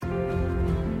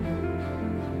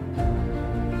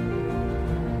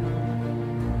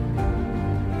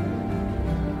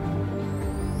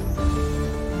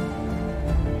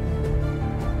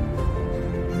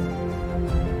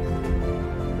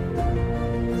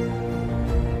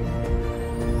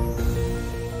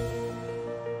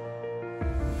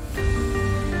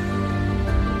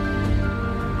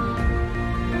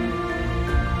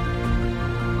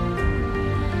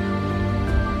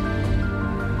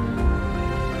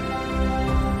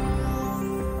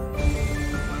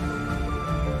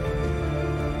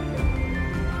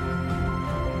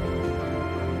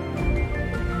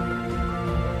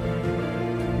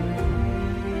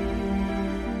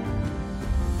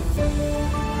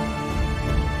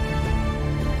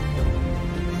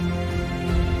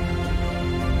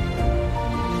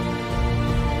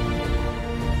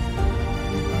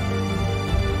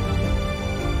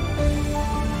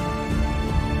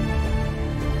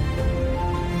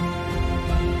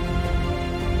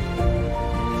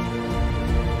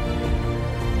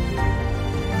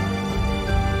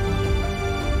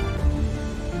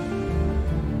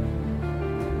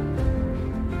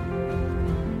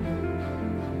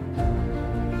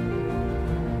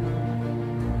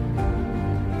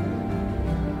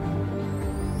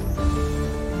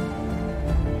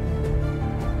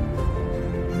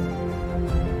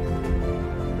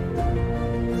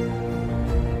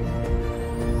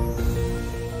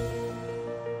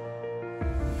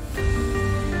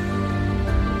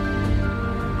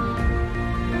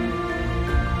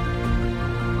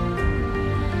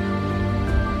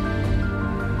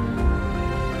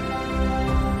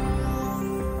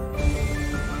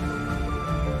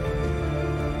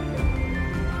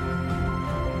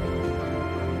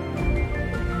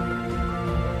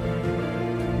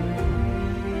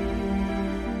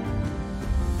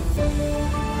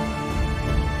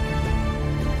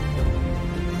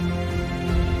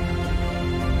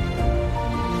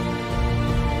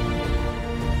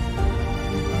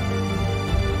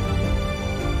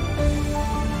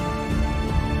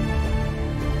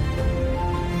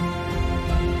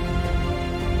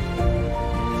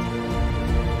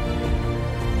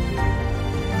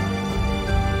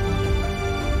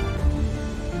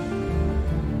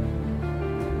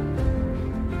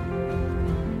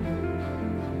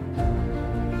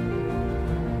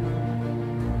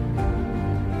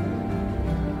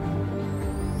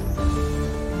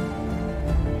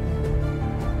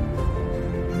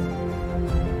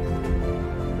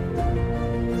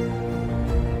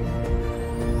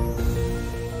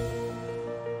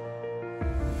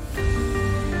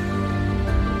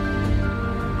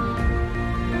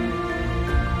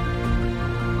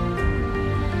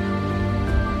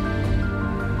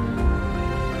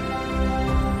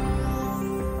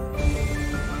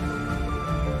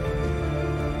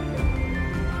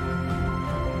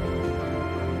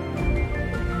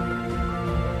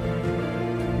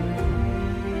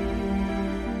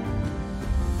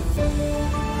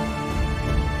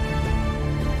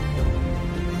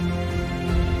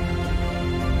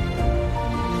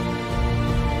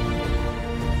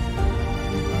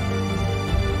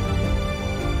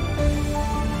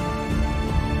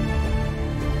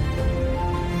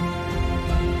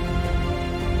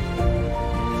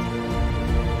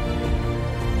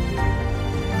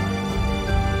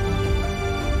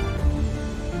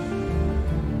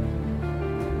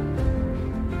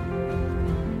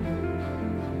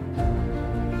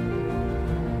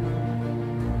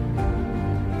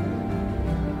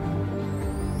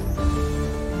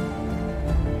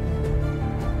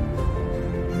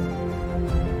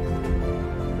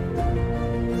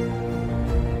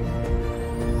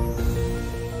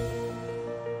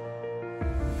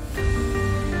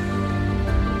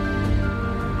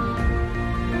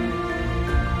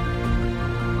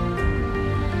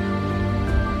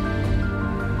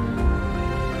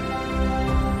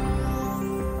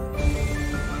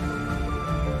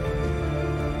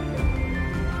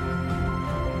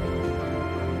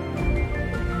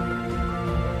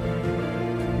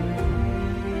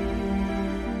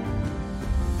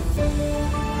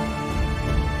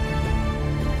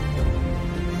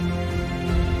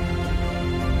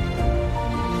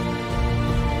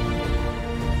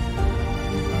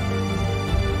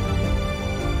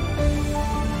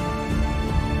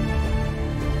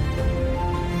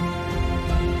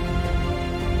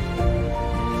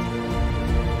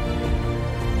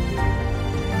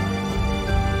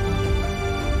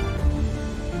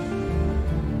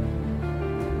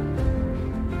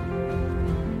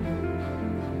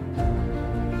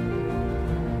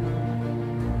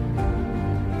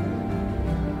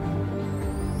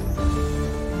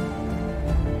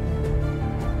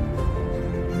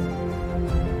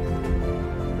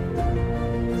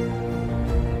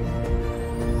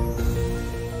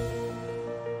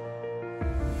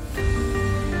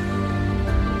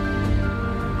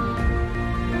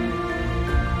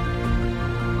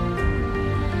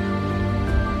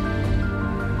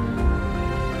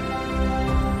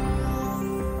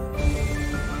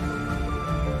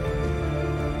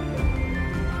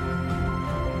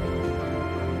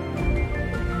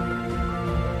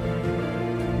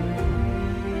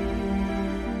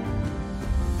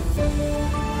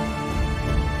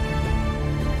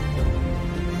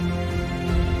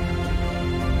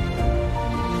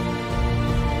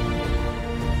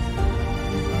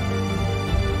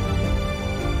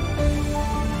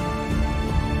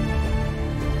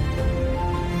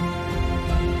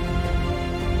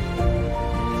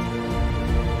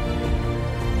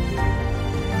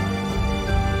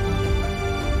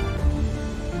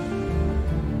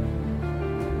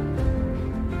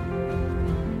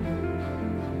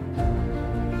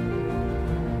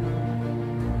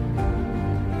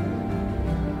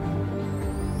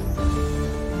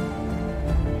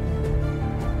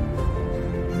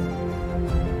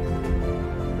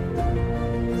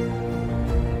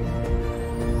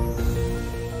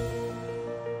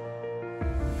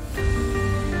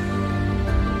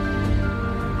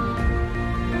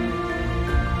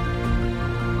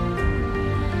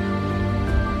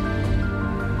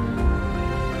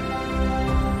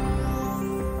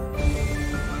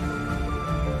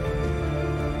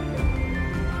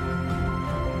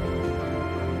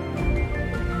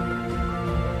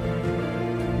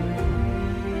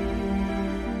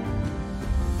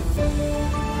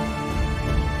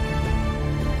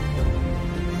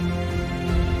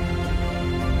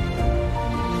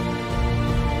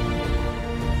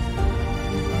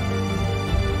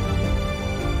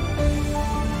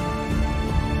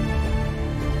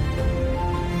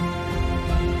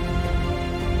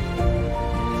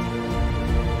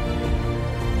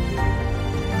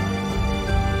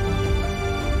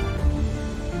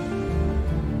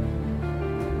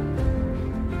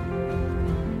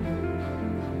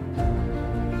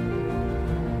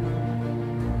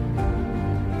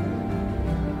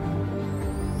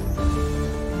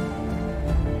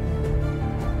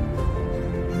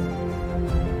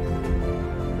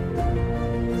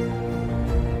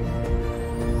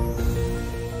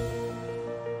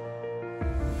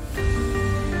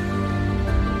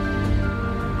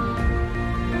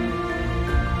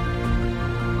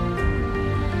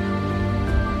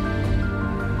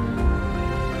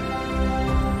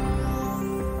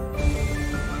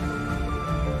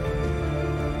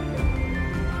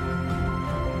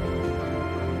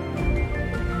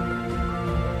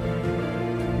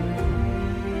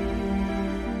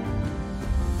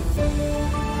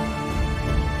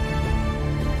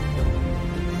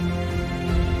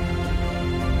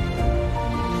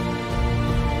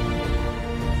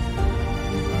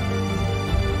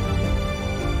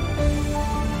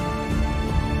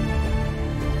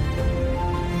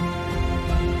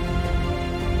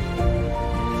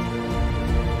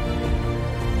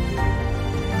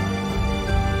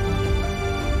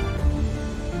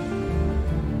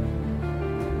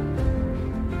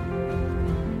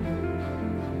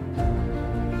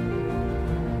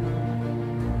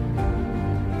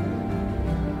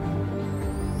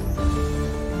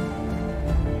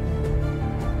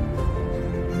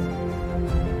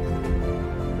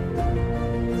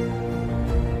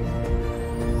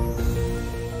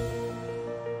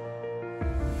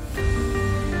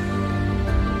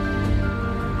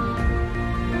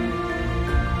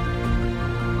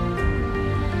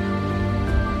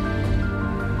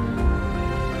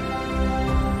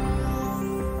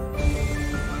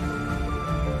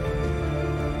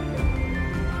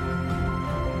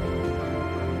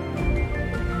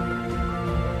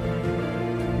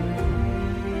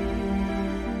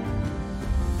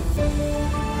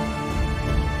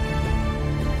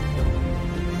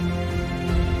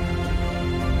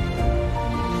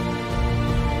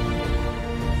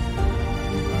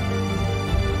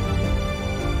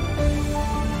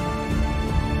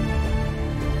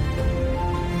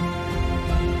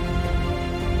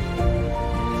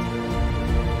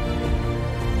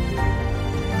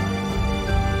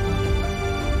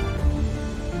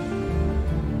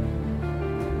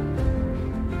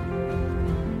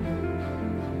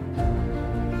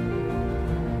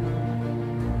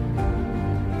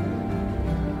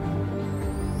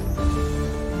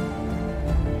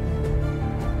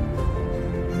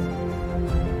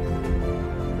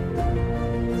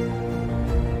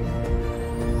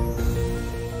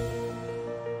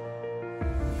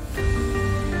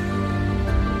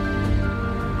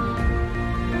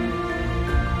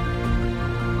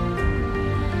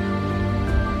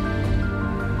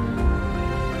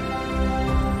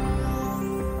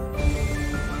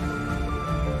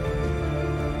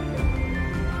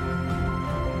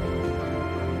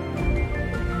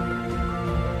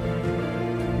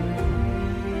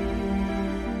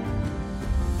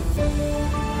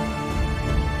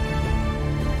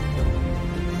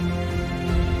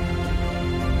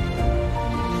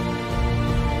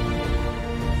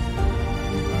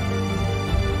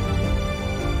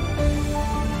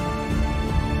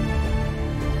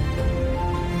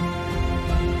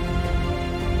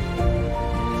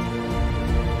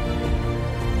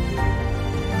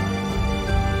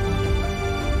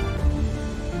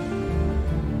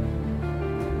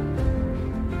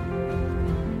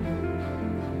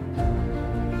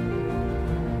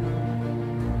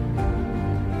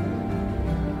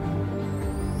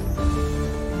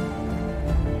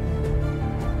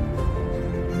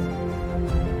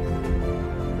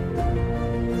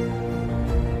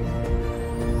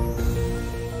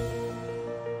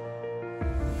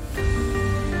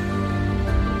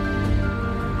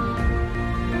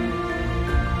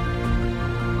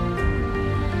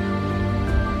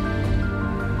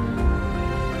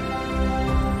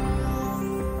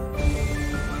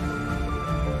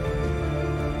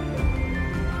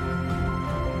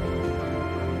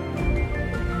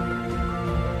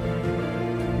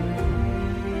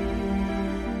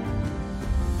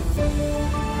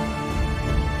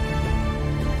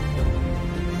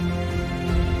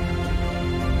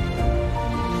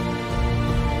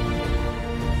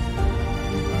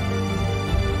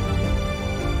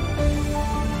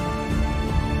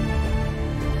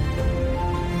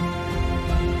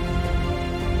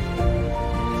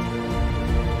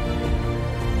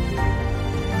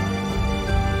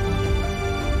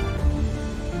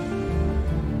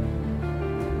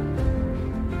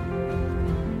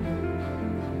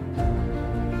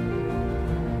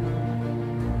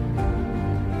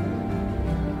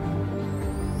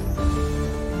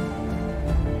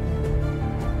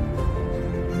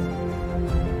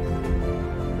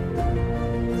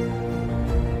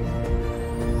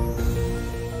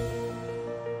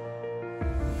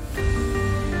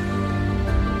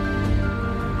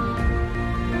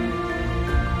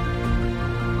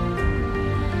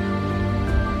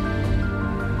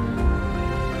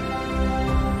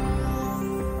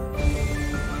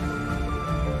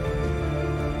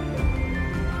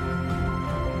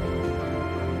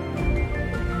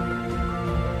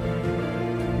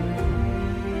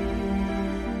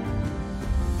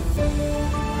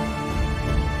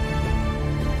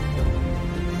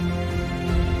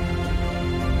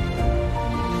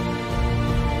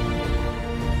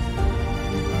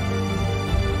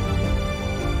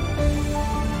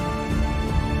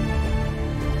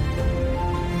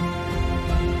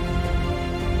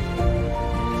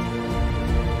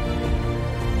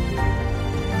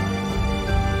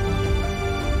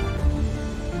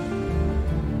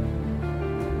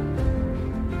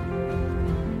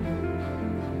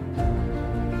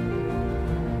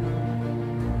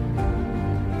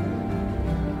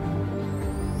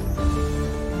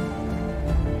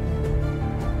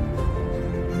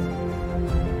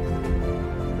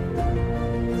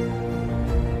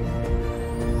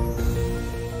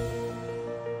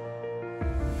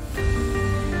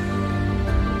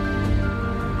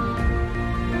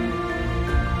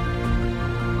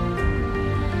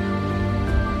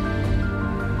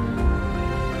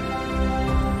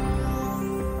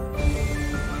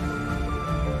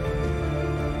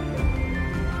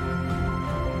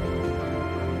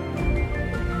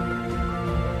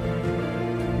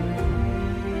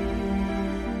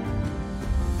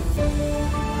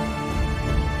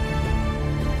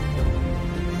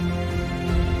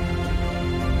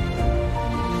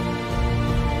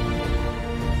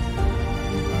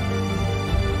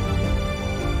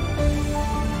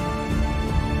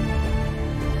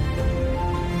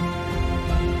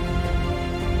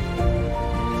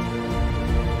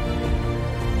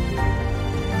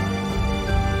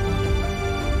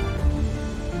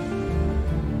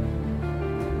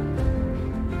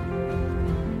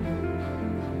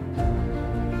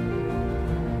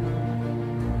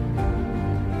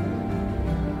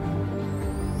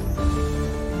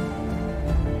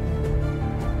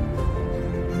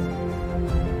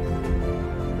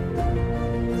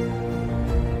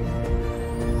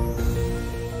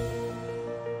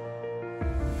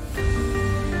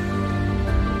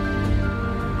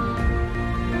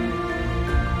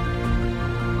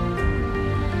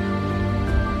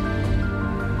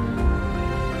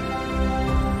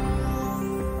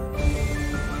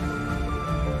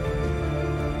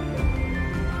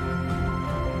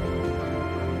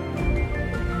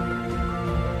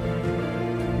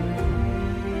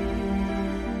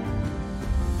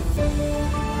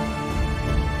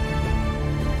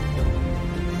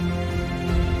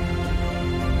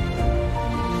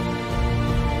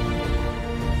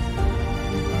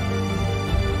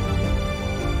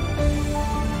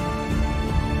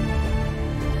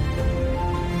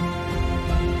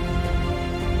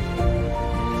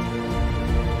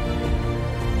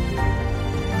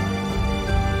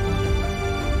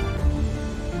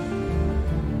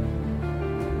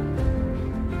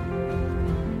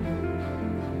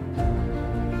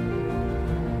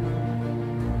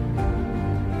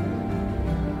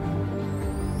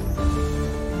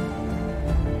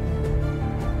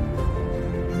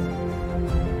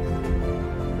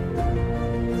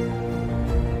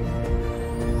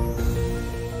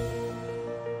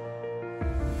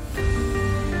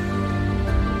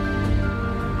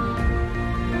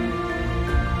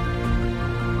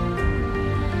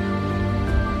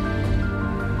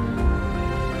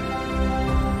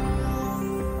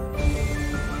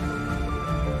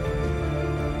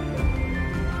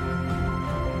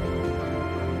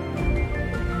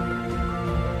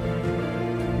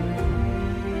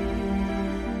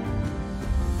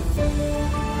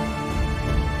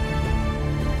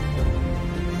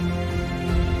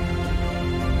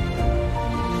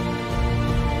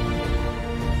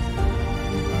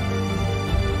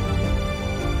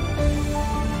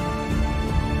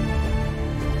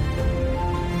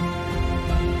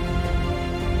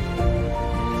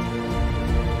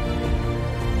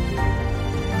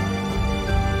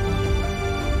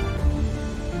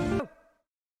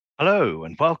Hello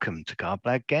and welcome to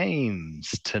Garblag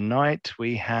Games. Tonight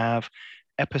we have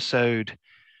episode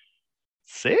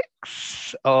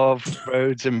 6 of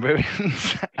Roads and Ruins.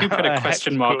 Who put a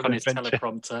question mark on his adventure.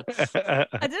 teleprompter?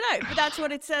 I don't know, but that's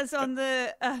what it says on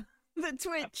the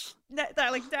Twitch,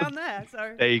 like down there.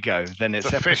 So There you go. Then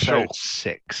it's official. episode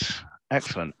 6.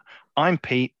 Excellent. I'm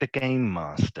Pete, the Game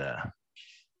Master.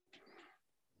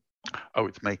 Oh,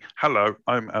 it's me. Hello,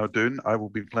 I'm Aldun. I will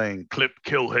be playing Clip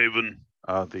Killhaven,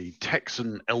 the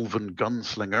Texan elven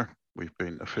gunslinger. We've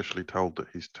been officially told that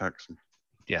he's Texan.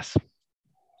 Yes.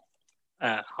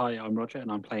 Hi, I'm Roger,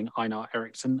 and I'm playing Einar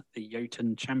Eriksson, the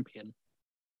Jotun champion.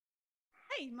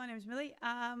 hey, my name is Millie.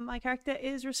 My character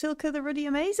is Rasilka the Ruddy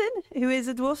Amazing, who is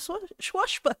a dwarf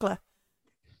swashbuckler.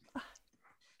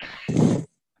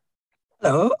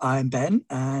 Hello, I'm Ben,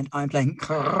 and I'm playing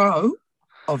Crow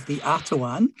of the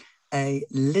Atawan, a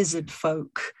lizard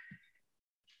folk.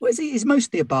 What is he? He's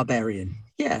mostly a barbarian.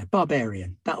 Yeah,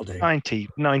 barbarian. That'll do.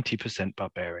 90%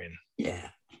 barbarian. Yeah.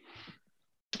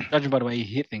 Judging by the way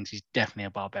he thinks, he's definitely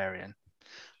a barbarian.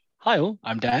 Hi all,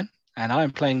 I'm Dan, and I'm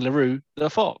playing LaRue the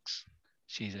fox.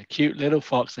 She's a cute little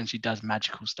fox and she does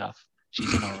magical stuff.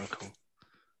 She's an oracle.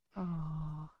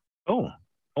 Oh,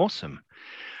 awesome.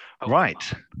 Right.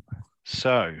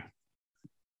 So,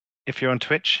 if you're on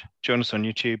Twitch, join us on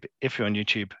YouTube. If you're on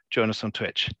YouTube, join us on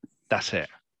Twitch. That's it.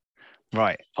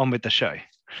 Right, on with the show.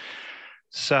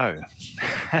 So,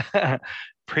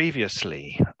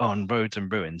 previously on Roads and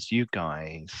Ruins, you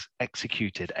guys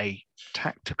executed a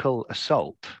tactical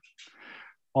assault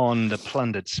on the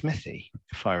plundered smithy,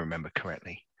 if I remember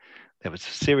correctly. There was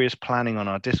serious planning on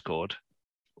our Discord,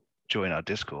 join our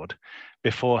Discord,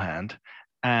 beforehand,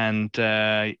 and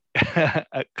a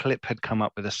Clip had come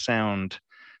up with a sound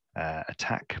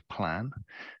attack plan,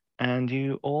 and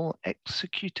you all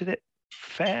executed it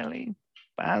fairly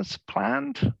as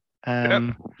planned.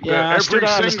 Yeah, I still don't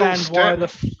understand why the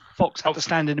fox had to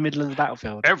stand in the middle of the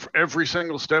battlefield. Every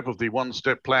single step of the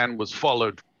one-step plan was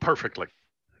followed perfectly.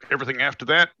 Everything after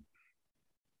that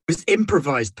It was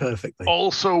improvised perfectly.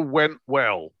 also went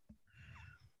well.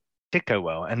 Did go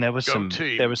well, and there was Go some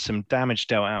team. damage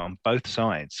dealt out on both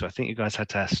sides. So I think you guys had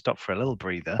to stop for a little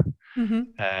breather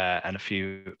Mm-hmm. and a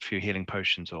few healing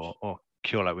potions or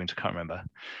cure light wounds. I can't remember.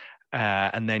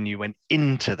 And then you went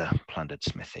into the plundered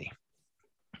smithy.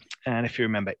 And if you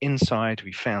remember, inside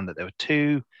we found that there were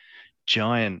 2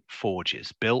 giant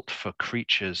forges built for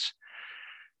creatures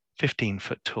 15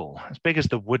 foot tall, as big as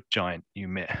the wood giant you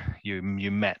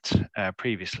met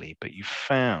previously, but you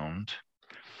found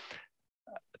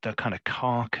the kind of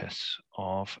carcass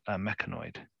of a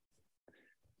mechanoid,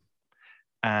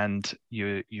 and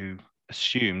you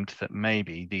assumed that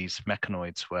maybe these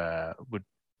mechanoids would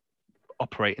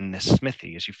operate in this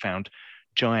smithy, as you found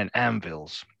giant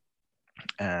anvils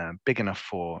big enough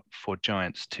for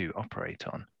giants to operate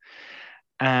on.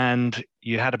 And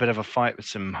you had a bit of a fight with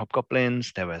some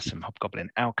hobgoblins. There were some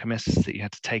hobgoblin alchemists that you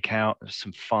had to take out. There was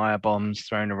some fire bombs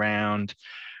thrown around.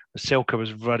 Silka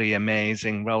was ruddy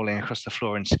amazing, rolling across the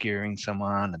floor and skewering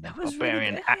someone, and then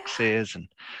barbarian axes, and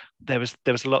there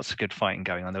was lots of good fighting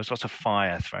going on. There was lots of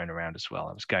fire thrown around as well.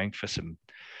 I was going for some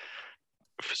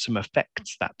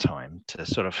effects that time to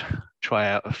sort of try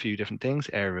out a few different things,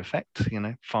 area effect,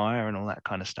 fire and all that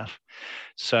kind of stuff.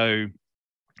 So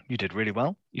you did really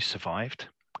well. You survived,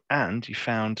 and you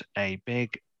found a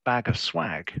big bag of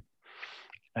swag.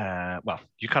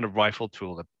 You kind of rifled through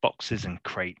all the boxes and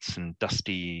crates and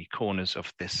dusty corners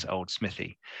of this old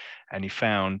smithy, and you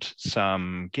found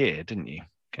some gear, didn't you?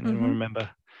 Can anyone remember?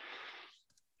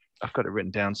 I've got it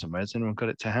written down somewhere. Has anyone got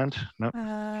it to hand? No.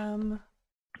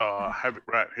 I have it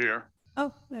right here.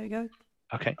 Oh, there you go.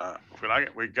 Okay.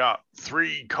 We got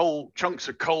 3 chunks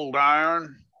of cold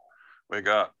iron. We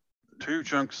got 2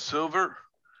 chunks of silver.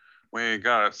 We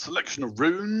got a selection of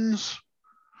runes.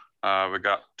 We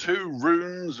got 2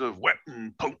 runes of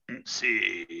weapon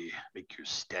potency. Make your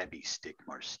stabby stick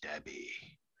more stabby.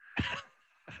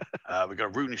 We got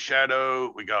a rune of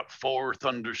shadow. We got 4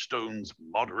 thunderstones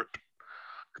moderate.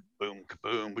 Kaboom,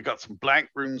 kaboom. We got some blank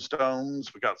rune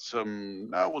stones. We got some.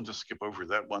 No, we'll just skip over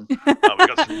that one. We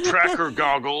got some tracker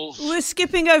goggles. We're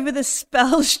skipping over the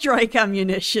spell strike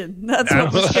ammunition. That's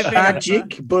what we're skipping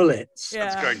Magic over. bullets. Yeah.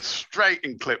 That's going straight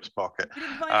in Clip's pocket. We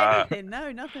didn't find anything.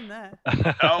 No, nothing there.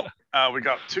 We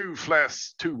got 2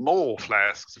 more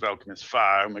flasks of alchemist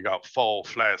fire, and we got 4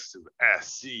 flasks of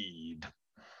acid.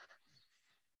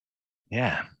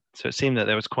 Yeah. So it seemed that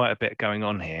there was quite a bit going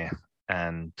on here.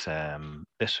 And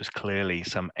this was clearly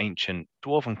some ancient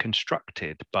dwarven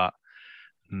constructed, but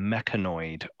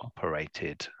mechanoid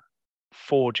operated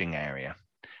forging area.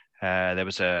 There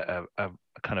was a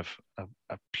kind of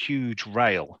a huge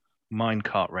rail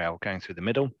minecart rail going through the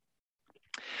middle.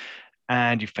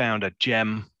 And you found a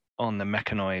gem on the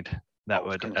mechanoid that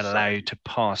would allow you to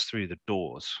pass through the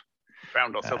doors.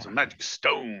 Found ourselves a magic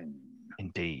stone.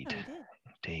 Indeed. Oh,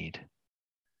 Indeed.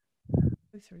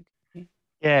 Go through.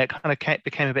 Yeah, it kind of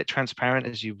became a bit transparent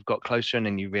as you got closer, and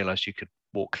then you realized you could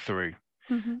walk through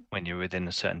when you're within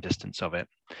a certain distance of it.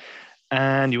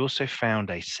 And you also found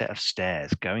a set of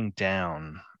stairs going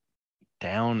down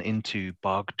into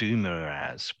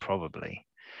Bargdumiraz, probably.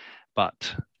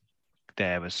 But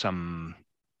there was some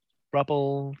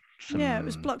rubble, some Yeah, it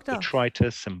was blocked off.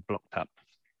 detritus and blocked up.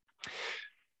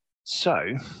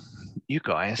 So you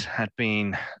guys had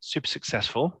been super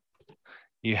successful.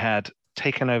 You had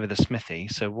taken over the smithy.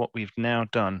 So what we've now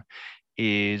done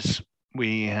is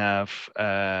we have,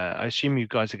 I assume you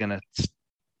guys are going to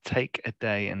take a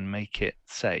day and make it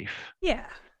safe. Yeah.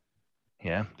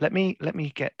 Yeah. Let me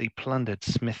get the plundered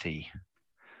smithy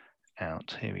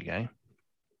out. Here we go.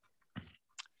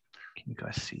 Can you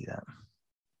guys see that?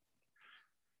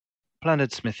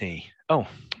 Plundered smithy. Oh,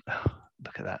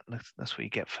 look at that. That's what you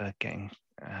get for getting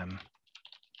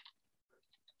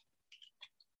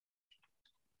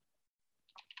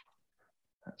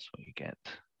that's what you get.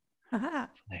 Aha.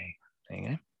 There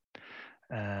you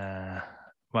go.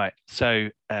 Right. So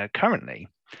currently,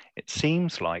 it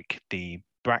seems like the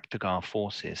Braktagar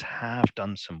forces have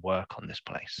done some work on this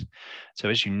place. So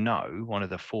as you know, one of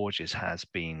the forges has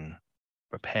been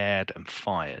repaired and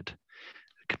fired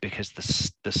because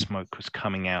the smoke was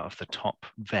coming out of the top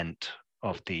vent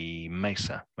of the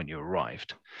mesa when you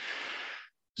arrived.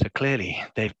 So clearly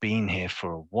they've been here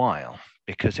for a while,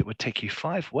 because it would take you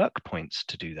 5 work points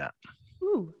to do that.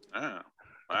 Ooh. Oh,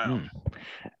 wow.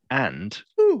 And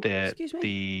Ooh, the excuse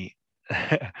me.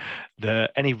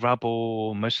 any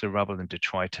rubble, most of the rubble and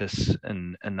detritus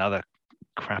and other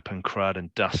crap and crud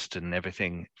and dust and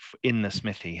everything in the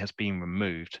smithy has been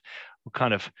removed, or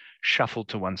kind of shuffled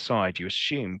to one side. You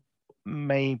assume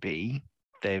maybe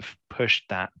they've pushed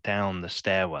that down the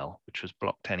stairwell, which was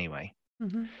blocked anyway.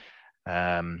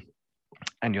 And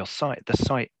the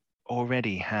site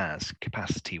already has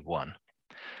capacity 1,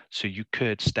 so you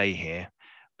could stay here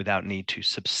without need to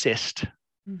subsist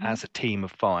as a team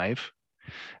of 5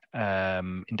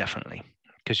 indefinitely,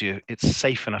 because it's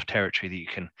safe enough territory that you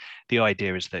can. The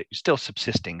idea is that you're still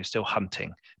subsisting, you're still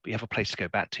hunting, but you have a place to go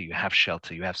back to. You have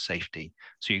shelter, you have safety,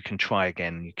 so you can try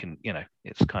again. You can,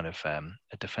 it's kind of a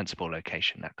defensible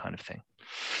location, that kind of thing.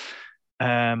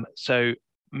 So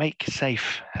make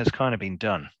safe has kind of been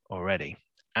done already,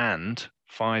 and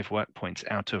 5 work points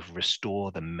out of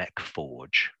restore the mech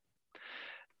forge.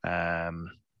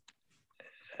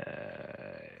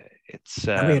 It's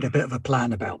And we had a bit of a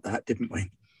plan about that, didn't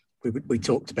we? We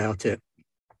talked about it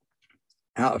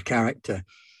out of character,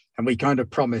 and we kind of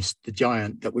promised the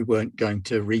giant that we weren't going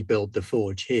to rebuild the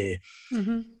forge here.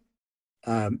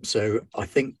 So I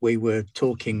think we were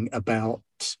talking about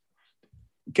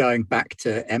going back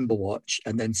to Emberwatch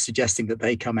and then suggesting that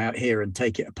they come out here and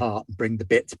take it apart and bring the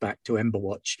bits back to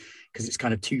Emberwatch, because it's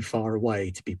kind of too far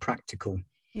away to be practical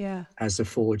as a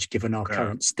forge given our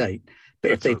current state.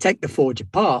 But if they take the forge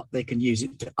apart, they can use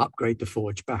it to upgrade the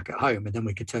forge back at home, and then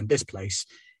we could turn this place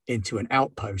into an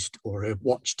outpost or a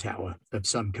watchtower of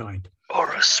some kind.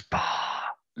 Or a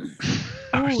spa.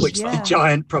 Which the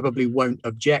giant probably won't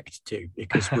object to,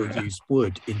 because we'll use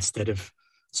wood instead of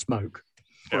smoke.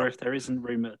 Or if there isn't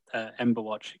room at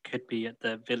Emberwatch, it could be at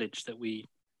the village that we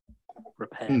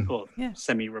repaired or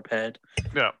semi-repaired.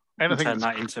 Yeah, and turn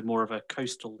that into more of a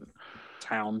coastal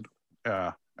town.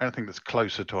 Yeah, anything that's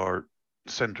closer to our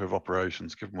centre of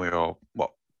operations, given we are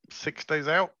 6 days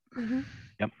out.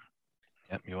 Yep,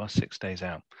 you are 6 days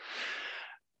out.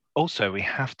 Also,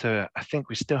 I think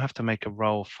we still have to make a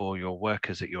roll for your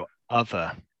workers at your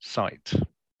other site.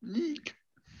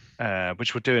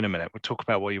 Which we'll do in a minute. We'll talk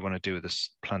about what you want to do with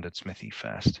this plundered smithy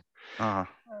first. So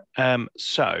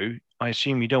I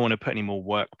assume you don't want to put any more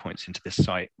work points into this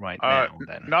site right now,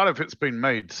 then? Not if it's been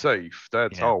made safe.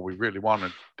 That's all we really want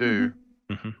to do.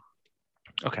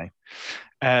 Okay.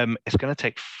 It's going to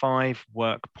take 5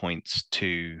 work points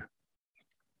to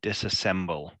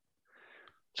disassemble.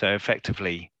 So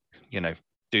effectively,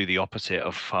 do the opposite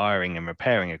of firing and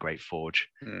repairing a great forge,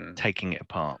 taking it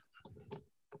apart.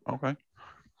 Okay.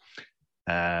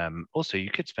 Also, you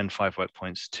could spend 5 work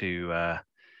points to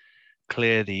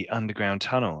clear the underground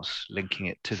tunnels, linking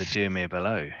it to the Dirmir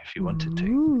below, if you wanted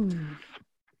to.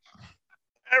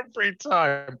 Every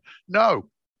time. No.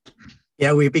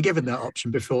 Yeah, we've been given that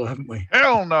option before, haven't we?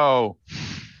 Hell no.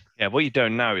 Yeah, what you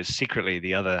don't know is secretly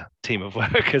the other team of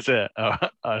workers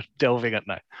are delving at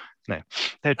no. They're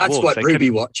That's dwarves. what They Ruby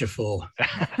couldn't- Watch are for.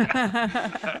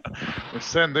 We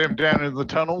send them down into the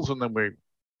tunnels and then we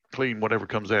clean whatever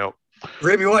comes out.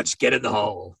 Ruby Watch, get in the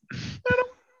hole.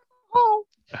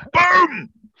 Boom!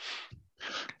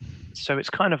 So it's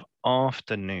kind of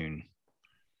afternoon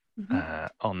Mhm.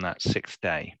 on that 6th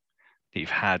day that you've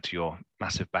had your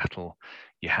massive battle.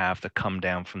 You have the come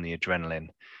down from the adrenaline.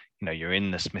 You're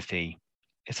in the smithy.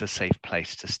 It's a safe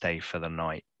place to stay for the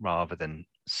night rather than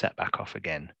set back off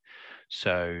again.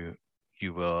 So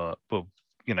you will,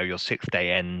 your 6th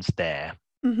day ends there,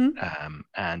 Mhm.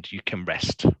 and you can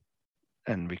rest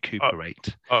and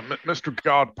recuperate. Mr.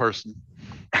 Godperson,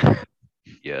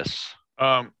 Yes.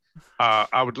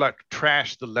 I would like to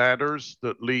trash the ladders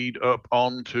that lead up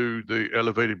onto the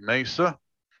elevated mesa.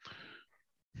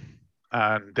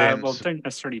 And then, well, don't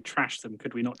necessarily trash them.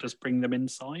 Could we not just bring them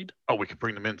inside? we could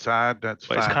bring them inside. That's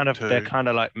But it's fine kind of too. they're kind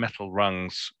of like metal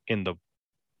rungs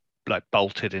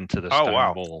bolted into the Oh, stone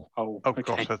wow. wall. Oh, Of okay.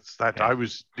 course, that's that. Yeah. I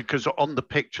was because on the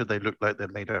picture they look like they're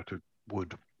made out of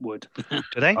wood. Wood. Do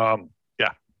they?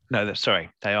 Yeah. No, sorry,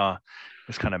 they are.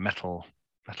 This kind of metal.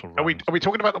 Are we rungs.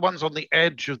 talking about the ones on the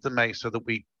edge of the mesa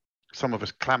that some of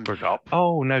us clambered up?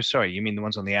 Oh no, sorry. You mean the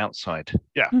ones on the outside?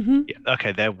 Mhm. Yeah.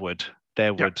 Okay, they're wood.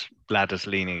 They're wood ladders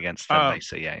leaning against the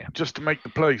mesa. Yeah. Just to make the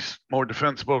place more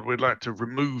defensible, we'd like to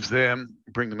remove them,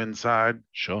 bring them inside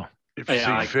Sure. if you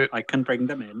see fit. I can bring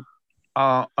them in.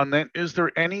 And then, is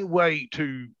there any way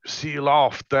to seal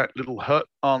off that little hut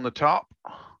on the top?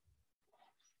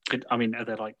 Are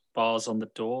there like bars on the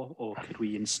door, or could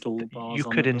we install bars? You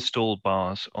on could the door? install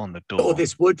bars on the All door.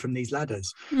 this wood from these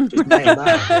ladders. Just nail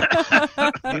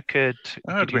that. You could.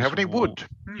 Do we have any wood?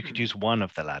 You could use one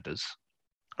of the ladders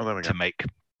Oh, there we go. to make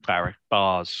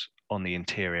bars on the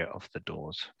interior of the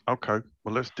doors. Okay,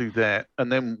 well, let's do that. And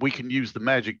then we can use the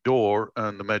magic door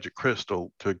and the magic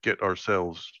crystal to get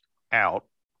ourselves out.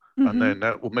 Mhm. And then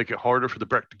that will make it harder for the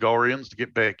Bractigorians to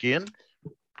get back in.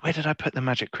 Where did I put the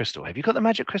magic crystal? Have you got the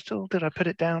magic crystal? Did I put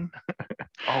it down?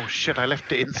 Oh, shit, I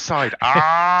left it inside.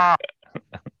 Ah!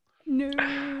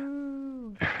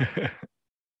 No.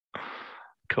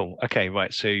 Cool. Okay,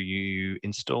 right. So you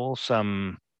install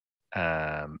some.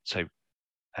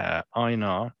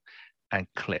 Einar and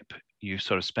Clip, you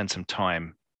sort of spend some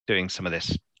time doing some of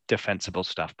this defensible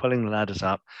stuff, pulling the ladders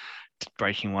up,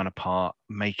 breaking one apart,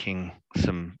 making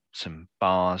some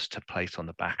bars to place on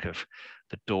the back of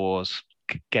the doors,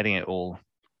 getting it all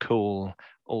cool,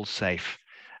 all safe.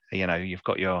 You've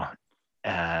got your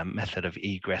method of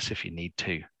egress if you need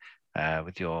to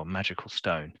with your magical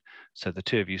stone. So the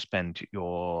two of you spend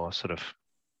your sort of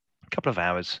couple of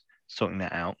hours sorting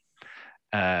that out.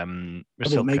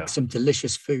 We'll make some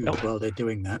delicious food while they're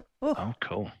doing that. Oh,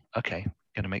 cool. Okay,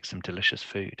 gonna make some delicious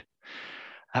food.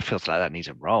 That feels like that needs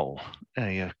a roll.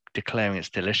 You're declaring it's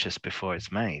delicious before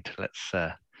it's made. Let's.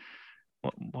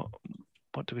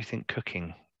 What do we think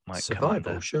cooking might come Survival,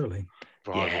 under? surely.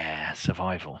 Yeah,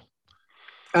 survival.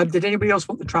 Did anybody else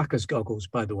want the tracker's goggles,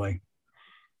 by the way?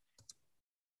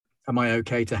 Am I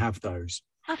okay to have those?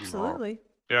 Absolutely.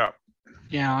 Yeah.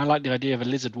 Yeah, I like the idea of a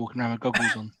lizard walking around with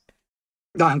goggles on.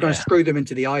 No, I'm going to Yeah. screw them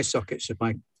into the eye sockets of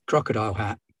my crocodile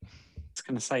hat. I was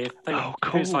going to say, if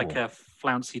it was like cool. a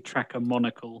flouncy tracker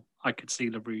monocle, I could see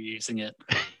LaRue using it.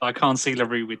 I can't see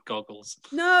LaRue with goggles.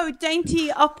 No,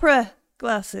 dainty opera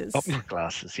glasses. Opera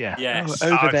glasses, yeah. Yes.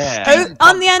 Oh, over there. Oh,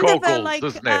 on the end of Goggles, it, like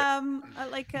doesn't it?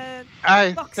 like a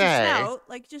I box of say. snout,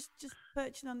 like just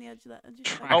perching on the edge of that. And just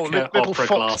Track. Oh, Tracker little opera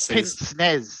fox glasses. pince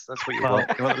nez. That's what you Well-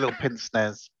 want. You want a little pince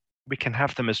nez. We can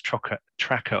have them as tracker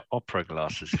opera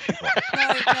glasses if you want.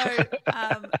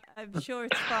 I'm sure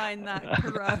it's fine that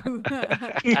crow.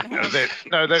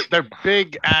 They're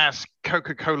big ass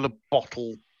Coca-Cola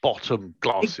bottle bottom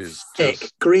glasses. Thick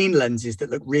Just- green lenses that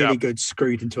look really Yeah. good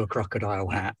screwed into a crocodile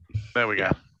hat. there we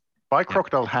go. By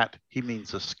crocodile hat, he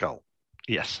means a skull.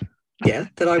 Yes, Yeah,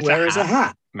 that I It's a wear as a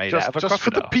hat. made out Just, of a just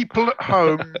for the crocodile. people at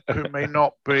home who may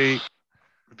not be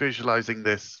visualizing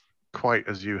this quite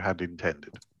as you had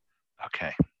intended.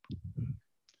 Okay,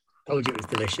 Told you it was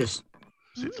delicious.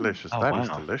 Is it delicious? Oh, That is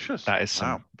wow. delicious. that is some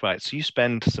Wow. right. So you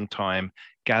spend some time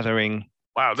gathering.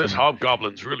 Wow, this some-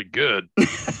 hobgoblin's really good.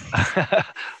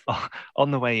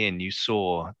 On the way in, you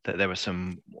saw that there were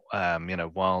some,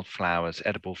 wild flowers,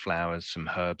 edible flowers, some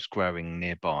herbs growing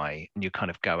nearby, and you kind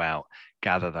of go out,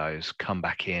 gather those, come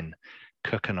back in,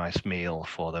 cook a nice meal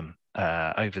for them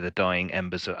over the dying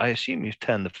embers. I assume you've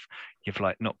turned you've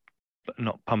like not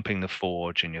pumping the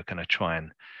forge, and you're going to try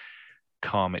and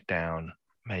calm it down.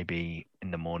 Maybe in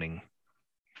the morning,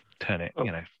 turn it, Well,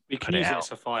 you know, we put can it use it out.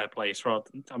 as a fireplace rather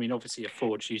than, I mean, obviously a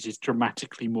forge uses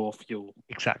dramatically more fuel.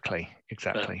 Exactly.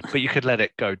 But you could let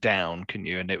it go down, couldn't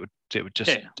you? And it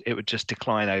would just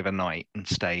decline overnight and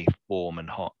stay warm and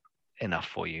hot enough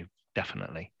for you,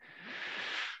 definitely.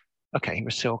 Okay,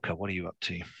 Rasilka, what are you up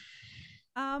to?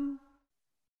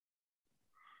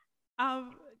 I've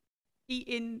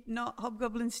eaten not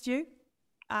hobgoblin stew.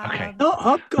 Okay. Not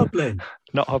hobgoblin.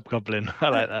 Not hobgoblin. I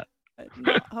like that.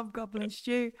 Not hobgoblin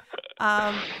stew.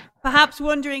 Perhaps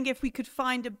wondering if we could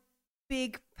find a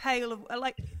big pail of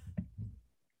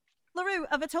LaRue,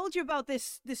 have I told you about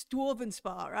this dwarven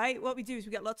spa, right? What we do is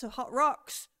we get lots of hot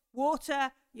rocks,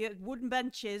 water, wooden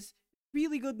benches,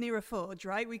 really good near a forge,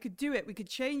 right? We could do it. We could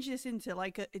change this into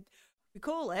we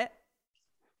call it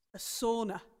a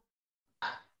sauna.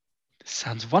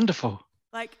 Sounds wonderful.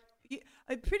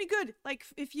 Pretty good. Like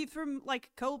if you're from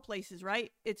cold places,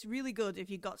 right? It's really good if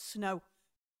you got snow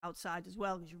outside as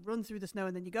well, because you run through the snow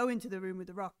and then you go into the room with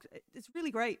the rock. It's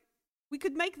really great. We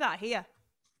could make that here.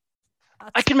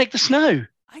 I can make the snow.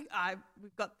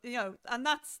 We've got, and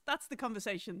that's the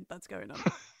conversation that's going on.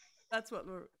 That's what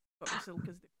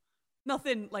Rasilkas do.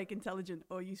 Nothing intelligent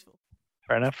or useful.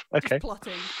 Fair enough. Okay. Just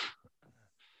plotting.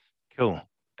 Cool.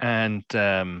 And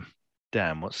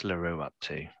Dan, what's LaRue up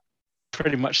to?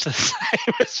 Pretty much the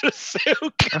same as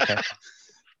Rasilka. Okay.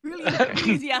 Really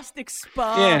enthusiastic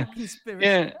spa conspiracy.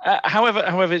 Yeah.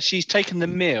 However, she's taken the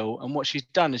meal, and what she's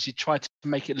done is she tried to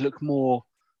make it look more,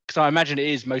 because I imagine it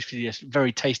is mostly a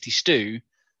very tasty stew,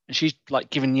 and she's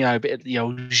giving a bit of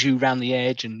jus around the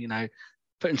edge, and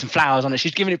putting some flowers on it.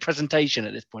 She's giving it presentation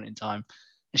at this point in time,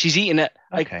 and she's eating at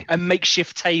a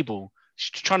makeshift table.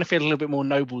 She's trying to feel a little bit more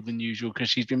noble than usual because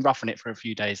she's been roughing it for a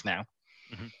few days now,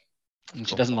 and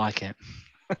she doesn't like it.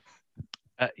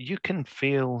 You can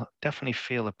definitely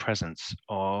feel the presence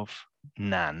of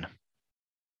Nan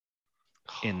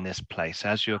in this place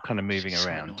as you're kind of moving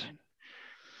around. So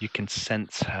you can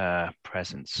sense her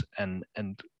presence, and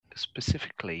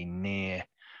specifically near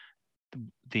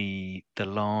the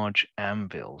large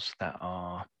anvils that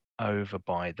are over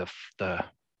by the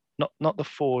not the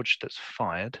forge that's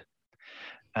fired,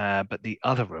 but the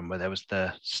other room where there was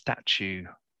the statue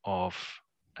of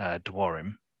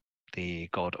Dworim, the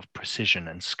god of precision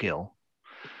and skill.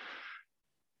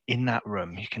 In that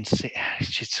room, you can see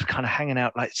she's kind of hanging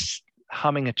out,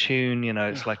 humming a tune.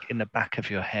 It's like in the back of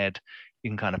your head. You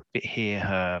can kind of hear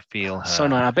her, feel her. So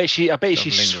nice. I bet she's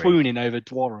lingering. swooning over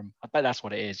Dworim. I bet that's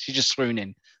what it is. She's just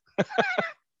swooning.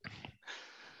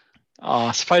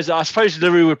 I suppose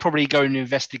LaRue would probably go and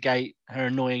investigate her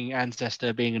annoying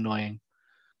ancestor being annoying.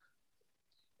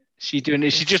 She's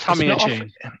just humming a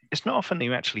tune. It's not often that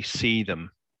you actually see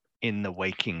them in the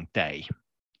waking day.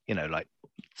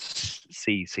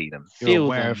 See them. You're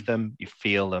aware of them. You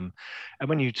feel them, and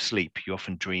when you sleep, you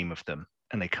often dream of them.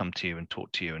 And they come to you and talk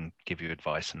to you and give you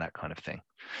advice and that kind of thing.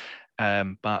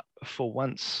 But for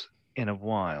once in a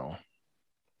while,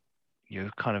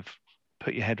 you kind of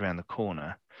put your head around the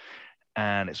corner,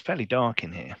 and it's fairly dark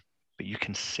in here, but you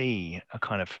can see a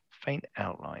kind of faint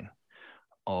outline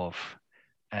of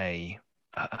a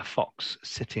fox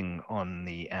sitting on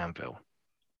the anvil.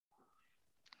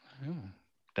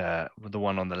 The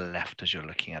one on the left as you're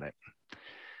looking at it.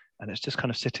 And it's just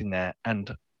kind of sitting there,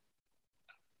 and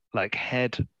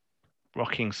head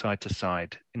rocking side to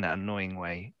side in that annoying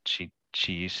way she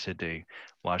used to do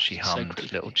while she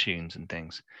hummed little tunes and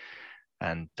things,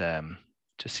 and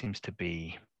just seems to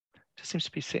be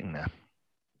sitting there.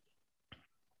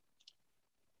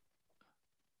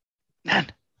 Nan,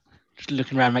 just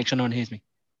looking around, make sure no one hears me.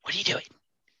 What are you doing?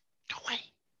 Go away.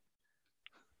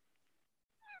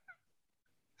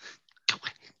 Go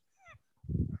away.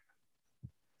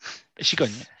 Is she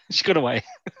gone? She got away.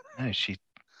 No, she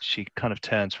kind of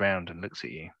turns around and looks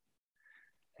at you,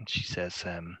 and she says,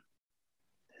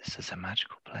 this is a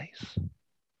magical place.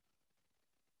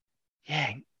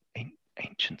 Yeah,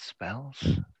 ancient spells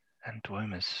and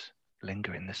dweomers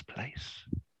linger in this place.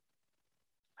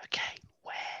 Okay,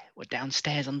 where? We're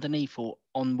downstairs underneath or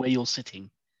on where you're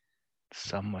sitting?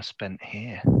 Some were spent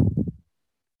here.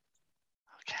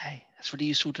 Okay, that's really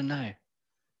useful to know.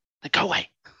 Now go away.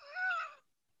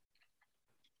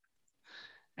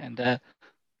 And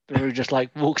LaRue just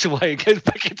walks away and goes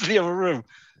back into the other room.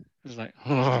 It's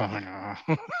oh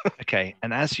no. Okay,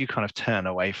 and as you kind of turn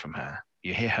away from her,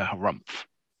 you hear her harumph.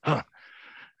 Huh.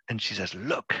 And she says,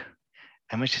 look.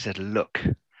 And when she said look,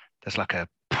 there's a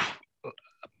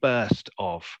burst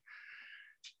of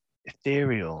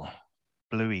ethereal,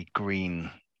 bluey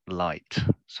green light,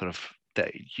 sort of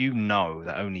that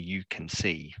that only you can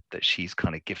see, that she's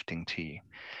kind of gifting to you.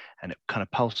 And it kind of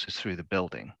pulses through the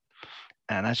building.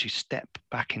 And as you step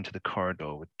back into the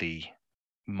corridor with the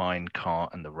mine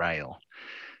cart and the rail,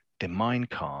 the mine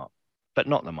cart, but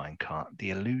not the mine cart,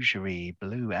 the illusory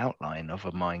blue outline of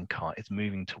a mine cart is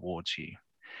moving towards you.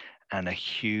 And a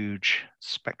huge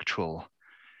spectral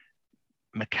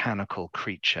mechanical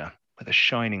creature with a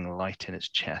shining light in its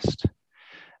chest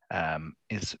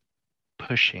is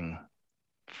pushing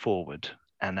forward.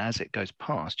 And as it goes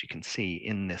past, you can see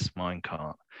in this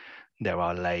minecart there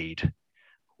are laid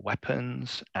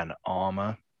weapons and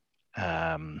armor,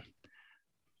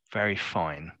 very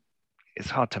fine. It's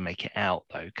hard to make it out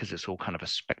though, because it's all kind of a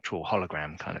spectral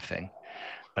hologram kind of thing,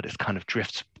 but it kind of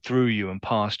drifts through you and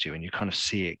past you, and you kind of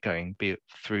see it going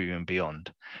through you and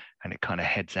beyond, and it kind of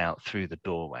heads out through the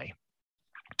doorway.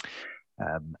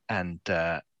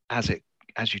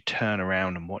 As you turn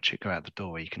around and watch it go out the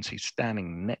doorway, you can see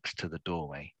standing next to the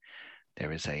doorway,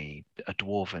 there is a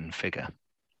dwarven figure.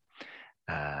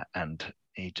 And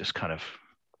he just kind of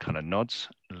nods,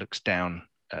 looks down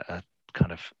at a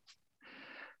kind of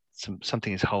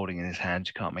something he's holding in his hand.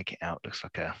 You can't make it out. Looks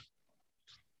like a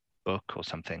book or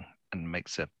something, and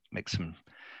makes some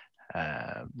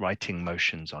writing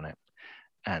motions on it.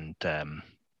 And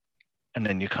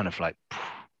then you're kind of like,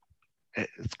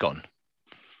 it's gone.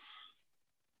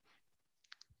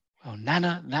 Oh,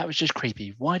 Nana, that was just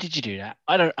creepy. Why did you do that?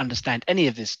 I don't understand any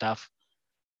of this stuff.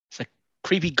 It's a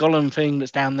creepy golem thing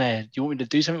that's down there. Do you want me to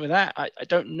do something with that? I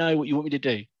don't know what you want me to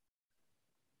do.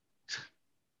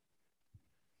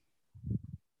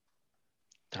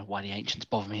 Don't know why the ancients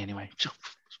bother me anyway.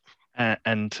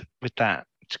 And with that,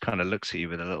 it kind of looks at you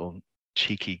with a little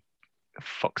cheeky,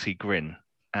 foxy grin,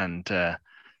 and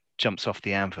jumps off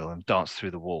the anvil and darts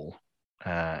through the wall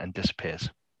and disappears.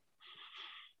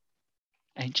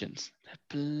 Ancients, they're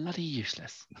bloody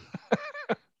useless.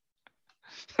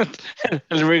 And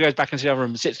LaRue goes back into the other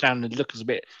room, sits down, and looks a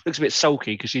bit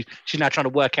sulky because she's now trying to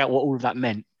work out what all of that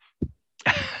meant.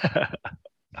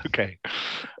 Okay,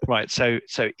 right. So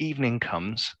evening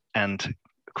comes, and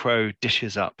Crow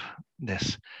dishes up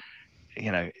this,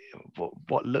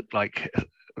 what looked like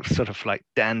sort of like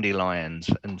dandelions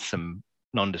and some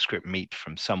nondescript meat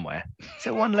from somewhere. Is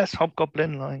there one less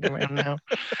hobgoblin lying around now?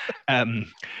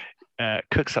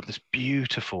 Cooks up this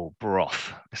beautiful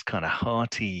broth, this kind of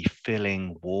hearty,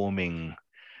 filling, warming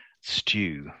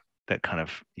stew that kind of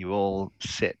you all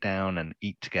sit down and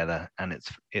eat together, and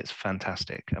it's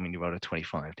fantastic. I mean, you rolled a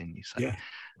 25, didn't you? So, yeah.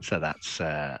 So that's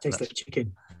tastes like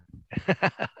chicken.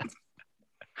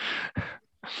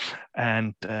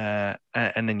 And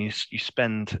then you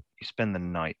spend the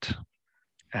night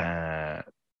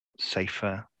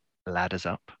safer, ladders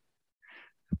up,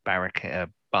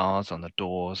 bars on the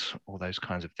doors, all those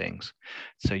kinds of things,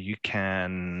 so you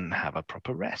can have a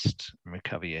proper rest and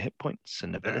recover your hit points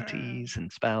and abilities and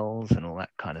spells and all that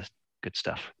kind of good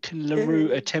stuff. Can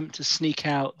LaRue attempt to sneak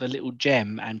out the little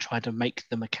gem and try to make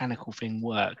the mechanical thing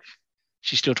work?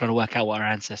 She's still trying to work out what her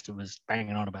ancestor was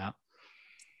banging on about.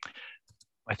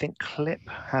 I think Clip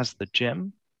has the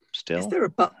gem still. Is there a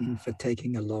button for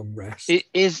taking a long rest?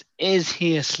 Is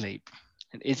he asleep?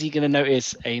 And is he going to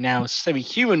notice a now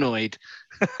semi-humanoid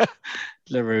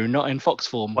LaRue, not in fox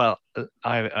form? Well,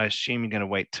 I assume you're going to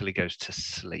wait till he goes to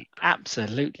sleep.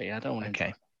 Absolutely. I don't want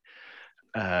Okay.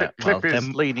 Clip is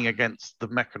leaning against the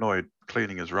mechanoid,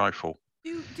 cleaning his rifle.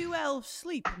 Do elves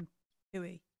sleep,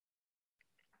 Huey?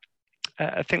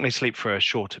 I think they sleep for a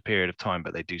shorter period of time,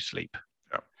 but they do sleep.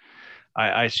 Yeah.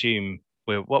 I assume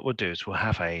what we'll do is we'll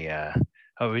have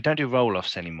we don't do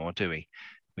roll-offs anymore, do we?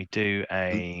 We do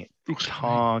a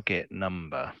target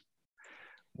number,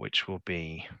 which will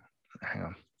be, hang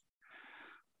on.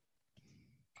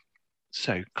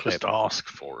 So Clip, Just ask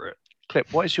for it. Clip,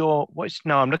 no,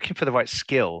 I'm looking for the right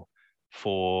skill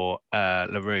for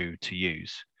LaRue to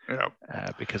use. Yeah.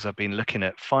 Because I've been looking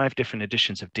at 5 different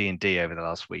editions of D&D over the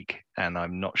last week, and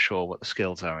I'm not sure what the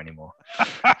skills are anymore.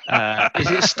 Is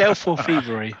it stealth or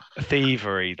thievery?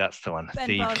 Thievery, that's the one. Ben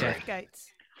Thievery. Gates.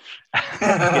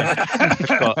 Yeah.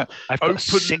 I've got Open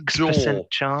 6% door.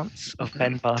 chance of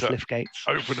Ben Barsliff Gates.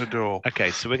 Open the door.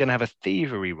 Okay, so we're going to have a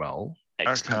thievery roll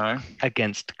Okay.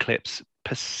 against Clip's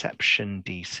perception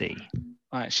DC.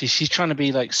 Right, she's trying to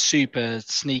be like super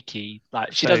sneaky.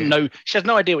 Like she doesn't know, she has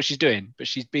no idea what she's doing, but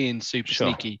she's being super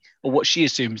sneaky, or what she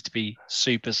assumes to be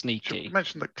super sneaky. Should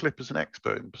mention that Clip is an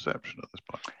expert in perception at this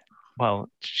point. Well,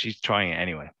 she's trying it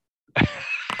anyway.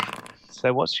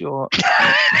 So what's your...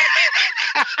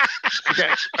 Okay,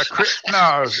 a crit?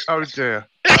 No. Oh dear.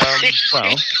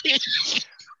 well,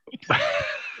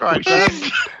 Right.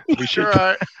 we should.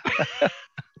 Right.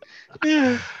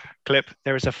 Clip,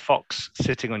 there is a fox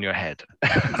sitting on your head.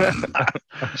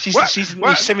 She's What? in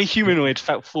a semi-humanoid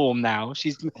form now.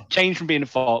 She's changed from being a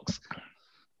fox.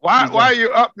 Why are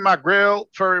you up my grill,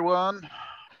 furry one?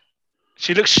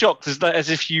 She looks shocked as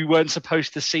if you weren't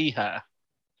supposed to see her.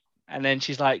 And then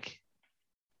she's like,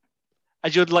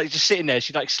 as you're like just sitting there,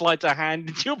 she like slides her hand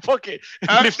into your pocket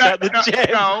and lifts out the gem.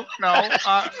 No,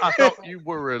 I thought you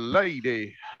were a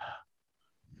lady.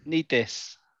 Need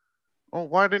this. Well,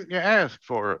 why didn't you ask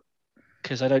for it?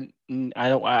 Because I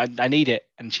need it.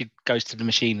 And she goes to the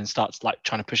machine and starts like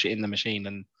trying to push it in the machine,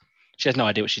 and she has no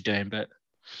idea what she's doing, but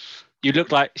she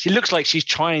looks like she's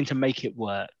trying to make it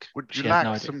work. Would you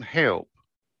like some help?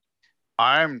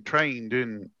 I'm trained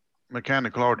in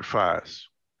mechanical artifice.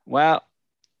 Well,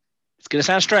 it's going to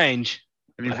sound strange.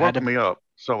 And you've woken me up,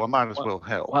 so I might as well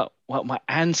help. Well, my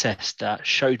ancestor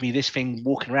showed me this thing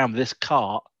walking around with this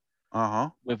cart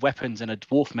with weapons and a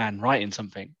dwarf man writing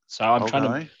something. So I'm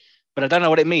trying to, but I don't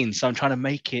know what it means. So I'm trying to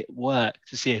make it work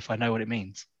to see if I know what it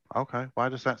means. Okay. Why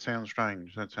does that sound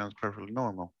strange? That sounds perfectly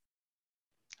normal.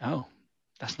 Oh,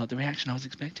 that's not the reaction I was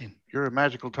expecting. You're a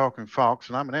magical talking fox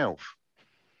and I'm an elf.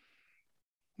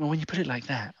 Well, when you put it like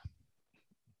that.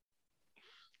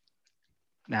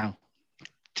 Now,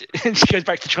 she goes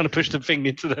back to trying to push the thing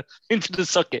into the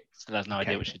socket. Still has no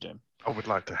idea what she's doing. I would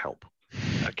like to help.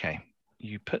 Okay.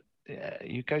 You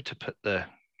go to put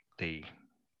the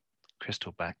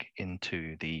crystal back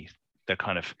into the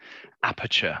kind of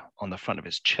aperture on the front of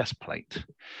its chest plate.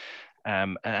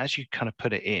 And as you kind of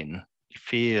put it in, you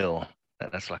feel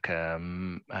that there's like a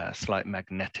slight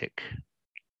magnetic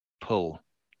pull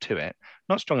to it.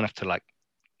 Not strong enough to like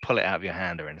pull it out of your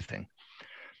hand or anything,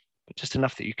 but just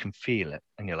enough that you can feel it.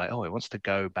 And you're like, oh, it wants to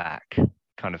go back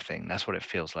kind of thing. That's what it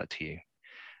feels like to you.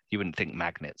 You wouldn't think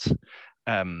magnets.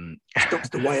 Stops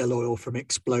the whale oil from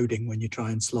exploding when you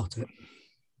try and slot it.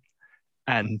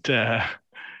 And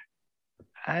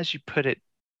as you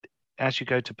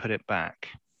go to put it back,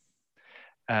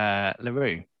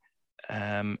 LaRue,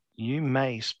 you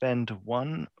may spend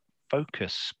 1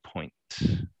 focus point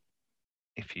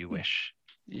if you wish.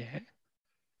 Yeah,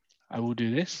 I will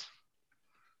do this.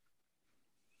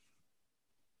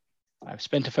 I've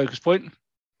spent a focus point.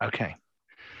 Okay.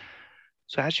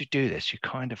 So as you do this, you're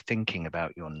kind of thinking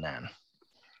about your nan.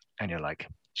 And you're like,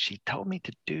 she told me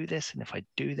to do this. And if I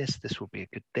do this, this will be a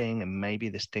good thing. And maybe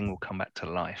this thing will come back to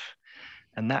life.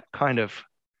 And that kind of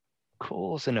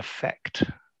cause and effect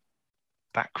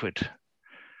backward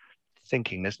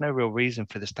thinking. There's no real reason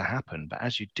for this to happen. But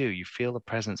as you do, you feel the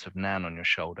presence of Nan on your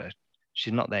shoulder.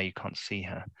 She's not there. You can't see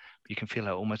her. But you can feel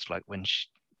her almost like when she's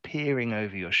peering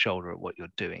over your shoulder at what you're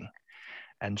doing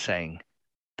and saying,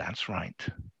 that's right.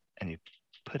 And you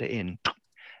put it in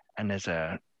and there's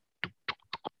a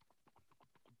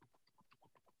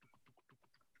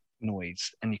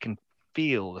noise and you can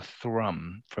feel the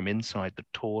thrum from inside the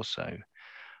torso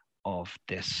of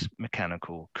this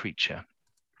mechanical creature.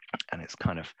 And it's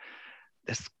kind of,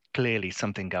 there's clearly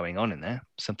something going on in there,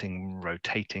 something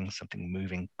rotating, something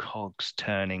moving, cogs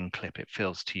turning. Clip, it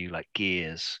feels to you like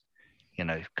gears,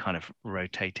 kind of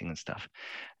rotating and stuff.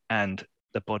 And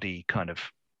the body kind of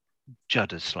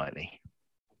judders slightly.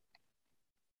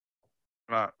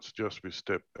 Let's just be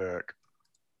step back.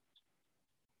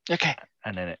 Okay.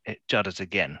 And then it judders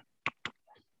again.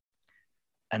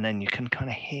 And then you can kind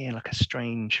of hear like a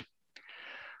strange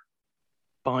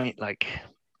bite, like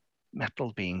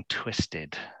metal being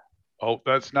twisted. Oh,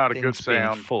 that's not a good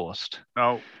sound. Being forced.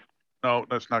 No,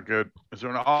 that's not good. Is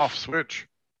there an off switch?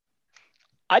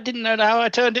 I didn't know how I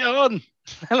turned it on.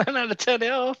 I don't know how to turn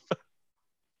it off.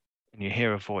 And you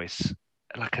hear a voice,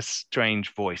 like a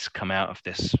strange voice come out of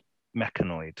this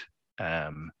mechanoid.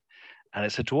 And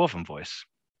it's a dwarven voice.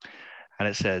 And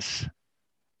it says,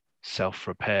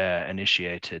 self-repair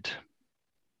initiated.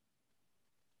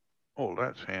 Oh,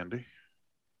 that's handy.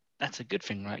 That's a good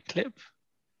thing, right, Clip?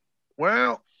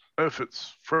 Well, if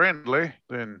it's friendly,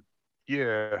 then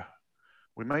yeah.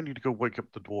 We may need to go wake up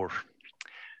the dwarf.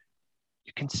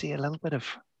 You can see a little bit of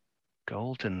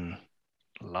golden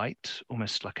light,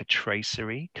 almost like a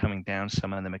tracery coming down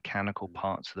some of the mechanical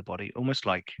parts of the body, almost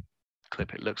like,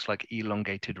 Clip, it looks like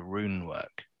elongated rune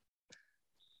work.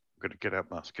 I'm going to get out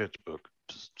my sketchbook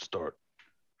to start.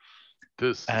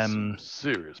 This is some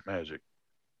serious magic.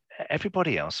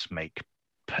 Everybody else make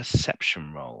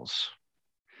perception rolls.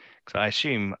 Because I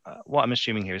assume, what I'm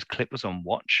assuming here is Clip was on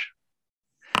watch.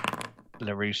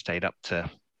 LaRue stayed up to...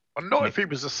 Well, not if he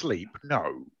was asleep,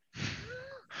 no.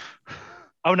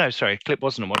 Oh, no, sorry. Clip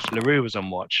wasn't on watch. LaRue was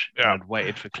on watch. Yeah. And I'd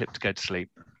waited for Clip to go to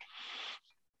sleep.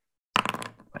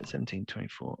 17,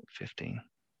 24, 15.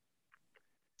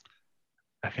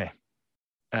 Okay.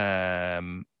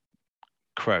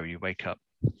 Crow, you wake up.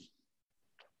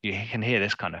 You can hear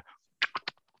this kind of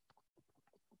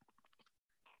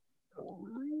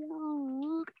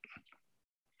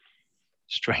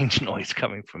strange noise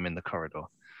coming from in the corridor.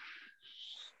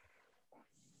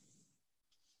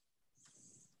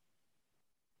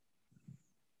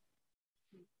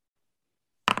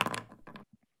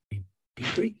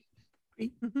 Creep,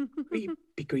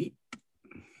 creep.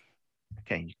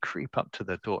 Okay, you creep up to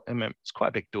the door. I mean, it's quite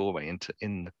a big doorway into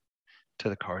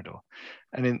the corridor,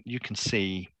 and then you can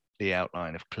see the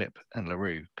outline of Clip and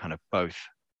LaRue kind of both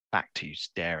back to you,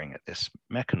 staring at this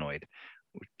mechanoid,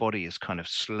 whose body is kind of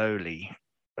slowly,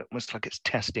 almost like it's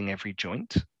testing every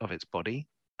joint of its body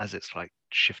as it's like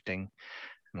shifting,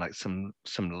 and like some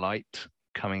light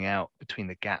coming out between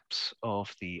the gaps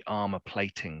of the armor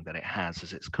plating that it has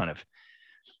as its kind of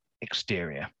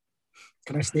exterior.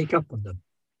 Can I sneak up on them?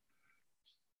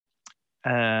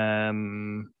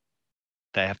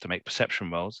 They have to make perception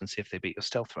rolls and see if they beat your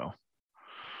stealth roll.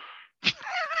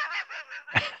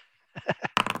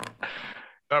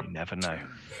 You never know.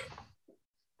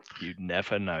 You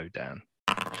never know, Dan.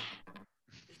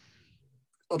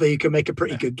 Although you can make a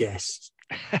pretty good guess.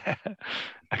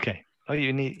 Okay. Oh,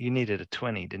 you needed a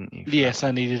 20, didn't you? Yes,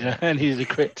 I needed a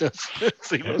crit to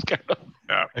see what was going on.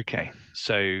 Yeah. Okay.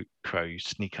 So, Crow, you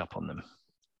sneak up on them.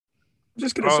 I'm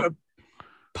just going to sort of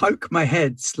poke my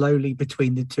head slowly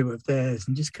between the two of theirs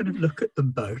and just kind of look at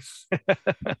them both.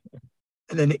 And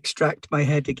then extract my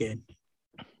head again.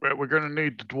 Well, we're going to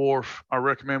need the dwarf. I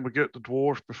recommend we get the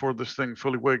dwarf before this thing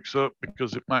fully wakes up,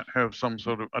 because it might have some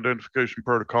sort of identification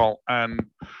protocol, and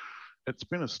it's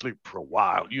been asleep for a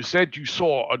while. You said you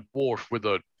saw a dwarf with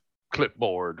a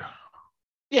clipboard.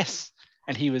 Yes,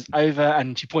 and he was over,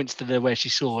 and she points to where she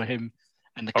saw him,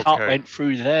 and the cart went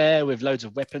through there with loads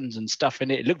of weapons and stuff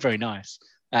in it. It looked very nice,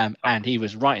 and he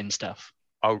was writing stuff.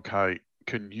 Okay,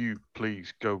 can you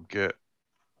please go get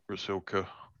Rasilka?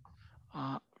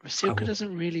 Rasilka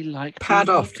doesn't really like. Pad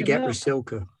off to get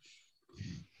Rasilka.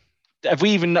 Have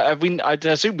we? I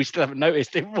assume we still haven't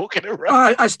noticed him walking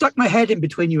around. I stuck my head in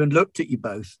between you and looked at you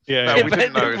both. Yeah, no, we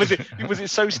didn't notice. Was it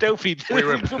so stealthy? We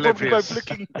were oblivious.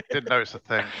 Didn't notice a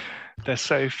thing. They're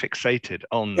so fixated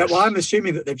on. Yeah, well, I'm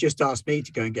assuming that they've just asked me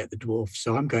to go and get the dwarf,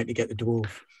 so I'm going to get the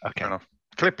dwarf. Okay. Enough.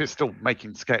 Clip is still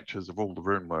making sketches of all the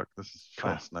rune work. This is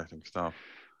fascinating stuff.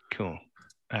 Cool.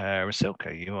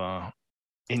 Rasilka, you are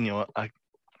in your.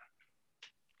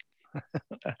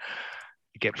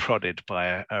 You get prodded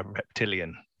by a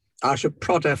reptilian. I should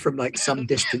prod her from like some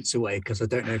distance away, because I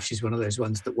don't know if she's one of those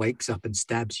ones that wakes up and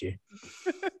stabs you.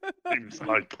 Seems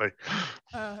likely.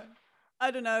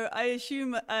 I don't know. I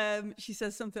assume she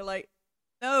says something like,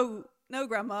 "No,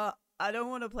 Grandma, I don't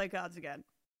want to play cards again.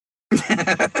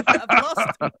 I've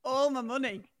lost all my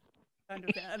money." Kind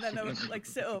of thing. And then I would like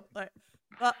sit up, like,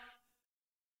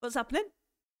 what's happening?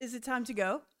 Is it time to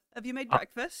go? Have you made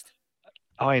breakfast?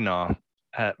 Einar,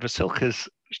 Vasilka's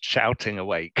shouting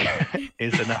awake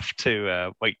is enough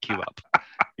to wake you up.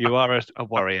 You are a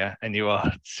warrior, and you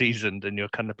are seasoned, and you're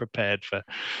kind of prepared for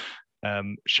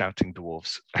shouting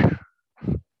dwarves.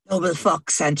 Noble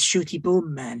Fox and Shooty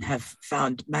Boom Man have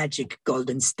found magic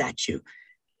golden statue.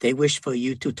 They wish for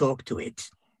you to talk to it.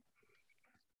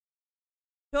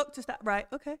 Talk to right?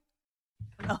 Okay.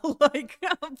 And I'll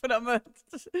put on my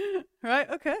right.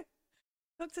 Okay.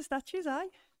 Talk to statues, aye.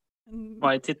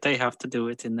 Why did they have to do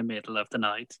it in the middle of the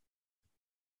night?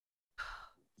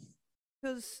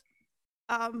 Because,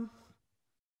 I don't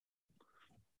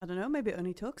know. Maybe it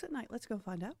only talks at night. Let's go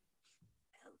find out.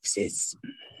 Sis.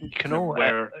 You can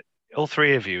all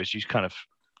three of you, as you kind of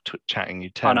chatting, you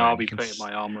turn. Oh no, I'll be putting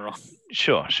my armor on.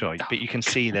 Sure. But you can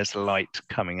see there's light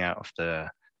coming out of the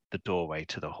doorway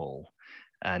to the hall,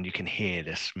 and you can hear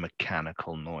this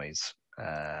mechanical noise.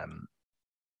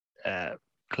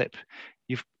 Clip,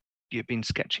 you've been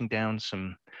sketching down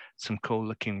some cool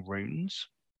looking runes,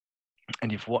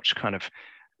 and you've watched kind of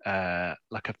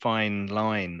like a fine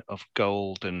line of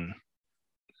golden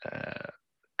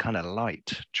kind of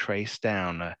light trace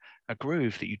down a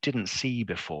groove that you didn't see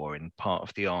before in part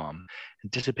of the arm,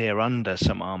 and disappear under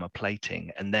some armor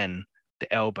plating, and then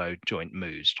the elbow joint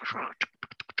moves.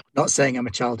 Not saying I'm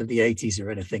a child of the 80s or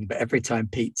anything, but every time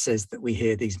Pete says that we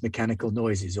hear these mechanical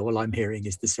noises, all I'm hearing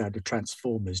is the sound of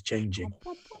Transformers changing.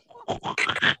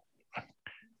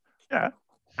 Yeah,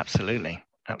 absolutely.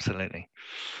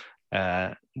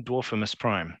 Dwarfimus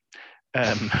Prime.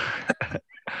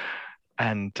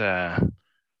 And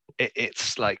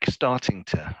it's like starting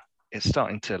to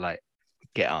like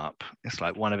get up. It's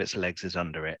like one of its legs is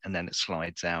under it, and then it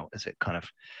slides out as it kind of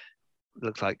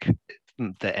looks like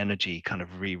the energy kind of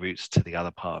reroutes to the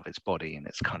other part of its body, and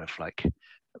it's kind of like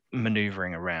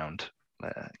maneuvering around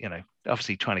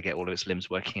obviously trying to get all of its limbs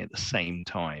working at the same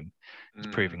time. It's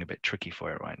proving a bit tricky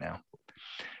for it right now.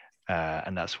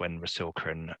 And that's when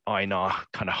Rasilka and Einar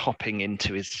kind of hopping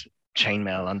into his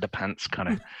chainmail underpants kind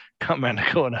of come around the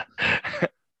corner.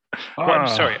 I'm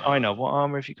sorry, Einar, what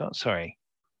armor have you got? Sorry.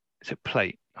 Is it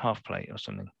plate, half plate or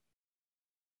something?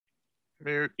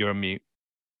 Mute. You're a mute.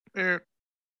 Mute.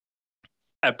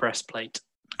 A breastplate.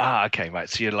 Okay, right.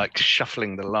 So you're like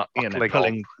shuffling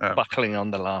buckling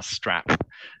on the last strap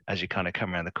as you kind of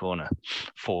come around the corner,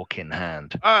 fork in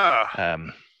hand. What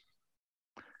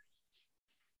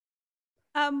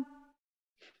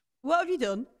have you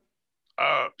done?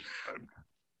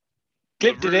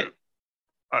 Clip did it.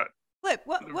 Clip,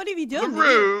 what have you done?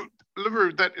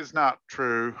 LaRue, that is not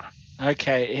true.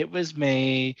 Okay, it was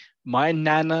me. My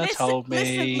nana told me.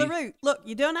 Listen, LaRue, look,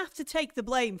 you don't have to take the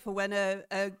blame for when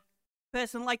a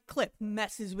person like Clip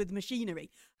messes with machinery.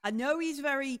 I know he's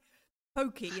very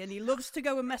pokey and he loves to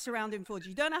go and mess around in Forge.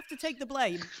 You don't have to take the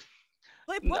blame.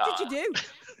 Clip, what did you do?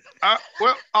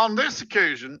 Well, on this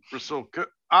occasion, Rasilka,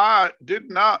 I did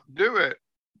not do it.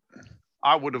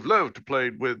 I would have loved to play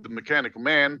with the mechanical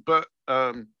man, but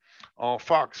our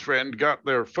fox friend got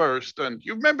there first. And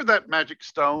you remember that magic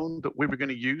stone that we were going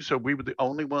to use so we were the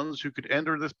only ones who could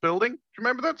enter this building? Do you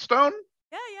remember that stone?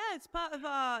 Yeah, it's part of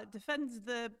our Defend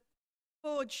the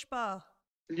Forge Spa.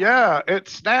 Yeah,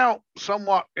 it's now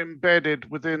somewhat embedded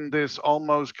within this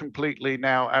almost completely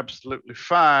now absolutely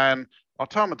fine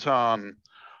automaton.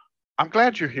 I'm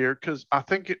glad you're here because I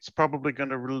think it's probably going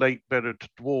to relate better to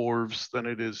dwarves than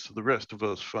it is to the rest of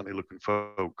us funny looking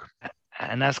folk.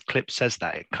 And as Clip says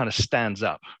that, it kind of stands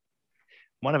up.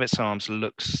 One of its arms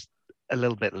looks a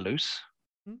little bit loose.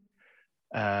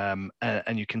 And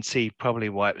you can see probably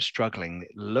why it was struggling.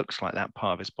 It looks like that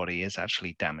part of its body is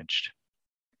actually damaged.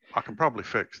 I can probably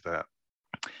fix that.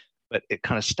 But it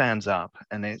kind of stands up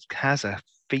and it has a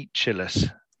featureless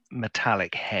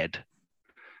metallic head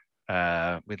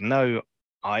with no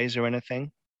eyes or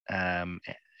anything.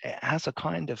 It has a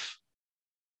kind of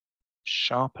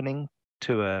sharpening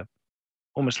to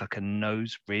almost like a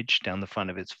nose ridge down the front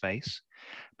of its face,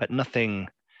 but nothing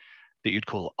that you'd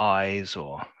call eyes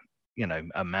or,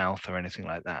 a mouth or anything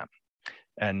like that.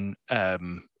 And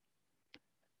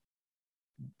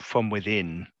from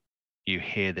within, you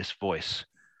hear this voice,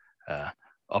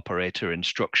 operator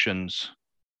instructions.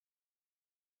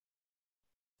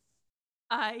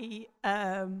 I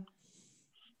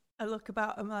look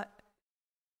about, I'm like,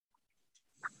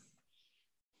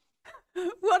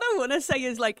 what I want to say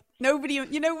is like, nobody,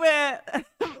 where,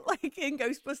 like in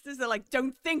Ghostbusters, they're like,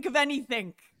 don't think of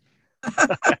anything.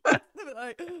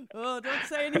 Like, oh, don't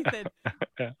say anything.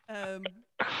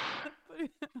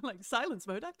 Like silence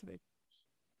mode activate.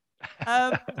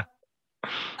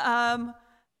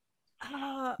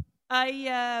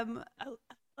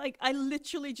 I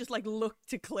literally just like look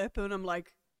to Clip and I'm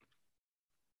like,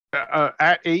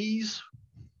 at ease.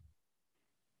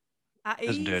 At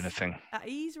Doesn't ease? do anything. At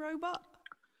ease, robot.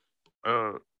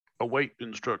 Await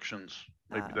instructions.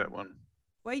 Maybe that one.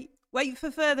 Wait for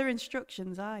further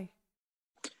instructions. Aye.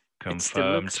 Confirmed. It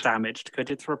still looks damaged. Could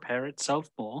it repair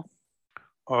itself more?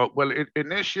 Well, it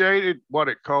initiated what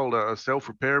it called a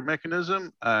self-repair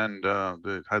mechanism, and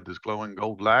it had this glowing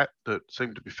gold light that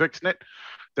seemed to be fixing it.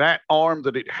 That arm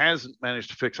that it hasn't managed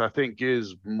to fix, I think,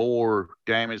 is more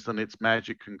damage than its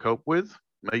magic can cope with.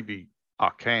 Maybe I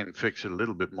can fix it a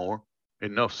little bit more,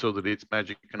 enough so that its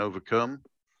magic can overcome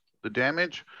the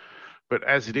damage. But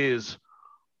as it is,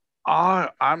 I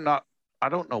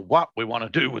don't know what we want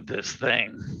to do with this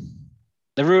thing.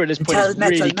 The root at this point is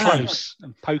really close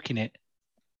and poking it.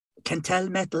 Can tell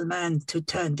Metal Man to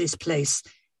turn this place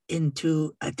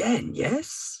into a den,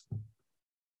 yes?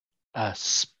 A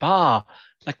spa,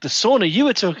 like the sauna you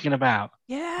were talking about.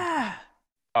 Yeah.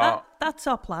 That's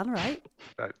our plan, right?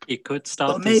 You could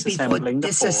start or maybe disassembling for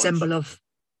disassemble of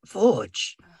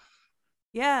Forge.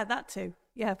 Yeah, that too.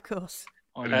 Yeah, of course.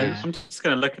 Oh, yeah. I'm just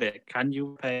going to look at it. Can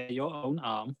you repair your own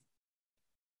arm?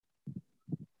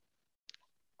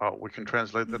 Oh, we can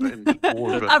translate that into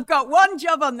dwarven. I've got one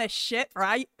job on this ship,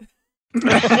 right?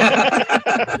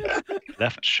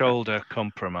 Left shoulder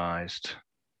compromised.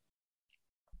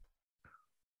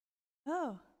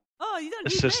 Oh, you don't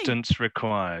need Assistance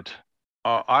required.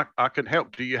 I can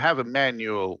help. Do you have a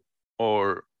manual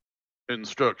or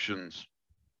instructions?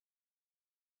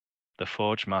 The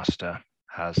Forge Master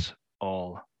has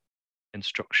all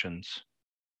instructions.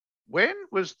 When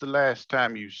was the last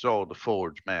time you saw the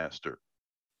Forge Master?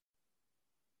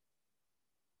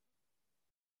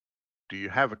 Do you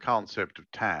have a concept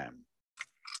of time?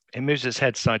 It moves its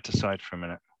head side to side for a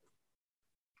minute.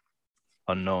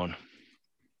 Unknown.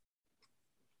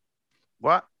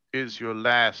 what is your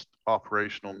last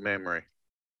operational memory?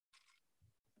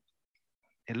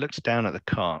 It looks down at the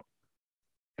cart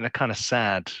in a kind of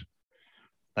sad,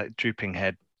 like drooping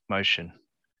head motion.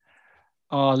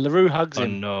 Oh, LaRue hugs him.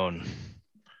 Unknown.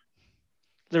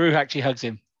 LaRue actually hugs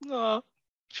him. Oh,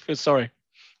 she feels sorry.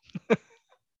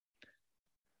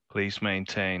 Please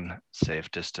maintain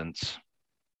safe distance.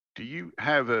 Do you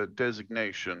have a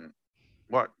designation?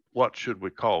 What should we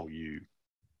call you?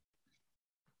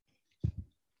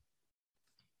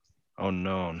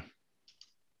 Unknown.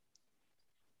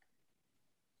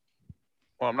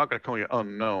 Well, I'm not going to call you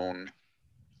unknown.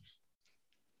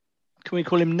 Can we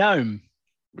call him Gnome?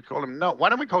 We call him no. Why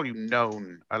don't we call you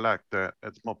known? I like that.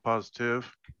 That's more positive.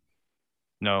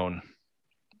 Known.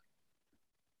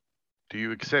 Do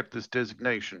you accept this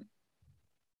designation?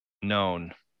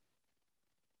 Known.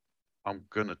 I'm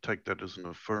going to take that as an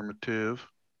affirmative.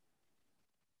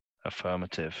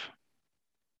 Affirmative.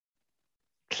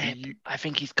 Clip, I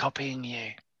think he's copying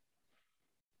you.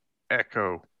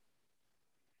 Echo.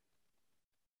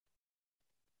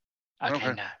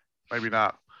 Okay, no. Maybe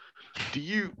not. Do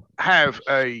you have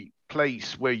a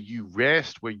place where you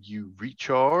rest, where you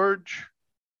recharge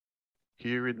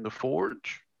here in the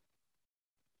forge?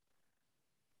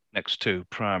 Next to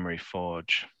primary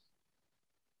forge.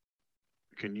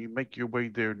 Can you make your way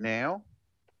there now?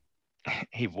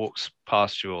 He walks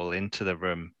past you all into the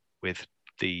room with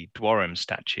the Dwarven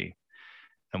statue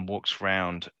and walks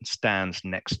round and stands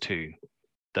next to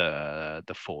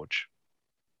the forge.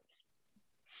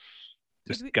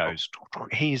 Just goes.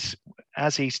 He's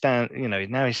as he stand. You know,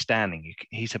 now he's standing.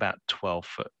 He's about 12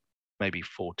 foot, maybe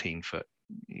 14 foot.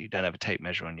 You don't have a tape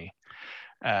measure on you,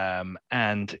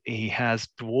 and he has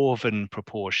dwarven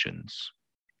proportions.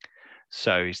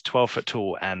 So he's 12 foot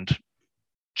tall and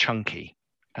chunky,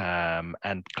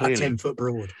 and clearly 10 foot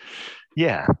broad.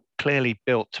 Yeah, clearly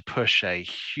built to push a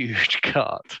huge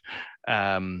cart,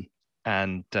 and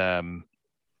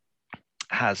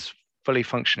has fully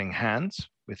functioning hands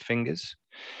with fingers,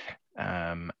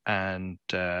 and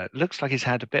looks like he's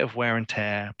had a bit of wear and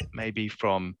tear, maybe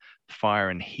from fire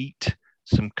and heat,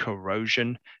 some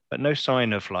corrosion, but no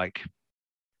sign of like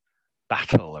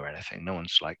battle or anything. No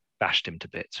one's like bashed him to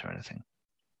bits or anything.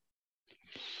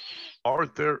 Are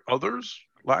there others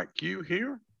like you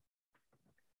here?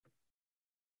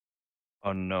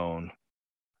 Unknown.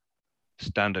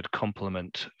 Standard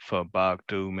complement for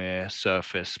Bargdoomir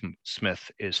surface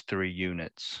smith is 3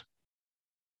 units.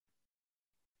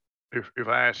 If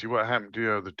I ask you what happened to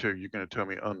the other two, you're going to tell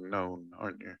me unknown,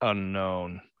 aren't you?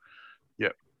 Unknown.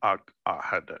 Yep, I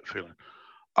had that feeling.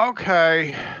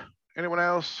 Okay. Anyone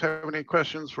else have any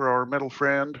questions for our metal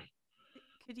friend?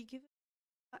 Could he give it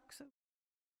back? So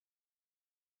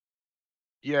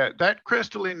Yeah, that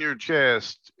crystal in your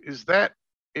chest, is that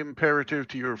imperative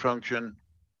to your function?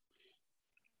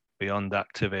 Beyond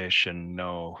activation,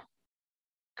 no.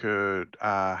 Could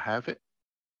I have it?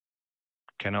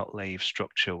 Cannot leave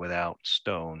structure without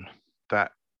stone.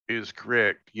 That is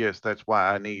correct. Yes, that's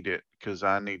why I need it, because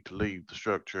I need to leave the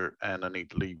structure and I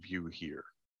need to leave you here.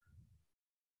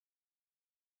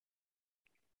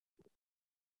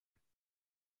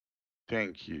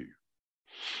 Thank you.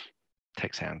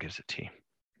 Takes it out and gives it to you.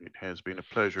 It has been a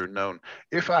pleasure known.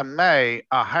 If I may,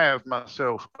 I have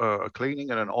myself a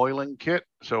cleaning and an oiling kit,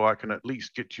 so I can at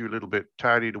least get you a little bit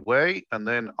tidied away, and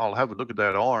then I'll have a look at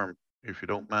that arm, if you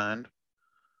don't mind.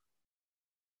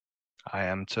 I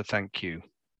am to thank you.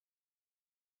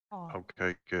 oh,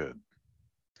 Okay, good.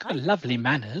 Got lovely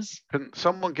manners. Can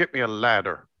someone get me a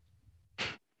ladder?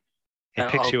 He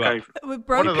picks you up. we One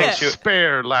broke of those it.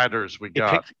 spare ladders we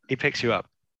got. He picks you up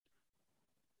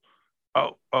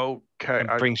Oh, okay.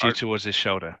 and brings you towards his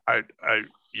shoulder.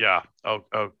 Yeah.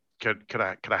 Oh, can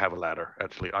I have a ladder?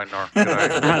 Actually, I know.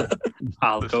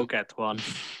 I'll This go is- get one.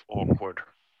 Awkward.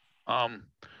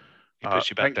 He puts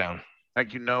you back down.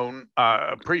 Thank you, known. I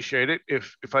appreciate it.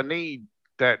 If I need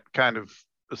that kind of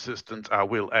assistance, I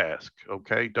will ask.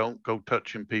 Okay, don't go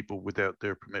touching people without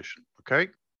their permission. Okay,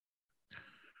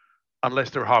 unless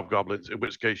they're hobgoblins, in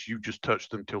which case you just touch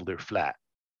them till they're flat.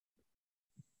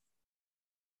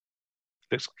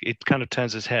 It kind of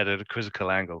turns his head at a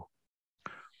quizzical angle.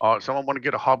 Someone want to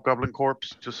get a hobgoblin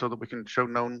corpse just so that we can show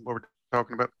known what we're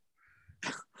talking about?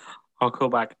 I'll go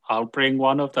back. I'll bring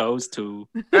one of those too.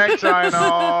 Thanks,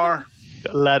 Einar.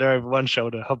 Got a ladder over one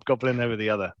shoulder, hobgoblin over the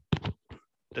other.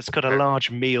 It's got a large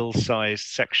meal-sized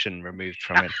section removed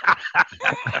from it.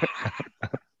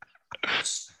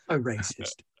 So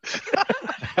racist.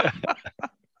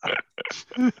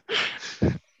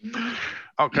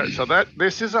 Okay, so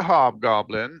this is a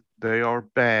hobgoblin. They are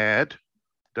bad.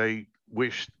 They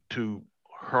wish to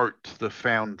hurt the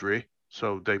foundry.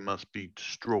 so they must be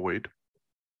destroyed.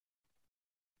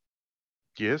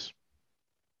 Yes?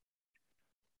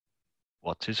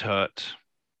 What is hurt?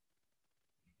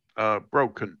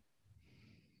 Broken.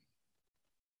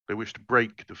 They wish to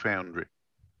break the foundry.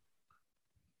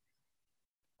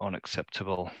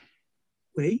 Unacceptable.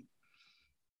 We?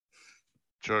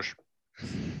 Shush.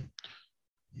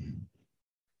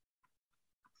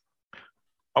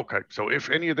 Okay, so if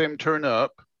any of them turn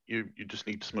up, you just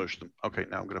need to smush them. Okay,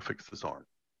 now I'm going to fix this arm.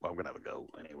 Well, I'm going to have a go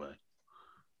anyway.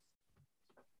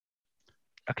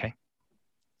 Okay.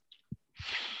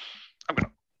 I'm going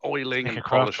to oiling Make and a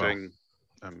craft polishing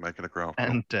and making a craft.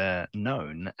 And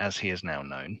known, as he is now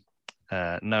known,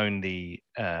 the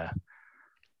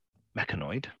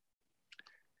mechanoid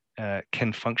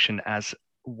can function as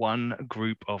one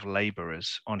group of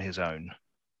laborers on his own.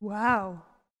 Wow.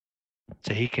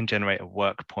 So he can generate a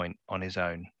work point on his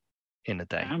own in a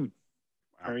day.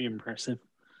 Very impressive.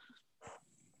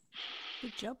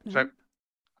 Good job. So I Noon.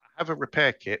 have a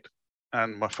repair kit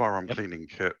and my firearm cleaning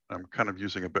kit. I'm kind of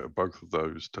using a bit of both of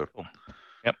those to Cool.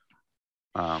 Yep.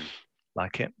 um,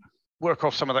 Like it. work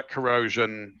off some of that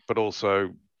corrosion, but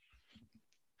also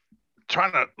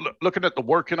trying to looking at the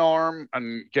working arm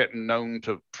and getting known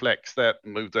to flex that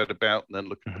and move that about, and then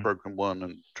look at the broken one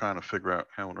and trying to figure out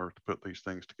how on earth to put these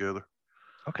things together.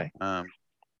 Okay.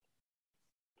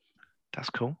 That's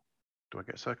cool. Do I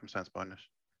get circumstance bonus?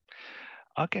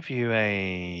 I'll give you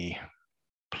a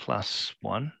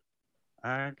 +1.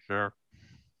 Sure.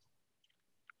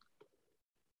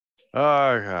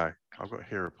 Okay, I've got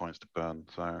hero points to burn,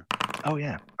 so. Oh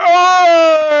yeah.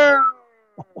 Oh!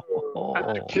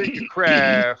 Oh. King of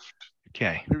Craft.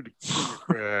 Okay. Do the King of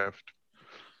Craft.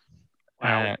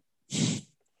 Wow.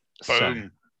 So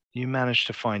Boom. you managed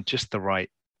to find just the right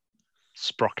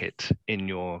sprocket in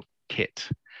your kit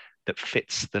that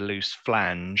fits the loose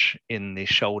flange in the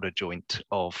shoulder joint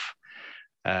of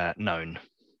known.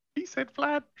 He said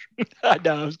flange. I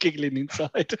know, I was giggling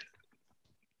inside.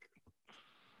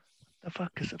 The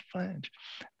fuck is a flange?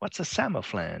 What's a Sama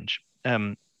flange?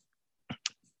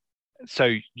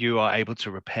 So you are able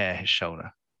to repair his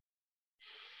shoulder.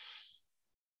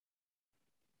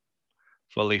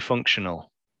 Fully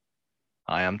functional.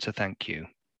 I am to thank you.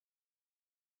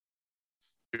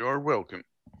 You're welcome.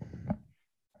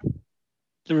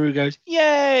 LaRue goes,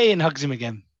 yay, and hugs him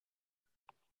again.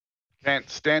 Can't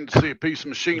stand to see a piece of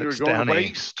machinery Looks going down to at you.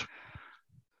 waste.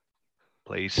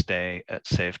 Please stay at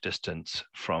safe distance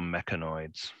from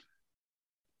mechanoids.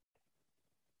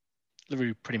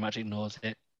 LaRue pretty much ignores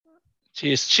it.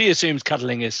 She assumes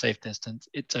cuddling is safe distance.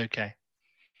 It's okay.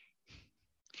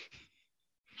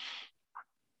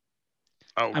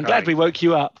 Okay. I'm glad we woke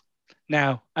you up.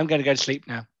 Now, I'm going to go to sleep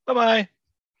now. Bye-bye.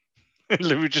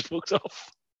 LaRue just walks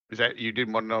off. Is that you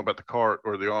didn't want to know about the cart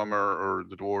or the armor or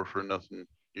the dwarf or nothing?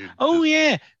 Oh,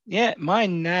 yeah. Yeah, my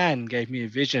nan gave me a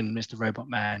vision, Mr. Robot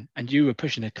Man, and you were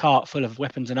pushing a cart full of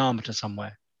weapons and armor to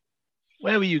somewhere.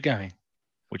 Where were you going?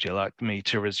 Would you like me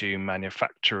to resume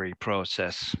manufacturing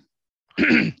process?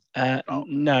 No,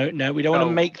 we don't want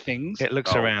to make things. It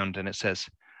looks around and it says,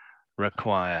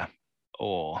 require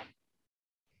ore.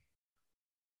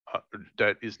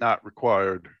 That is not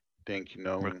required. Thank you,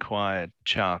 no. Required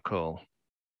charcoal.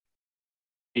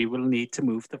 You will need to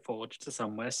move the forge to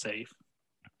somewhere safe.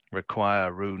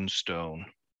 Require runestone.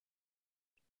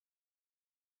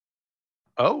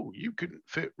 Oh, you can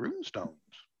fit runestones.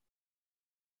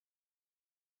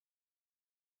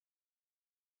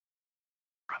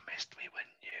 Promised we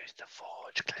wouldn't use the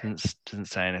forge. Didn't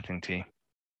say anything to you.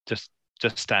 Just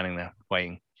standing there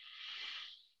waiting.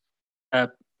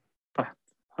 But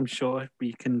I'm sure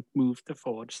we can move the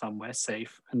forge somewhere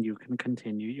safe and you can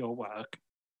continue your work.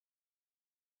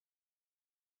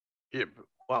 Yeah,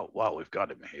 but while we've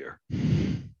got him here.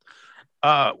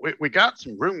 We got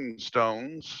some rune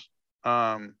stones.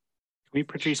 Can we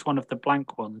produce one of the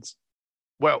blank ones?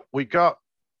 Well, we got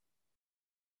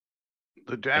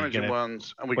the damaging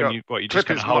ones, and we got. You just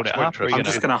going to hold it up? I'm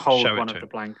just going to hold one of the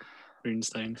blank rune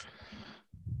stones.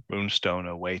 Runestone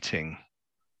awaiting.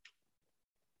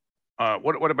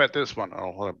 What about this one?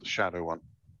 I'll hold up the shadow one.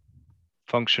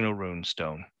 Functional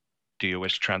runestone. Do you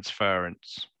wish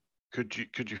transference? Could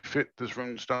you fit this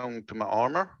runestone to my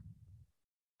armor?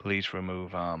 Please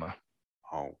remove armor.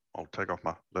 I'll take off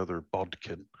my leather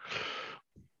bodkin.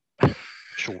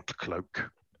 Short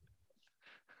cloak.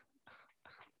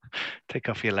 Take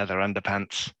off your leather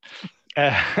underpants.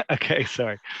 Okay,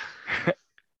 sorry.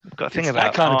 I've got a thing It's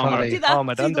about that kind of party.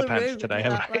 armored Do that, underpants Lou. today. Do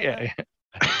haven't that, I? Yeah.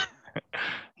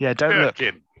 Yeah, don't look.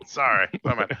 Kid. Sorry.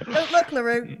 Don't look,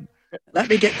 LaRue. Let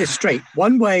me get this straight.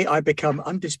 One way I become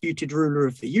undisputed ruler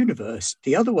of the universe.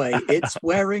 The other way, it's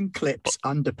wearing Clip's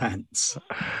underpants.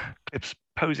 Clip's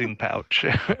posing pouch.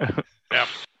 Yep.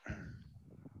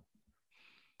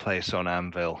 Place on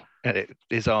anvil. And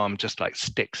his arm just like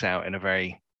sticks out in a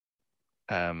very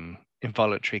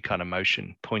involuntary kind of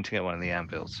motion, pointing at one of the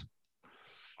anvils.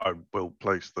 I will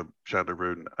place the shadow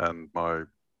rune and my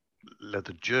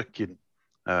leather jerkin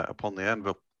upon the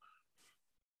anvil.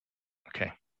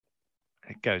 Okay.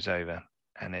 It goes over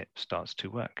and it starts to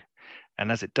work.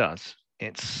 And as it does,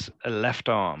 it's a left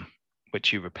arm,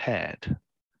 which you repaired,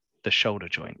 the shoulder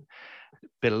joint.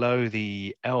 Below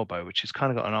the elbow, which has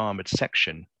kind of got an armored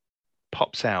section,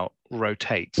 pops out,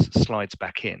 rotates, slides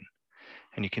back in.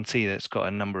 And you can see that it's got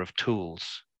a number of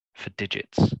tools for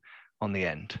digits on the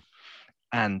end.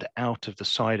 And out of the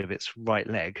side of its right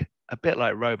leg, a bit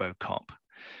like RoboCop,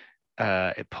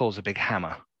 it pulls a big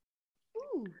hammer.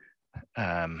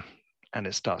 And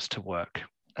it starts to work,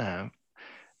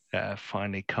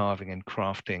 finally carving and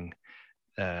crafting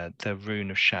the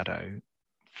rune of shadow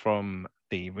from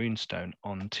the runestone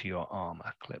onto your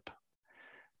armor, Clip.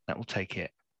 That will take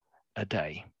it a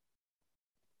day.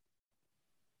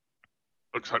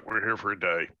 Looks like we're here for a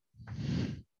day.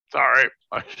 Sorry,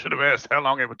 I should have asked how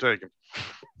long it would take him.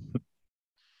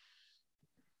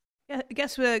 Yeah, I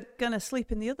guess we're gonna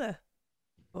sleep in the other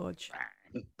forge.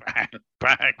 Bang,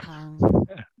 bang.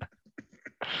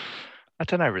 I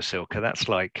don't know, Rasilka. That's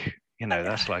like,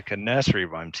 that's like a nursery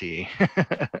rhyme to you.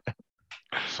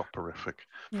 Soporific.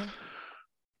 Yeah.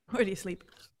 Where do you sleep?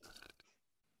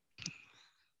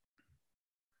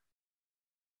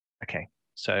 Okay,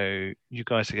 so you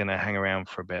guys are going to hang around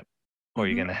for a bit, or are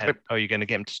you going to head? Are you going to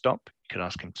get him to stop? You could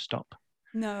ask him to stop.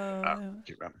 No.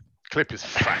 Clip is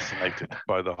fascinated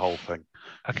by the whole thing.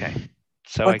 Okay,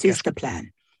 so What is the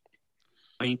plan?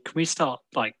 I mean, can we start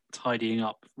like tidying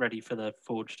up, ready for the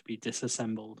forge to be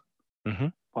disassembled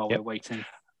while we're waiting?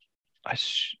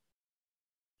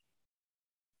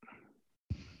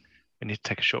 We need to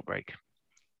take a short break.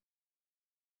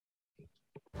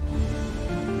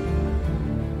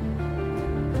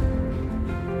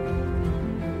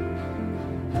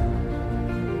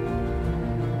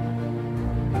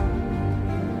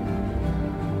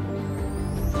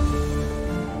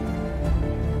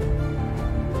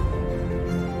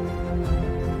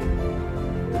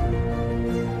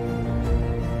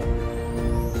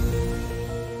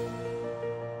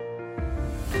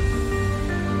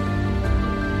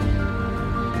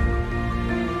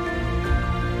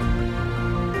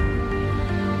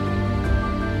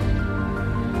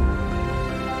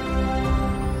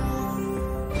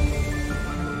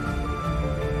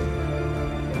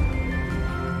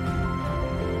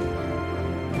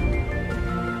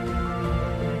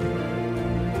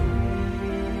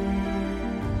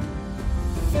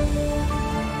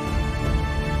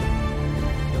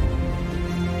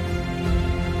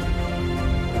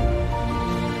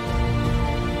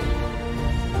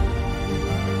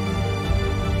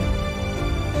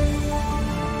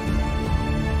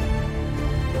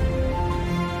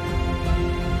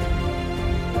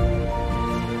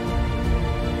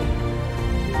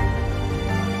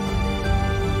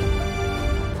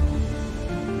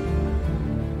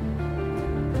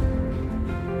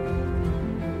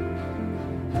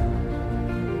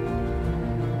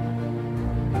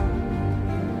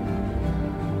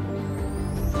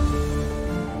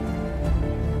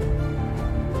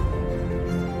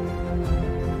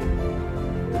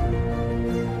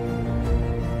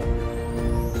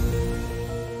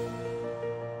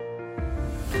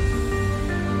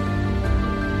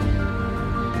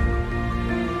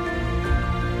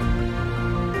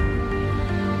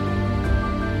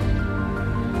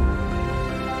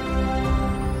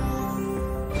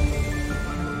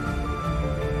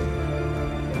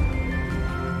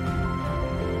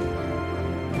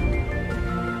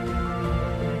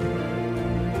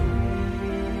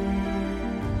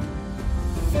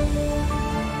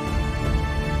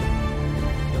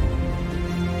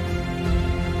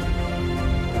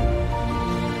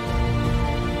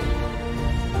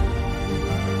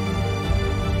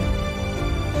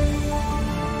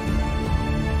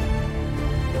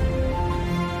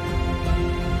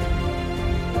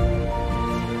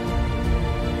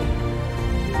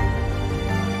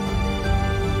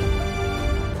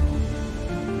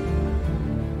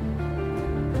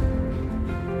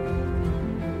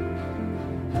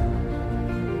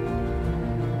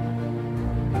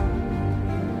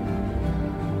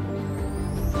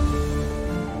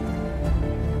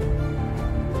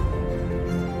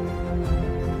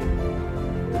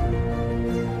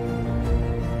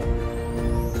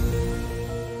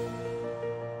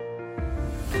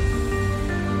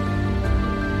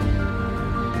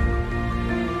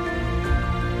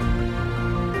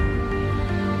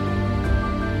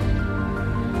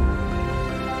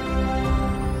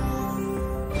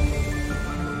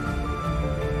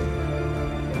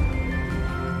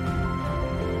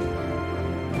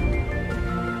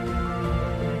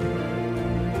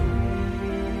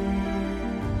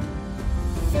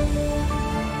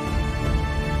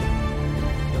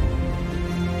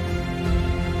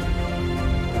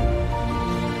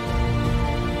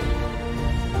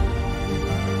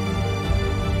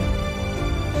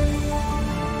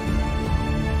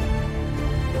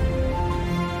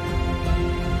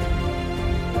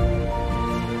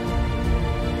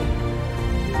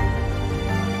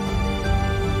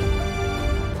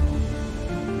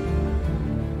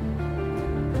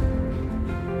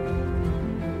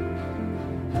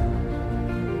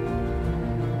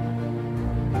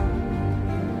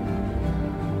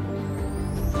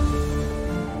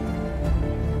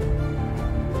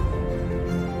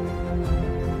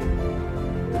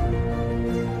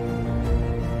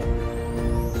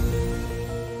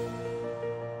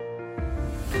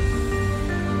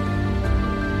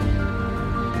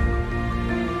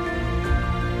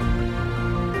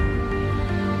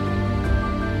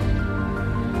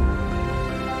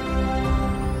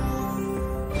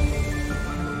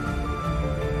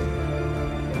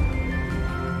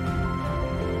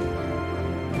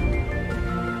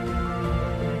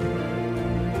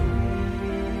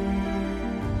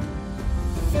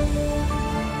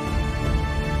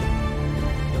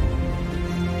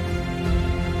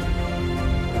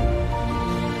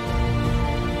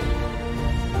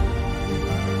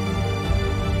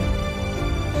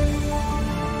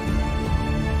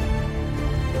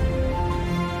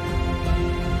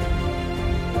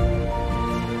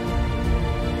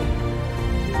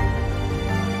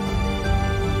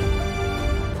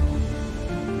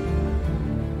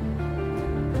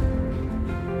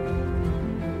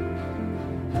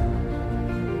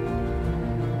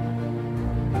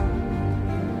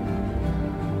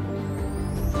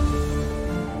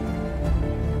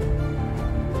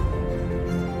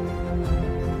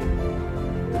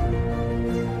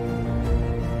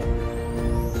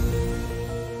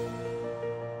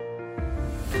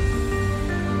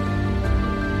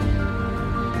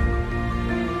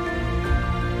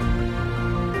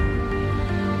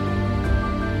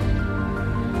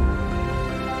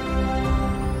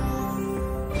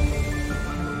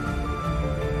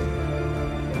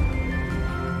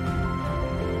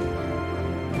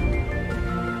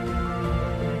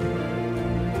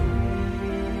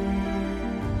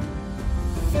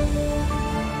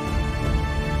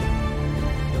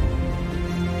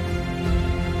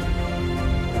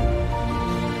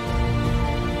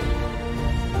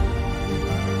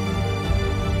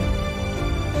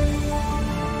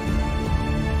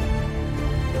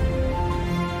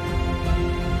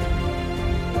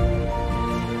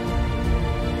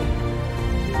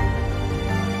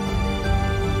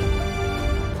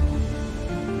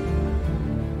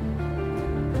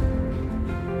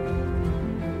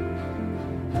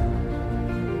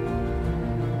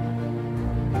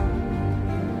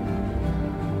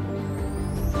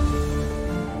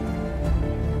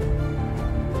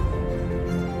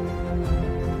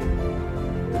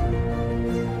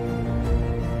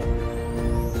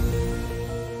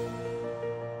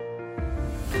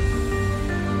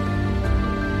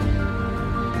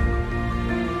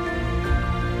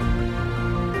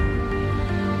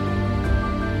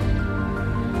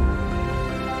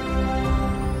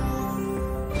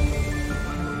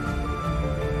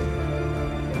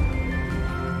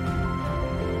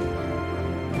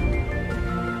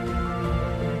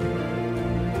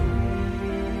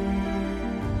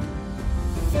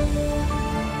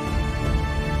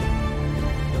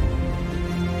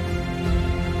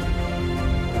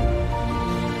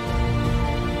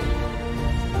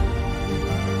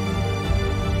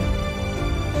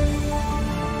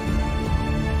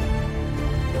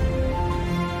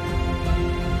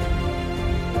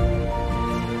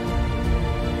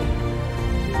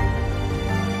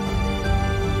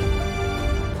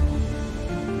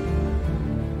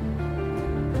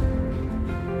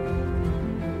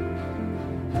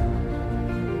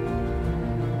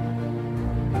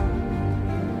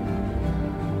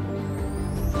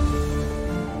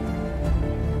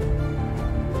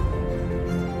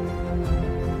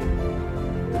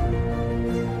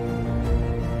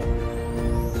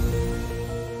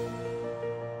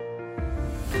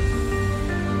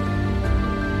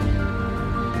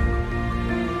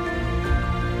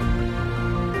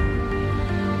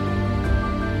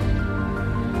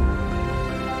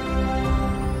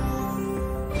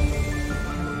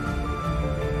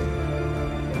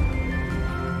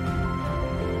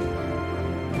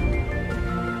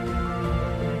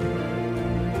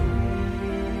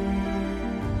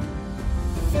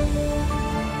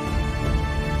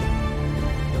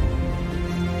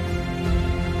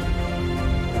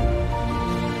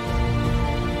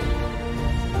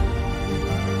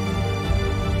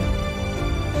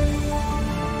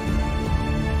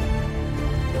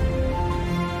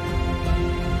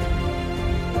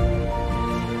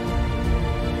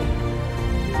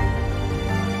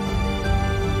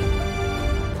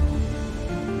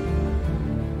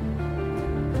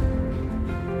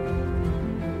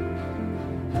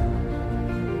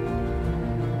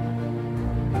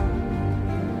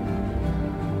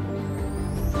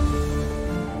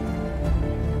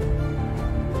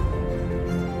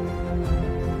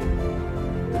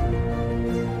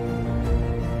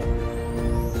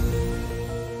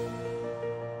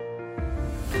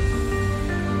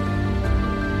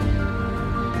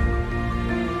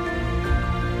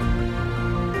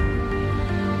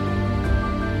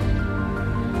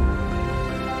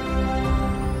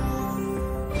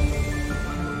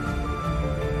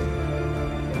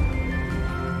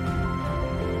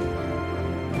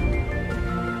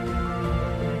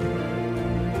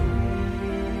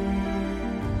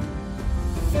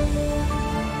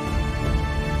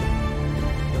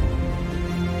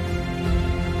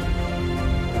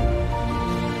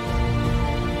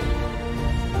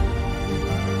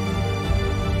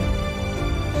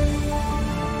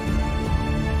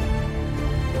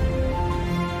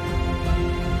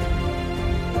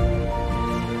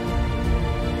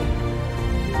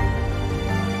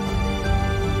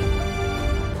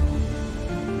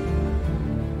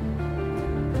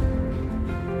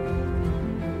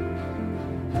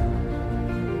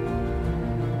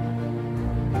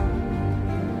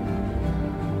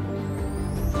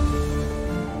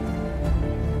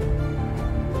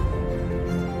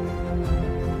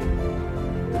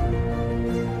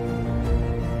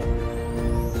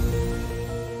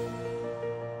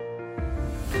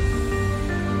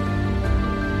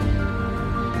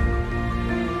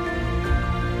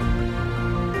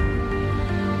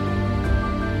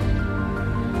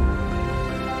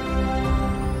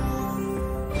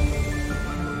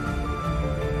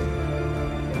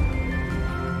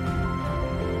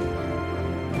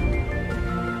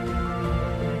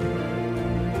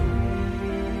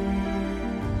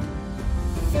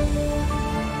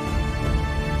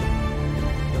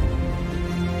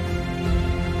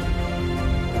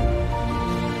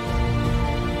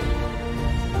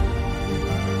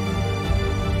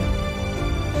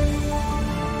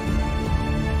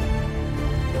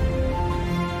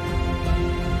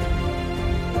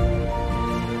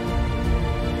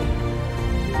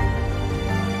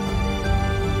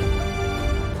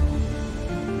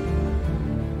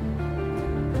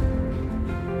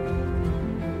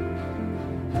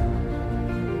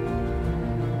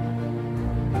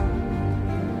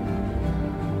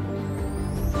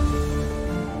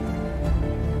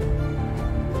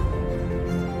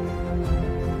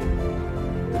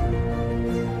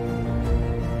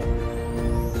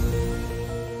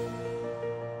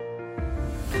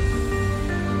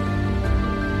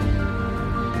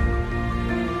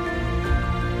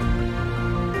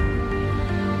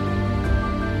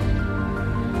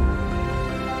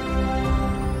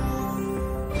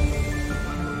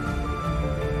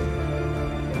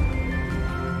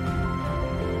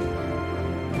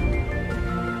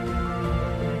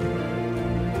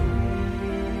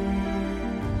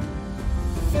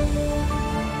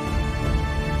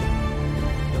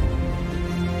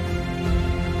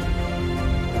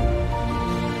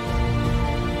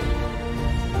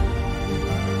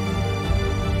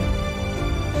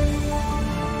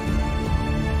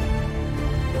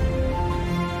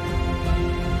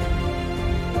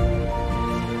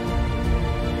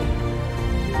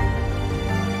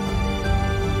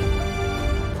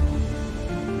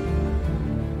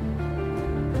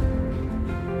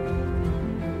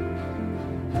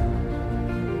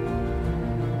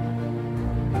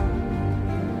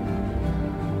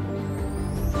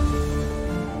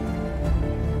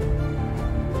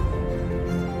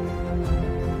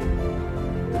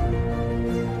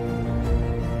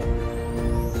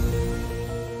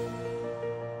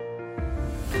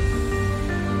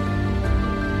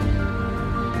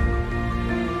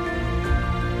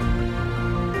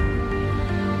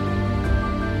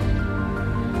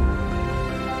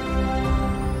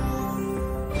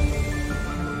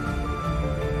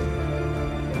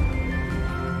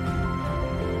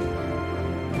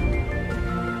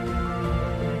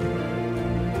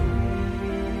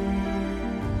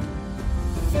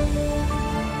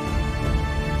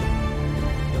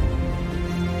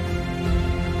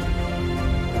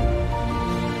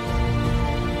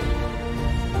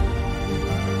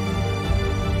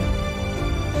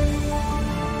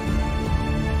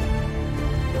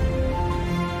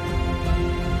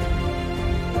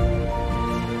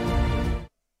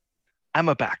 And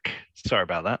we're back. Sorry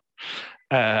about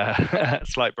that.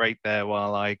 Slight break there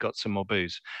while I got some more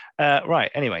booze. Right,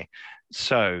 anyway.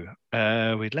 So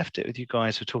we'd left it with you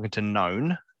guys. We're talking to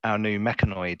Known, our new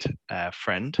mechanoid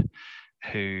friend,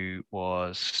 who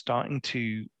was starting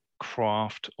to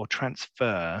craft or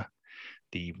transfer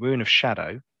the Rune of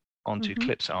Shadow onto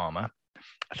Clip's armor.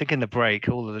 I think in the break,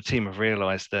 all of the team have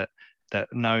realized that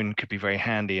Known could be very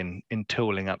handy in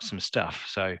tooling up some stuff.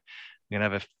 So we're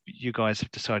gonna have you guys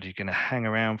have decided you're gonna hang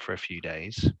around for a few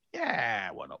days. Yeah,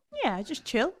 why not? Yeah, just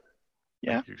chill.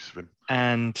 Yeah. Thank you, Sven.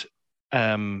 And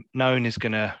Known is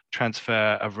gonna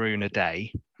transfer a rune a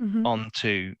day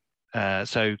onto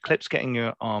so Clip's getting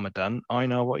your armor done.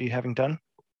 Einar, what are you having done?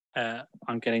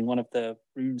 I'm getting one of the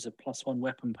runes of +1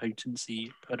 weapon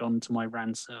potency put onto my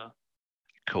Rancer.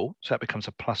 Cool. So that becomes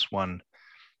a +1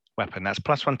 weapon. That's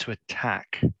 +1 to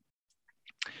attack.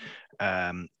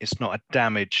 It's not a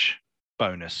damage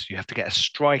bonus. You have to get a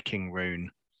striking rune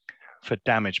for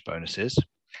damage bonuses.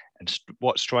 And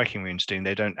what striking runes do,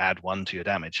 they don't add 1 to your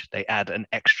damage. They add an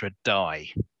extra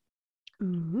die.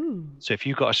 So if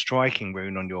you've got a striking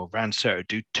rune on your Rancer, it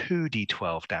do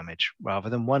 2d12 damage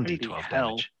rather than 1d12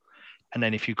 damage. And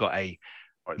then if you've got a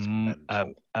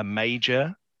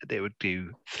major, it would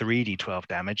do 3d12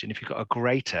 damage. And if you've got a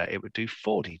greater, it would do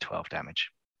 4d12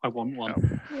 damage. I want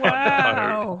one.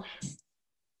 Wow.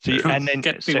 So and then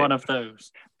get me one of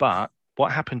those. But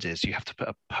what happens is you have to put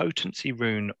a potency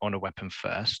rune on a weapon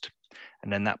first,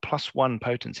 and then that +1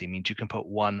 potency means you can put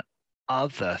one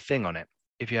other thing on it.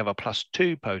 If you have a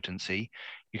 +2 potency,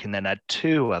 you can then add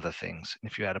 2 other things.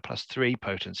 And if you add a +3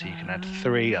 potency, you can add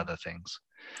 3 other things.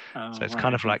 So it's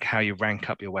kind of like how you rank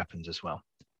up your weapons as well.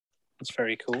 That's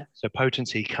very cool. So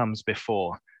potency comes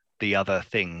before the other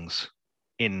things.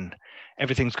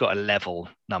 Everything's got a level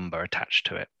number attached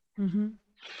to it.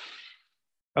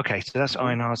 Okay, so that's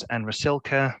Einar's and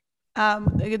Rasilka.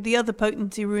 The other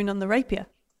potency rune on the rapier.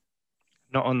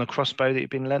 Not on the crossbow that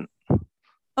you've been lent?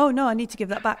 Oh no, I need to give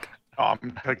that back. Oh,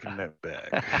 I'm taking that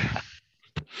back.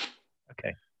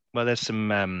 Okay. Well, there's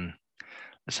some other.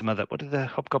 What did the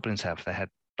hobgoblins have? They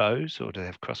had bows, or do they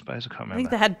have crossbows? I can't remember. I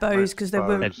think they had bows because they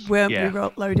weren't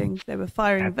reloading. They were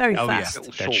firing very fast. Yeah.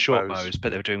 They had short bows, but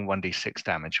they were doing 1d6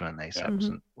 damage, weren't they? So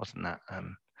it wasn't that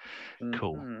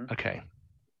cool. Okay.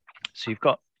 So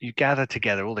you gather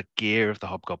together all the gear of the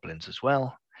hobgoblins as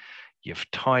well. You've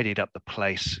tidied up the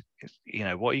place. You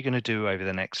know, what are you going to do over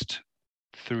the next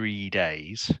 3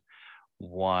 days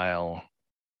while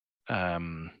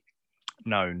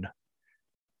Known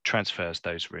transfers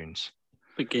those runes?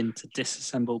 Begin to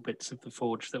disassemble bits of the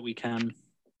forge that we can,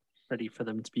 ready for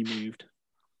them to be moved.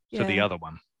 So the other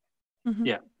one?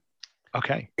 Yeah.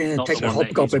 Okay. Take the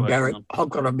hobgoblin barrack. I'm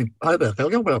going to take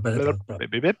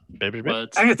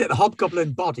the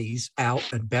hobgoblin bodies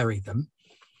out and bury them.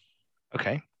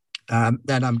 Okay.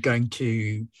 Then I'm going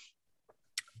to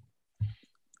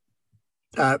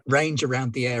range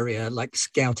around the area, like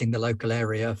scouting the local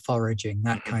area, foraging,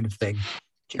 that kind of thing,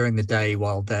 during the day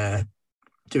while they're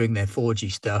doing their forgy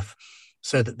stuff,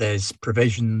 so that there's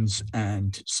provisions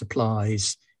and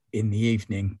supplies in the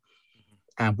evening.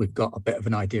 And we've got a bit of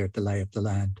an idea of the lay of the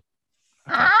land.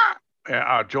 Okay. Yeah,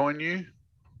 I'll join you.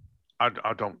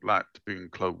 I don't like to be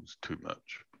enclosed too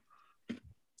much.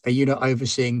 Are you not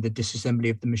overseeing the disassembly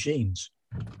of the machines?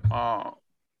 Well,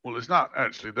 it's not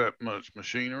actually that much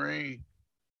machinery.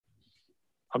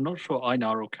 I'm not sure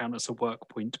Einar will count as a work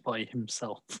point by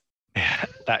himself. Yeah,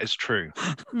 that is true.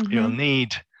 You'll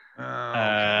need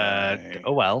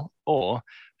or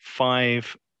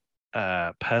 5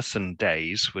 person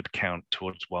days would count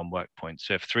towards 1 work point.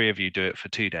 So if 3 of you do it for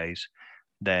 2 days,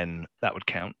 then that would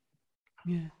count.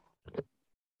 Yeah. But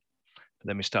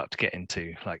then we start to get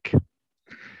into like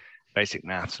basic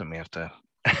maths, and we have to.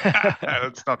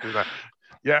 Let's not do that.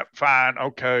 Yeah, fine.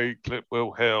 Okay, Clip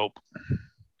will help.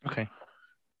 Okay.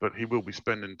 But he will be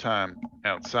spending time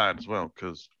outside as well,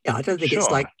 because I don't think it's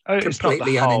like it's not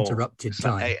completely the whole, uninterrupted it's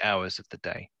time. like 8 hours of the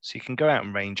day, so you can go out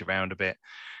and range around a bit.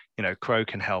 You know, Crow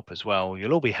can help as well.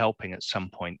 You'll all be helping at some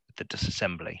point with the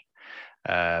disassembly.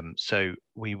 So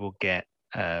we will get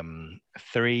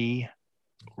 3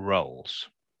 rolls.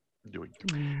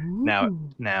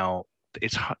 Now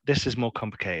this is more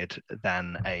complicated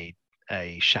than a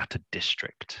shattered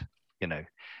district. You know,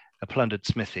 a plundered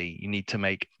smithy, you need to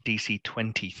make DC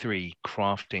 23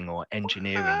 crafting or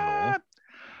engineering law,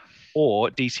 or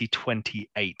DC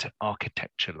 28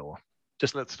 architecture law.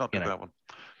 Just let's not do that one.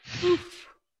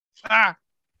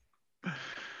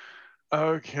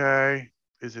 Okay.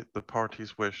 Is it the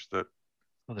party's wish that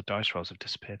the dice rolls have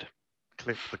disappeared?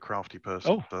 Clip, the crafty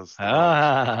person, does. No,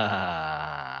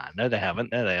 they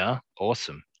haven't. There they are.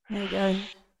 Awesome. There you go.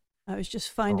 I was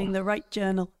just finding the right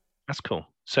journal. That's cool.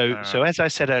 So as I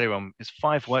said earlier on, it's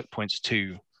 5 work points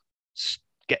to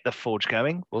get the forge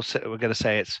going. We're going to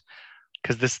say it's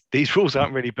because these rules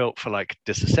aren't really built for like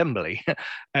disassembly.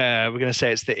 We're going to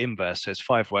say it's the inverse. So it's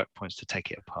 5 work points to take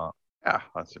it apart. Yeah,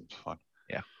 that seems fun.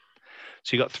 Yeah.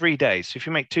 So you got 3 days. So if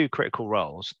you make 2 critical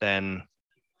rolls, then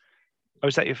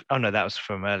is that your? Oh no, that was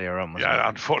from earlier on. Wasn't it?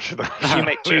 Unfortunately. If you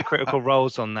make 2 critical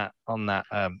rolls on that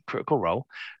critical roll,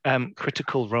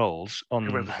 critical rolls on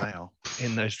Whoever they are.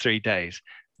 in those 3 days,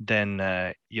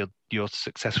 then you'll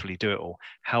successfully do it all.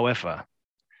 However,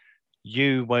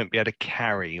 you won't be able to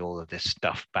carry all of this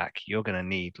stuff back. You're going to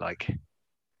need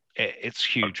it's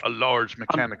huge. A large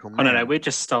mechanical man. No, we're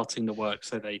just starting the work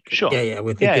so they can... Sure. Yeah,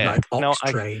 we're thinking like ox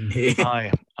train here.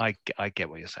 I get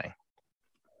what you're saying.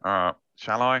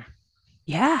 Shall I?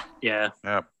 Yeah. Yep.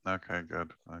 Okay,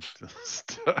 good. I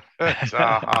just... all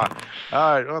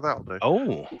right, well, that'll do.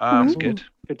 Oh, that's good.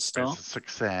 Good start. It's a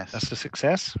success. That's a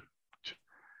success.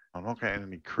 I'm not getting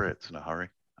any crits in a hurry.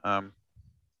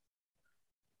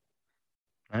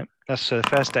 Right. That's the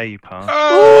first day you pass.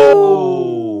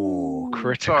 Oh!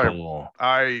 Critical.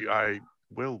 Sorry. I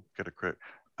will get a crit.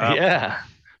 Yeah.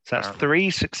 So that's 3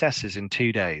 successes in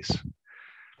 2 days.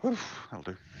 That'll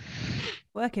do.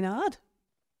 Working hard.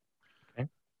 Okay.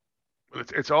 Well,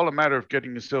 it's all a matter of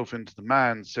getting yourself into the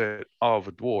mindset of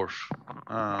a dwarf.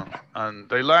 And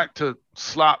they like to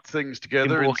slot things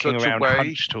together in such a way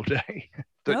hunched all day.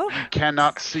 that you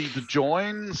cannot see the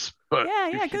joins. But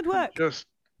yeah, good work. If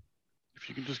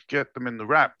you can just get them in the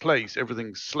right place,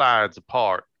 everything slides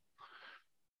apart.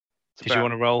 Did you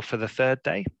want to roll for the 3rd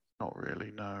day? Not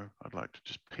really, no. I'd like to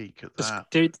just peek at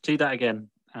that. Do that again,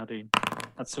 Aldine.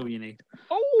 That's all you need.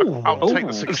 Oh, I'll take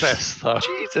the success, though.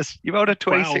 Jesus, you rolled a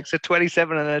 26, a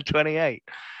 27, and a 28.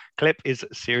 Clip is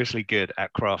seriously good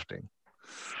at crafting.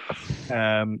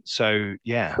 So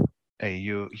yeah,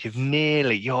 you're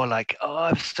like, oh,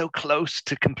 I'm so close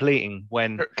to completing.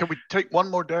 When can we take one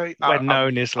more day? When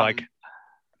known is like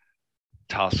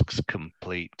tasks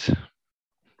complete.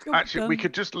 Actually, we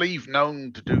could just leave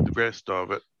known to do the rest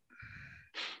of it.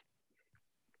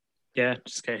 Yeah,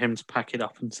 just get him to pack it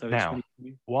up and so. Now,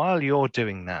 while you're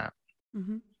doing that,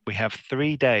 we have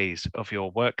 3 days of your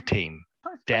work team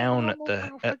down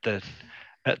at the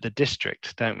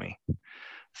district, don't we?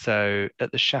 So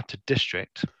at the Shattered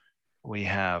District, we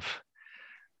have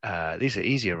these are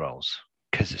easier rolls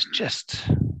because it's just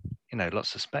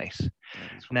lots of space.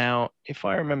 Now, if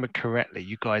I remember correctly,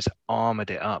 you guys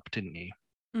armored it up, didn't you?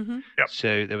 Mm-hmm. Yep.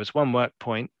 So there was 1 work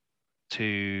point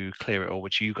to clear it all,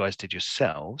 which you guys did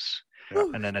yourselves.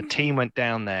 Yep. And then a team went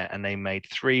down there and they made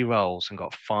 3 rolls and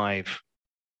got 5.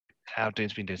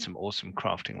 Aldine's been doing some awesome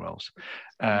crafting rolls.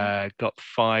 Got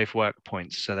 5 work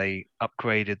points. So they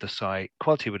upgraded the site.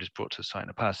 Quality wood is brought to the site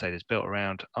and a palisade is built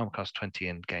around. Armor class 20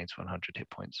 and gains 100 hit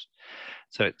points.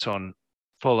 So it's on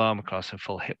full armor class and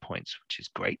full hit points, which is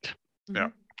great.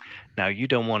 Yeah. Now you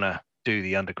don't want to do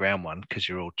the underground one because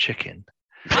you're all chicken.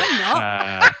 I'm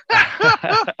not.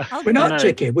 We're not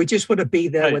chicken. We just want to be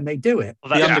there when they do it.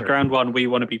 Well, the underground one we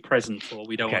want to be present for.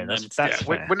 We don't want them to.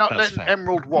 We're not letting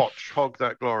Emerald Watch hog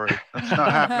that glory. That's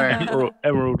not happening.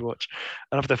 Emerald Watch.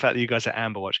 I love the fact that you guys are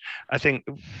Amber Watch. I think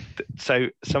so.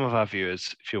 Some of our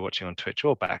viewers, if you're watching on Twitch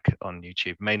or back on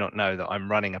YouTube, may not know that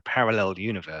I'm running a parallel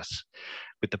universe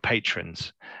with the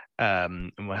patrons,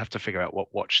 and we'll have to figure out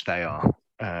what watch they are.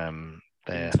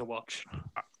 They're to watch.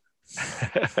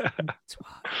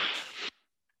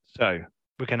 So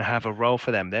we're going to have a roll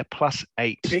for them. They're +8.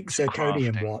 Big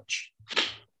zirconium watch.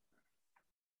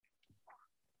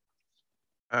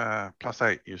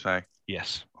 +8, you say?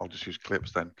 Yes. I'll just use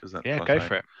clips then, because that's go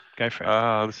for it. Go for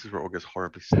it. This is where it all gets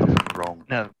horribly stiff and wrong.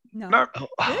 No. No,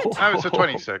 it's a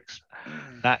 26.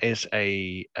 That is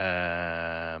a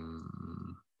no,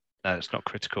 it's not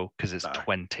critical because it's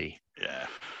 20. Yeah.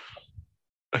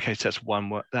 Okay, so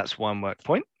that's one work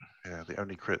point. Yeah, the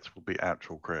only crits will be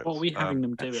actual crits. What are we having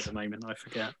them do at the moment? I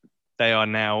forget. They are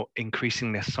now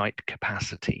increasing their site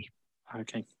capacity.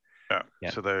 Okay. Yeah.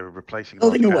 So they're replacing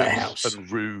building a warehouse and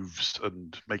roofs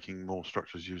and making more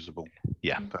structures usable.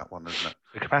 Yeah. That one, isn't it?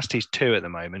 The capacity is 2 at the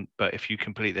moment, but if you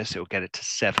complete this, it'll get it to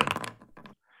 7.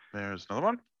 There's another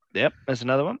one. Yep, there's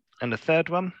another one. And the 3rd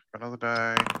one. Another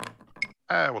day.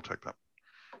 We'll take that.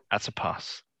 That's a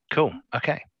pass. Cool.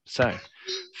 Okay. So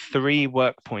 3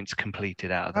 work points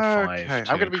completed out of the 5. Okay,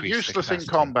 I'm going to be useless in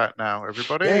combat now,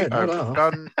 everybody. Yeah, I've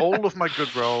done all of my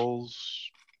good rolls.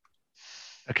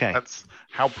 Okay. That's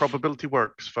how probability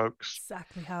works, folks.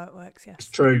 Exactly how it works, yes. It's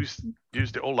true.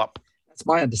 Used it all up. That's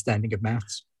my understanding of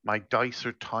maths. My dice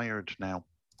are tired now.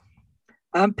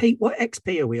 Pete, what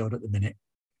XP are we on at the minute?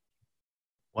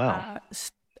 Wow.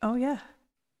 Oh yeah.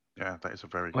 Yeah, that is a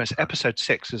very Well, it's good time. episode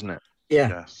 6, isn't it? Yeah.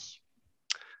 Yes,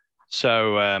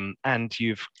 So, and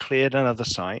you've cleared another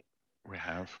site. we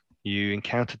have. You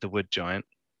encountered the wood giant.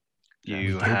 Yes.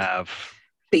 You We did. have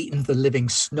Beaten the living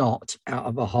snot out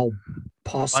of a whole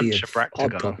posse Bunch of of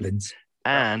Bractagon. hobgoblins.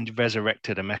 and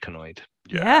resurrected a mechanoid.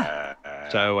 Yeah.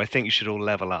 So I think you should all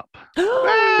level up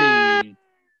Hey,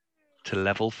 to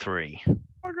level 3. Oh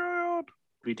my god.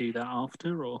 we do that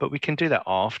after, or But we can do that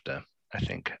after, I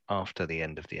think, after the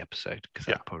end of the episode, because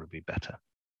Yeah. that'd probably be better.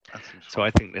 That seems So I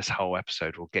think this whole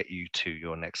episode will get you to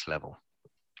your next level.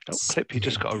 Oh, Clip, you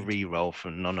just got a Splendid. re-roll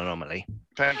from non-anomaly.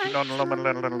 Thank you,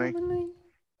 non-anomaly.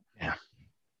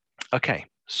 Okay,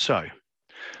 so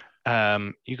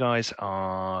you guys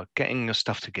are getting your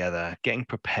stuff together, getting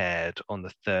prepared on the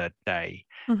 3rd day,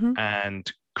 Mhm.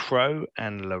 and Crow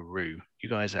and LaRue, you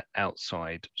guys are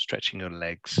outside stretching your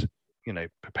legs,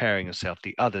 preparing yourself.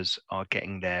 The others are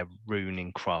getting their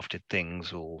runing crafted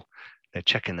things, or they're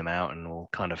checking them out and all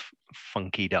kind of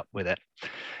funkied up with it.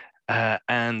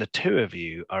 And the 2 of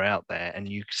you are out there, and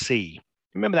you see,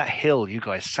 remember that hill you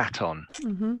guys sat on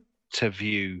Mhm. to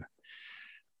view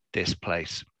this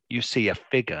place? You see a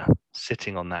figure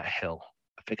sitting on that hill,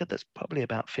 a figure that's probably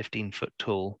about 15 foot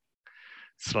tall,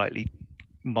 slightly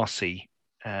mossy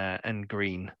and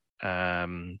green,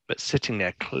 but sitting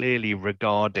there clearly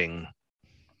regarding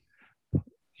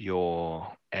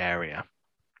your area.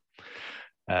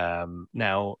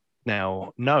 Now,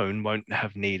 Known won't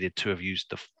have needed to have used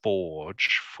the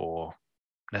forge for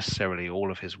necessarily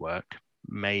all of his work.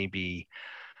 Maybe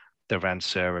the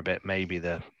Ranseur a bit, maybe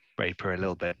the Raper a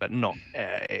little bit, but not.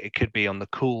 It could be on the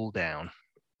cool down.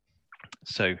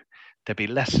 So there'd be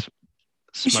less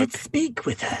You should smoke. speak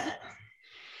with her.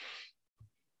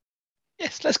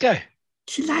 Yes, let's go.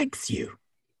 She likes you.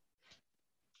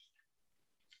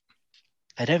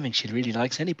 I don't think she really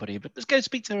likes anybody, but let's go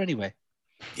speak to her anyway.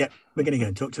 Yep, we're going to go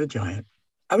and talk to the giant.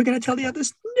 Are we going to tell the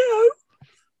others? No,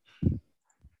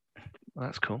 Well,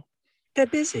 that's cool. they're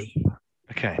busy.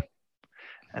 Okay.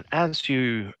 And as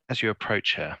you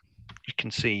approach her, you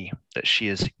can see that she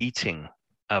is eating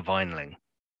a vineling.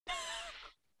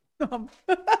 The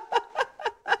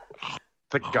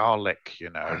garlic, you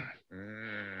know.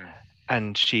 Mm.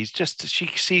 And she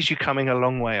sees you coming a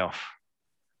long way off,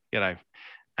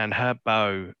 and her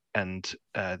bow and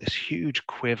this huge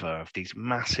quiver of these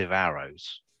massive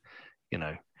arrows,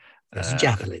 There's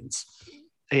javelins.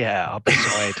 yeah, are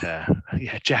beside her.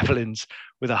 Yeah, javelins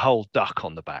with a whole duck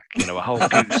on the back, a whole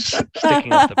goose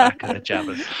sticking off the back of the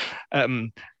javelin,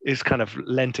 is kind of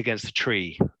leant against a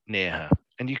tree near her.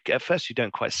 And at first you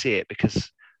don't quite see it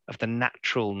because of the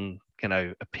natural,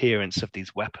 appearance of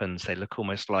these weapons. They look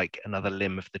almost like another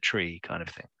limb of the tree kind of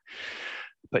thing.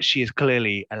 But she is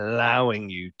clearly allowing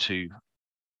you to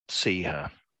see her.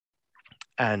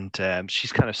 And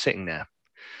she's kind of sitting there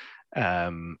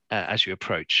as you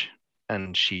approach.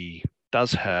 And she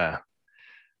does her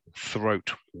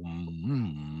throat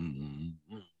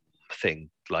thing,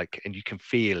 and you can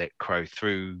feel it crow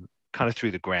through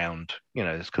the ground.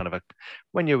 There's kind of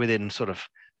when you're within sort of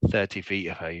 30 feet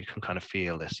of her, you can kind of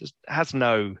feel this. It has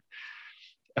no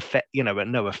effect,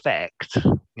 no effect.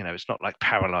 It's not like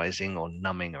paralyzing or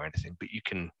numbing or anything, but you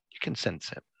can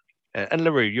sense it. And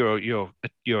LaRue,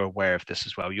 you're aware of this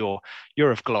as well. You're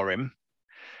of Glorim,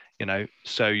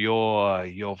 so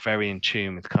you're very in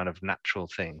tune with kind of natural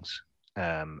things.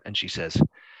 And she says,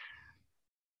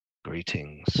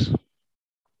 "Greetings."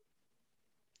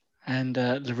 And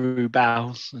LaRue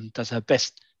bows and does her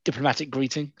best diplomatic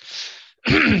greeting.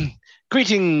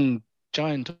 Greeting,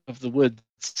 giant of the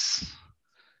woods.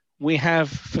 We have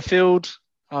fulfilled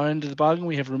our end of the bargain.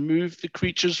 We have removed the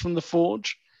creatures from the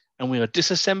forge, and we are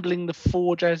disassembling the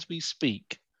forge as we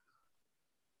speak.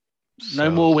 No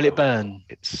more will it burn.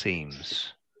 It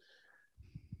seems.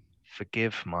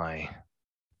 Forgive my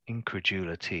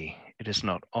incredulity. It is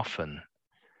not often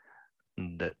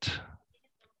that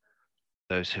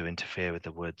those who interfere with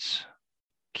the woods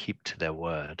keep to their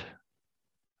word.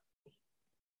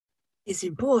 It's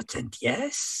important,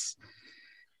 yes.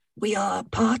 We are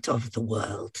part of the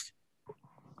world.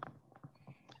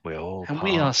 We're all And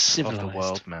part we are of the civilized.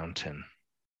 World Mountain.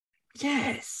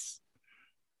 Yes.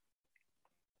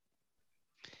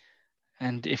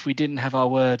 And if we didn't have our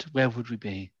word, where would we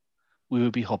be? We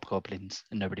would be hobgoblins,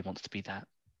 and nobody wants to be that.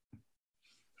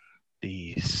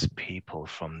 These people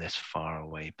from this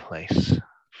faraway place,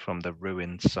 from the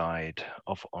ruined side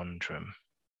of Ondrum,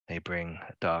 they bring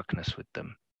darkness with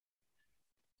them.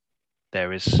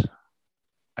 There is,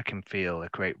 I can feel a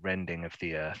great rending of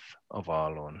the earth, of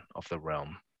Arlorn, of the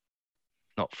realm.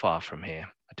 Not far from here.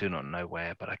 I do not know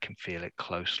where, but I can feel it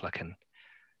close. I can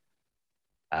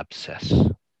abscess,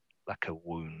 like a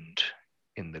wound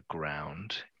in the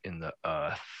ground, in the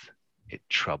earth. It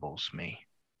troubles me.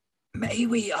 May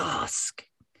we ask,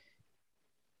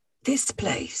 this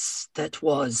place that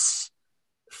was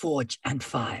Forge and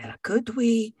Fire, could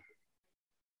we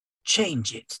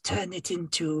change it, turn it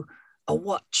into a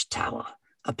watchtower,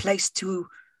 a place to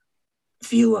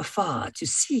view afar to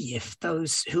see if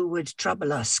those who would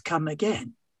trouble us come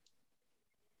again?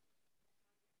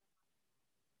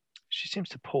 She seems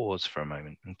to pause for a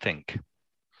moment and think.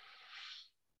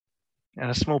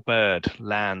 And a small bird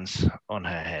lands on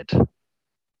her head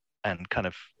and kind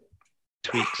of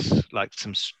tweaks like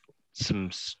some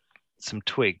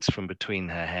twigs from between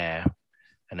her hair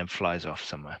and then flies off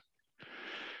somewhere.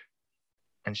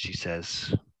 And she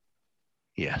says,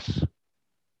 yes.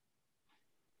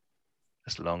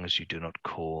 As long as you do not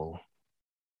call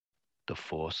the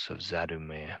force of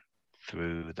Zadumir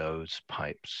through those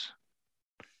pipes,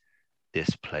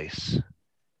 this place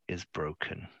is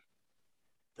broken.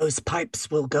 Those pipes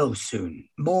will go soon.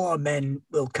 More men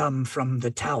will come from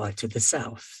the tower to the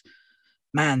south,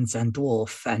 mans and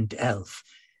dwarf and elf,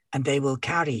 and they will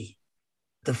carry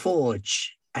the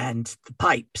forge and the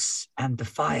pipes and the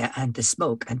fire and the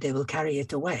smoke, and they will carry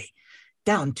it away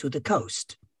down to the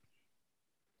coast.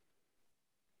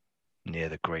 Near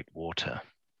the great water.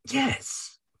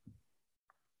 Yes.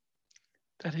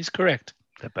 That is correct.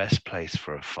 The best place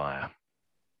for a fire.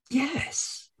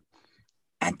 Yes.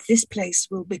 And this place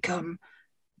will become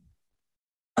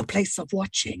a place of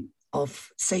watching, of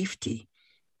safety.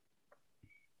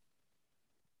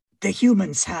 The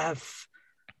humans have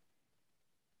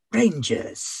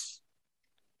rangers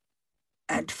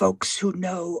and folks who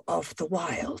know of the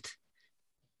wild.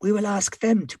 We will ask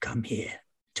them to come here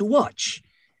to watch.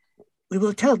 We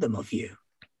will tell them of you.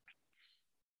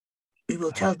 We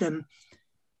will tell them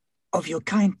of your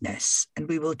kindness, and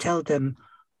we will tell them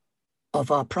of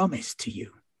our promise to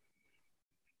you.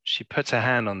 She puts her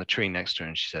hand on the tree next to her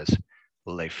and she says,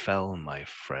 will they fell, my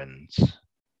friends?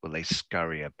 Will they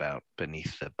scurry about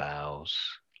beneath the boughs,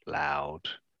 loud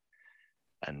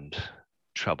and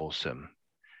troublesome?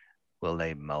 Will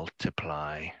they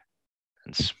multiply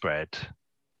and spread?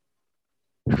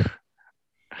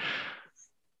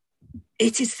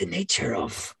 It is the nature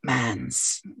of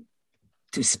man's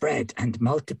to spread and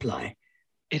multiply.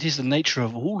 It is the nature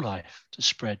of all life to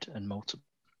spread and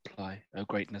multiply, O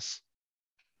greatness.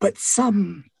 But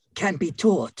some can be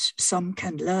taught, some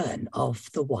can learn of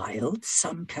the wild,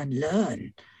 some can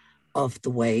learn of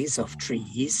the ways of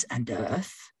trees and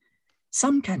earth.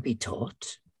 Some can be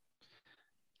taught.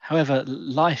 However,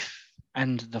 life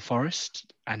and the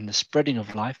forest and the spreading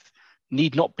of life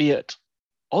need not be at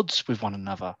odds with one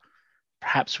another.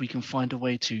 Perhaps we can find a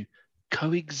way to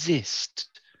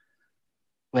coexist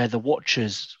where the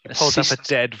watchers Pulls up assist. a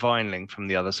dead vineling from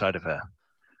the other side of her.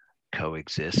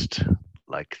 Coexist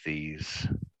like these.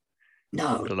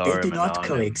 No, they Galorim do and not Arnim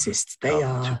coexist.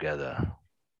 come together.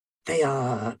 They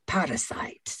are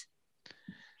parasites.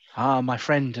 My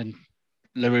friend, and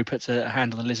LaRue puts a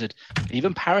hand on the lizard.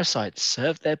 Even parasites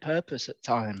serve their purpose at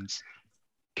times.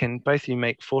 Can both of you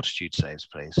make fortitude saves,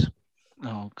 please?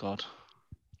 Oh, God.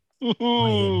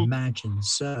 I imagine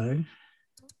so.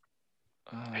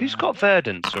 Who's got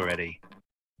verdance already?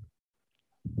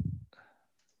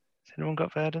 Has anyone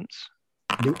got verdance?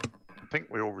 Nope. I think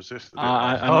we all resisted it.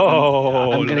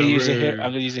 I'm going to use a LaRue. I'm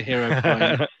going to use a hero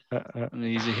point. I'm going to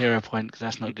use a hero point because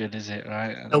that's not good, is it?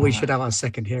 Right? Oh, we should have our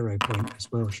second hero point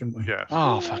as well, shouldn't we? Yes.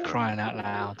 Oh, for crying out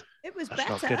loud! It was That's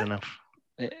better. not good enough.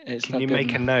 It's Can not you good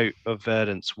make a enough. note of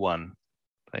verdance 1,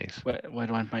 please? Where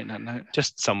do I make that note?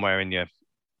 Just somewhere in your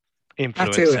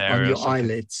influence Tattoo it on area. or your something.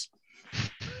 eyelids.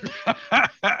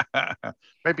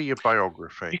 Maybe your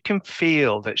biography. You can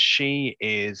feel that she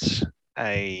is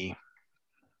a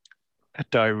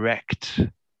direct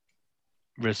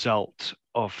result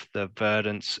of the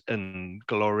Verdance and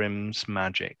Glorim's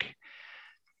magic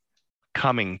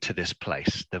coming to this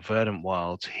place. The Verdant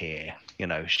Wilds here, you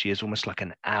know, she is almost like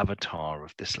an avatar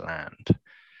of this land.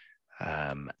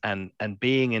 And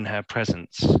being in her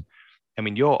presence, I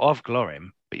mean, you're of Glorim,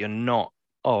 but you're not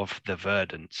of the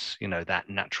Verdance, you know, that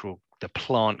natural, the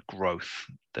plant growth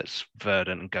that's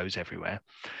verdant and goes everywhere.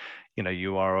 You know,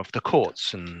 you are of the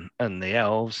courts and the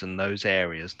elves and those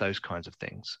areas, those kinds of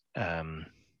things.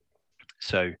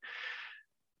 So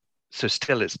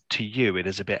still, it's to you, it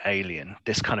is a bit alien.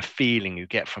 This kind of feeling you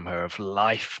get from her of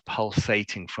life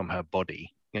pulsating from her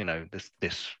body. You know,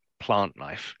 this plant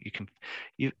life.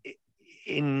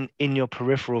 In your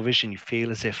peripheral vision, you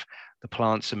feel as if the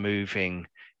plants are moving.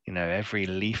 You know, every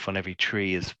leaf on every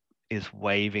tree is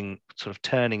waving, sort of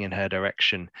turning in her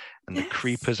direction, and the Yes.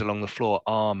 creepers along the floor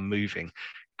are moving.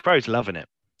 Crow's loving it.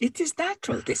 It is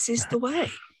natural. This is the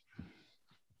way.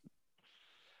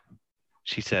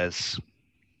 She says,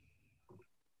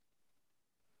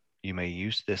 "You may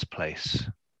use this place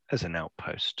as an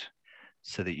outpost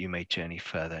so that you may journey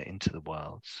further into the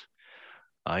worlds.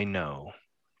 I know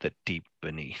that deep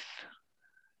beneath,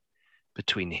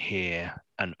 between here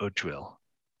and Udril,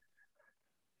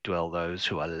 dwell those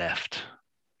who are left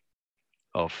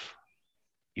of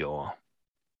your..."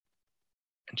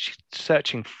 And she's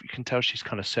searching, you can tell she's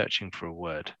kind of searching for a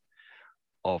word,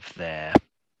 "of their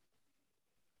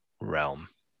realm,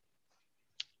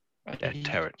 their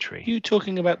territory." You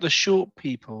talking about the short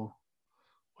people?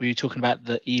 Or are you talking about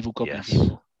the evil goblin Yes.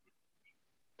 people?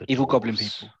 The Evil goblin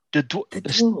dwarves. people. The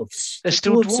There's dwarves. there's the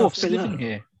still dwarves dwarfs of below. living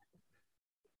here.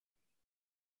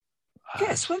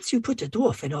 Yes, once you put a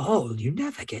dwarf in a hole, you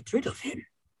never get rid of him.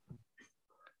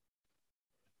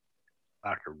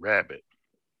 Like a rabbit.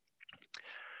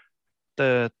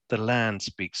 The land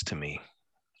speaks to me.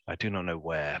 I do not know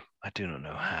where, I do not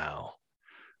know how,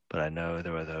 but I know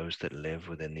there are those that live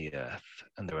within the earth,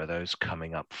 and there are those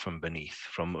coming up from beneath,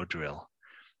 from Udril.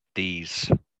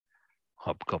 These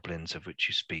hobgoblins of which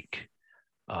you speak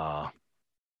are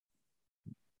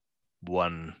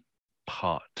one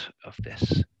part of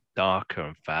this. Darker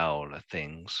and fouler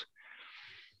things.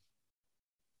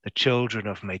 The children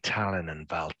of Maytalin and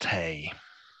Valtei.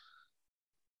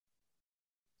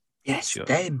 Yes, Sure.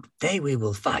 they we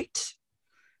will fight.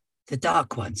 The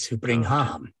dark ones who bring Good.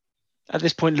 harm. At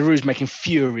this point, LaRue's making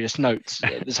furious notes.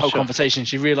 This whole Sure. conversation,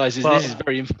 she realizes Well, this is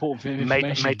very important for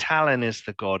information. Maytalin is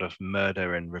the god of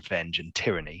murder and revenge and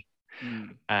tyranny.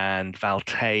 Mm. And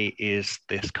Valtei is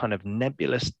this kind of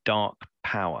nebulous dark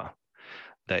power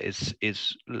that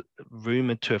is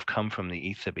rumored to have come from the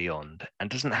ether beyond and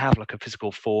doesn't have like a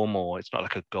physical form, or it's not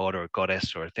like a god or a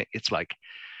goddess or a thing. It's like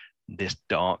this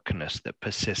darkness that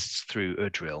persists through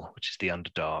Udril, which is the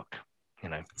Underdark, you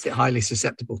know, Is it highly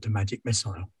susceptible to magic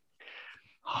missile?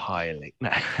 highly.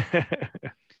 No.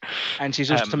 And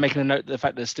she's also making a note of the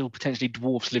fact there's still potentially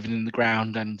dwarfs living in the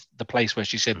ground, and the place where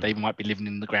she said they might be living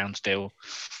in the ground still.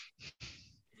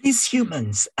 These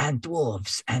humans and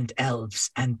dwarves and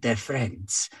elves and their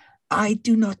friends, I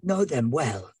do not know them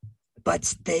well,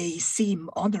 but they seem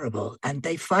honorable, and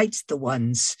they fight the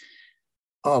ones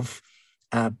of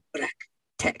Black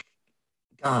Tech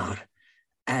Gar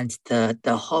and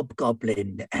the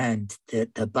hobgoblin and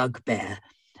the bugbear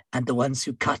and the ones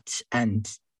who cut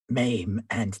and maim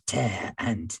and tear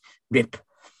and rip.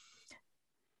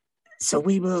 So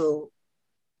we will...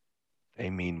 They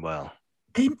mean well.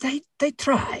 They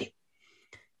try.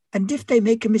 And if they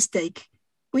make a mistake,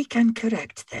 we can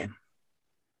correct them.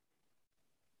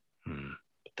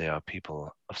 But they are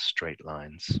people of straight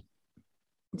lines.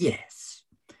 Yes.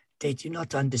 They do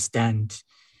not understand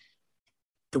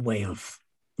the way of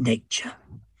nature.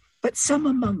 But some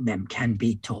among them can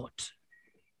be taught.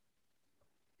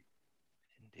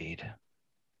 Indeed.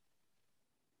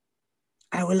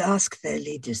 I will ask their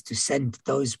leaders to send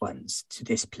those ones to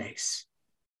this place.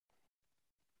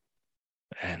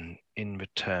 And in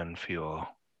return for your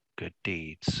good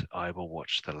deeds, I will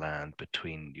watch the land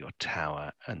between your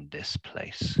tower and this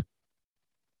place.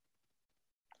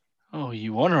 Oh,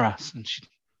 you honor us. And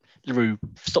LaRue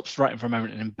stops writing for a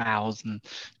moment and then bows and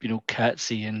all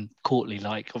curtsy and courtly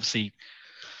like. Obviously,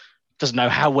 doesn't know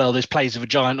how well this plays with a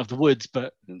giant of the woods,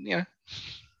 but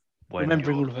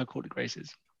remembering all of her courtly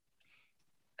graces.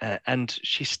 And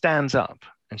she stands up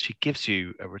and she gives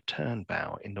you a return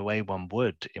bow in the way one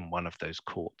would in one of those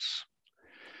courts.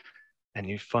 And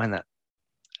you find that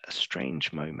a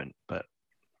strange moment, but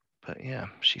yeah,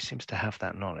 she seems to have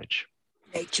that knowledge.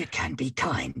 Nature can be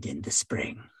kind in the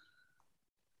spring,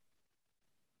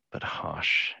 but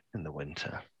harsh in the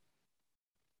winter.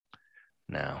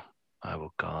 Now, I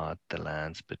will guard the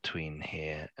lands between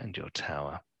here and your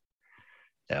tower.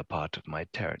 They are part of my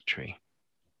territory,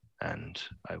 and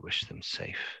I wish them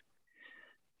safe.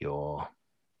 Your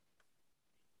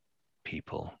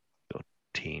people, your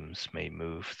teams may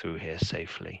move through here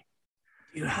safely.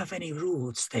 Do you have any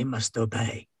rules they must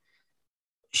obey?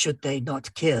 Should they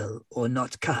not kill or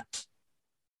not cut?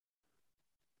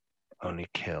 Only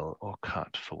kill or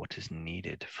cut for what is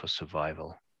needed for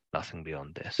survival. Nothing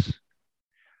beyond this.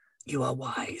 You are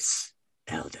wise,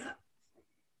 Elder.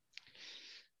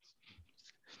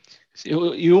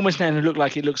 So you almost now look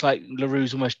like it looks like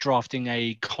LaRue's almost drafting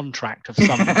a contract of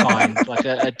some kind, like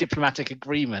a diplomatic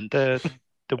agreement. The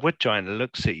wood giant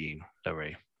looks at you,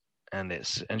 LaRue, and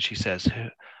she says,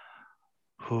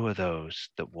 "Who are those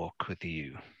that walk with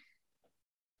you?"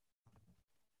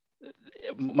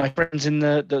 My friends in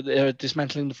the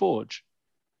dismantling the forge.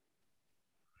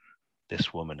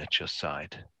 this woman at your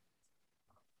side.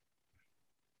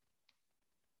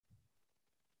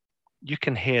 You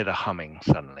can hear the humming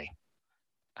suddenly.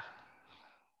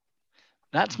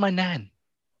 That's my nan.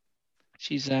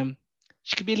 She's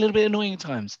she can be a little bit annoying at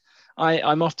times.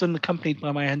 I'm often accompanied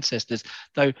by my ancestors,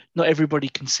 though not everybody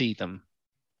can see them.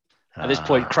 At this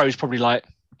point, Crow's probably like,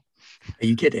 Are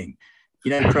you kidding?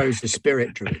 You know Crow's the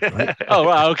spirit druid, right? oh,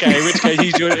 right, okay. In which case,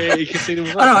 you can see them.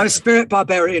 Oh, no, I'm a spirit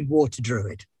barbarian water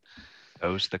druid.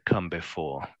 Those that come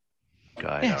before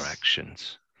guide Yes. our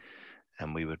actions,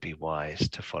 and we would be wise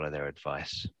to follow their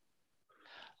advice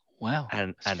Wow.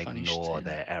 and It's funny you should ignore say that.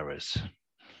 their errors.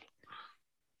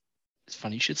 It's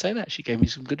funny you should say that. She gave me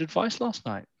some good advice last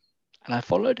night, and I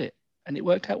followed it, and it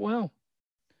worked out well.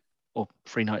 Or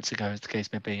 3 nights ago, as the case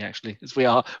may be, actually, as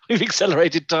we've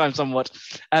accelerated time somewhat.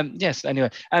 Yes, anyway.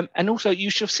 And also, you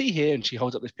shall see here, and she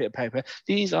holds up this bit of paper,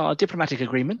 these are diplomatic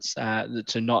agreements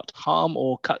to not harm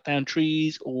or cut down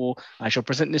trees, or I shall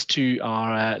present this to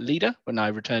our leader when I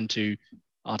return to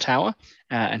our tower,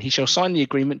 and he shall sign the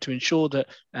agreement to ensure that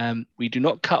we do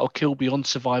not cut or kill beyond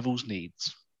survival's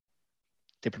needs.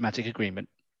 Diplomatic agreement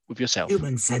with yourself.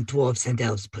 Humans and dwarves and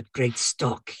elves put great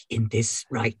stock in this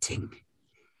writing.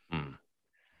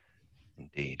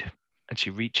 Indeed. And she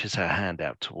reaches her hand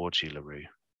out towards you, LaRue.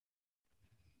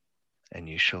 And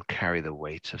you shall carry the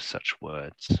weight of such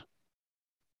words.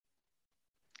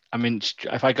 I mean,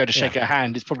 if I go to shake her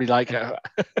hand, it's probably like...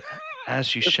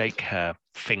 As you shake her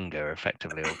finger,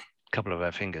 effectively, or a couple of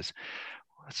her fingers,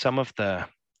 some of the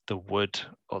wood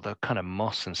or the kind of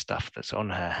moss and stuff that's on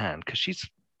her hand, because she's,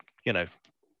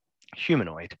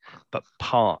 humanoid, but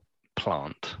part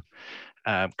plant,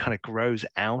 kind of grows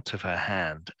out of her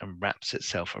hand and wraps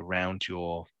itself around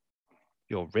your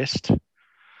wrist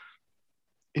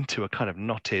into a kind of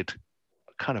knotted,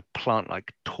 kind of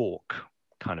plant-like torque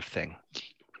kind of thing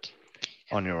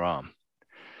on your arm.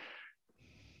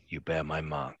 You bear my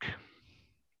mark.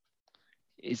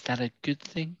 Is that a good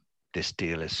thing? This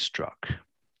deal is struck.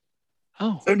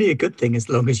 Oh, It's only a good thing as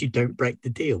long as you don't break the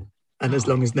deal, and as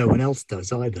long as no one else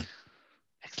does either.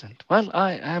 excellent. Well,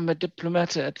 I am a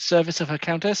diplomat at the service of her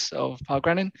Countess of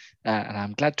Pargranin, and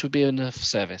I'm glad to be in the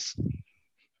service.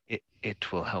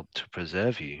 It will help to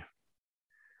preserve you,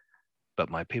 but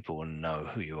my people will know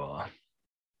who you are.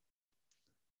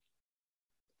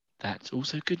 That's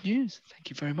also good news. Thank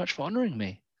you very much for honouring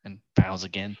me. And bows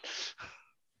again.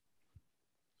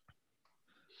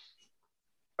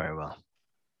 Very well.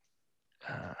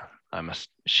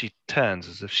 She turns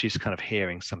as if she's kind of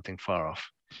hearing something far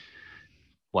off.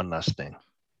 One last thing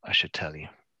I should tell you.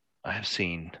 I have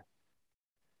seen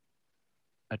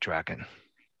a dragon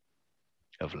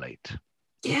of late,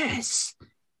 Yes,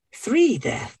 3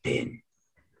 there have been.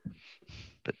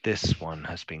 but this one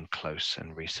has been close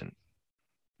and recent,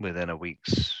 within a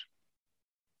week's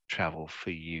travel for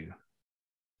you.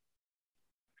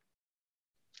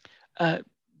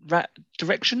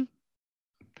 Direction?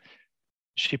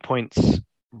 She points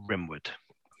rimward.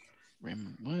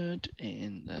 Rimwood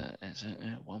in the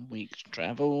 1 week's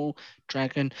travel.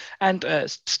 Dragon. And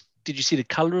did you see the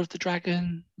colour of the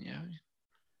dragon? Yeah.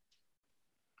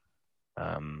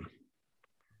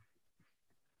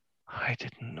 I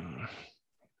didn't.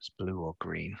 It's blue or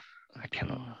green. I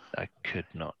could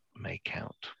not make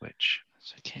out which.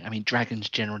 It's okay. I mean, dragons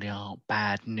generally aren't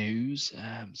bad news.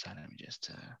 So let me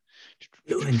just.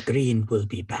 Blue and green will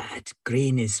be bad.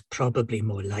 Green is probably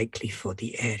more likely for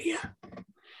the area.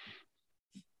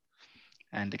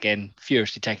 And again,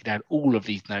 furiously taking down all of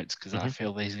these notes because I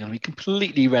feel these are going to be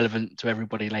completely relevant to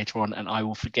everybody later on, and I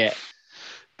will forget,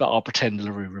 but I'll pretend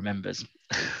LaRue remembers.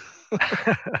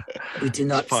 We do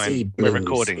not Fine. see blues We're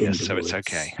recording in this, the so it's woods.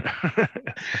 okay.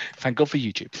 Thank God for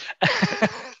YouTube.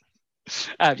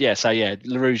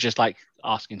 LaRue's just like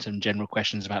asking some general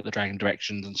questions about the dragon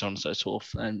directions and so on and so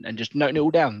forth, and just noting it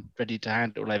all down, ready to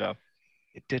hand it all over.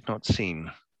 It did not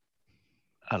seem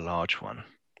a large one.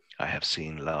 I have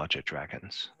seen larger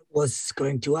dragons. Was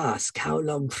going to ask, how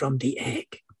long from the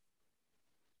egg?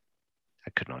 I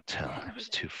could not tell. It was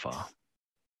too far.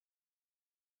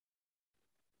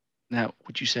 Now,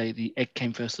 would you say the egg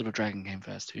came first or the dragon came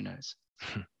first? Who knows?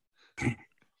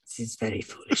 This is a very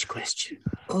foolish question.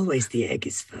 Always the egg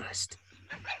is first.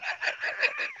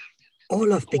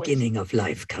 All of beginning of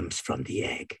life comes from the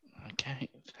egg. Okay,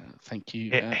 thank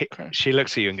you. She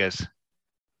looks at you and goes,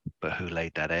 "But who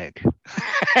laid that egg?"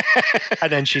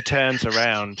 And then she turns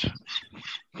around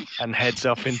and heads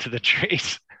off into the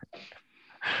trees.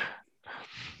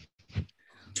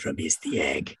 From is the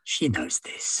egg. She knows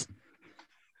this.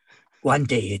 One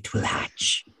day it will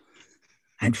hatch,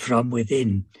 and from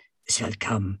within shall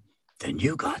come the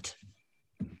new god.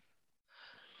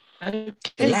 The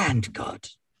Okay, land god.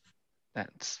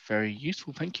 that's very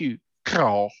useful. Thank you,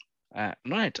 Carl.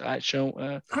 Right, I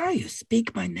shall. You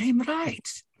speak my name right.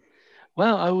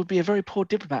 Well, I would be a very poor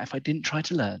diplomat if I didn't try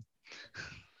to learn.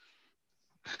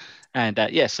 And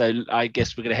so I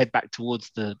guess we're going to head back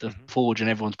towards the forge, and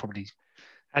everyone's probably.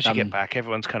 As you get back,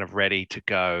 everyone's kind of ready to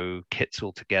go. Kit's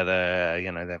all together.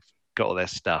 You know, they've got all their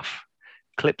stuff.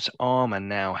 Clip's armor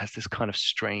now has this kind of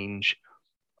strange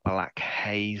black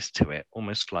haze to it,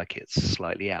 almost like it's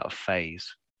slightly out of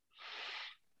phase.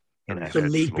 You know, The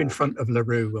leap in front of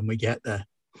LaRue when we get there.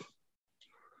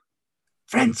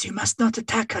 Friends, you must not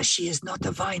attack her. She is not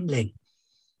a vineling.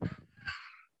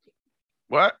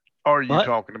 What are you What?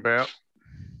 talking about?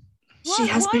 She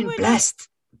has been blessed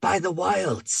by the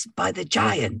wilds, by the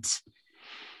giant.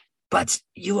 But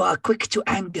you are quick to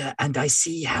anger, and I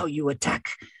see how you attack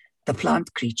the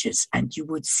plant creatures, and you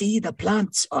would see the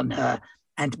plants on her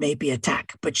and maybe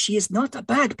attack. But she is not a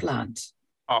bad plant.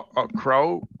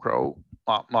 Crow,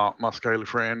 my scaly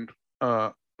friend.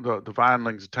 The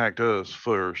vinelings attacked us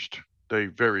first. They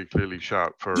very clearly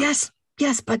shot first.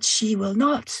 Yes, but she will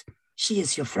not. She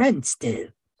is your friend still.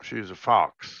 She is a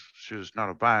fox. She is not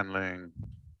a vineling.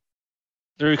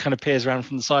 LaRue kind of peers around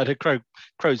from the side. Her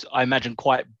crow's, I imagine,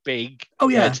 quite big. Oh,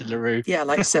 yeah. To LaRue. Yeah,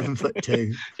 like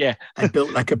 7'2". Yeah. And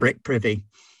built like a brick privy.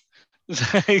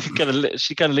 She kind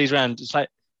of leads around. It's like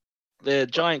the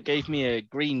giant gave me a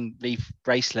green leaf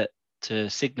bracelet to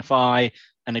signify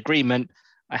an agreement.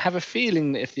 I have a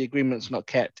feeling that if the agreement's not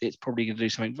kept, it's probably going to do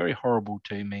something very horrible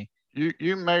to me.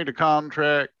 You made a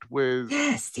contract with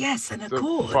Yes, an the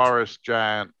accord. forest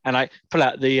giant. And I pull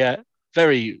out the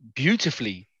very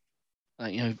beautifully,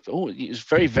 it was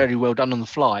very, very well done on the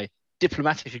fly,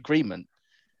 diplomatic agreement.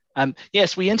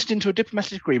 Yes, we entered into a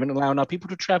diplomatic agreement allowing our people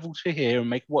to travel to here and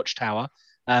make a watchtower,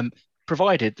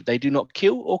 provided that they do not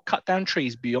kill or cut down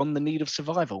trees beyond the need of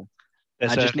survival.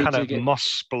 There's a kind of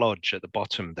moss splodge at the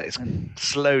bottom that is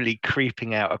slowly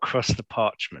creeping out across the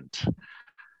parchment,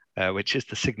 which is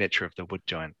the signature of the wood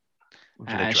giant.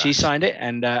 She signed it,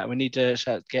 and we need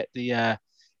to get the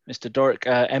Mr. Doric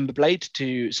Emberblade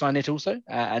to sign it also.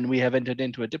 And we have entered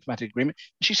into a diplomatic agreement.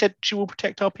 She said she will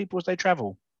protect our people as they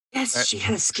travel. Yes, she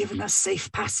has given us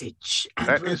safe passage and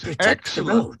That will is protect the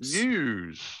excellent roads.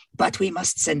 news. But we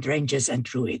must send rangers and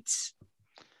druids.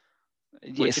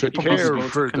 Yes, Would it be possible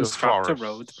for to the construct a forest.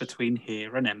 road between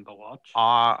here and Emberwatch?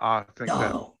 I think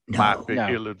that might be No.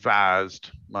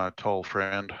 ill-advised, my tall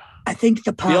friend. I think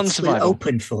the Beyond paths will survival.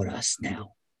 open for us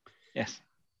now. Yes.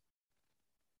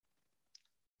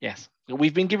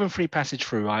 We've been given free passage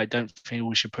through. I don't think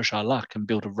we should push our luck and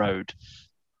build a road.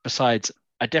 Besides,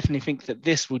 I definitely think that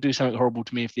this will do something horrible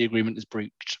to me if the agreement is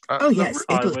breached. Oh, yes,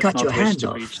 I it'll would cut not your wish hand to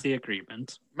off. breach the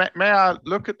agreement. May I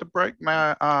look at the break? May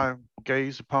I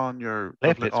gaze upon your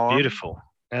lovely It's arm? beautiful.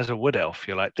 As a wood elf,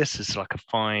 you're like, this is like a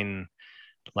fine,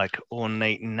 like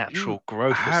ornate natural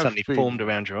growth that have suddenly been- formed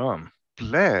around your arm.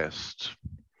 Blessed.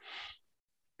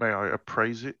 May I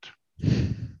appraise it?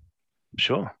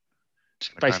 Sure.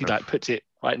 Basically, kind of puts it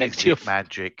right next to your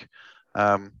magic.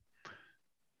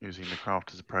 Using the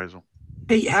craft as appraisal.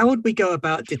 Hey, how would we go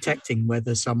about detecting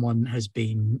whether someone has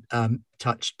been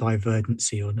touched by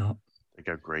verdancy or not? They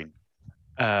go green.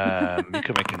 You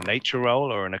could make a nature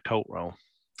roll or an occult roll.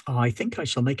 I think I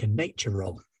shall make a nature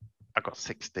roll. I got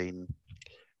 16.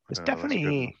 There's I don't know, that's a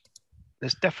good one.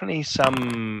 there's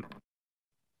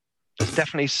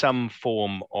definitely some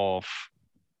form of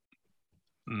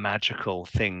magical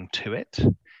thing to it.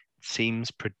 It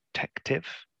seems protective.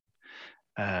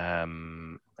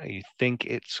 You think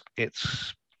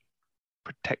it's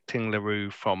protecting LaRue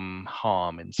from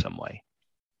harm in some way.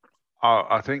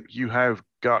 I think you have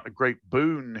got a great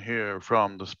boon here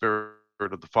from the spirit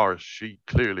of the forest. She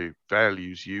clearly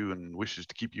values you and wishes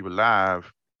to keep you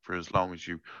alive for as long as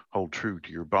you hold true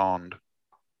to your bond.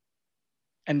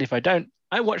 And if I don't,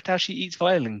 I watched how she eats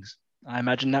firelings. I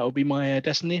imagine that will be my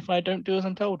destiny if I don't do as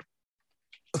I'm told.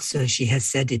 Also, she has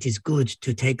said it is good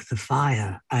to take the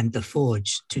fire and the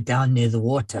forge to down near the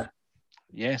water.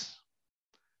 Yes.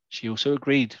 She also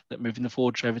agreed that moving the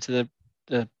forge over to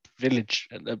the village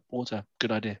at the water,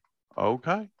 good idea.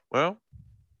 Okay, well,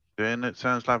 then it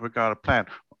sounds like we got a plan.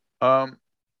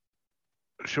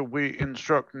 Shall we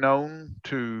instruct Known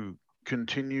to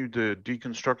continue the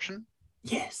deconstruction?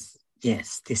 Yes,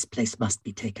 this place must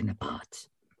be taken apart.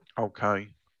 Okay,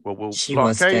 well, we'll She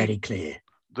was blockade very clear.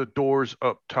 the doors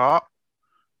up top,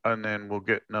 and then we'll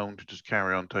get Known to just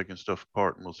carry on taking stuff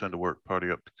apart, and we'll send a work party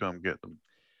up to come get them.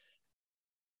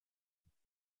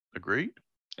 Agreed?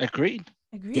 Agreed.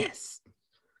 Agreed. Yes.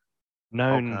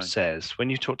 Known Okay. says, when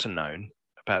you talk to Known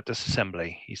about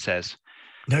disassembly, he says,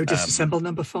 No disassemble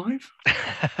number 5?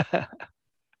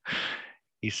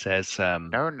 He says,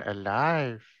 Known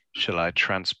alive. shall I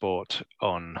transport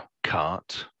on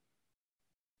cart?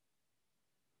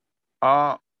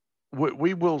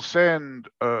 We will send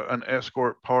an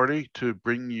escort party to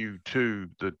bring you to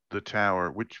the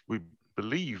tower, which we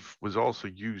believe was also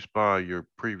used by your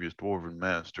previous dwarven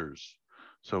masters.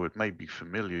 So it may be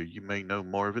familiar. You may know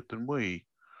more of it than we.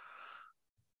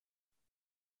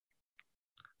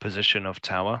 Position of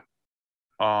tower?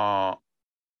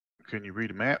 Can you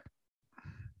read a map?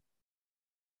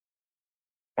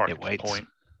 Or It waits. Point.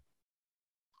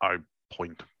 I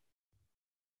point.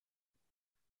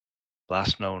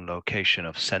 Last known location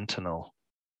of Sentinel.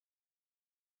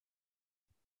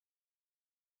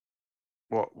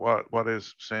 What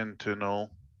is Sentinel?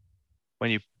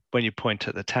 When you point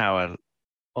at the tower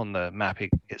on the map,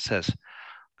 it says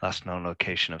last known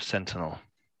location of Sentinel.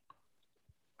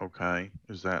 Okay,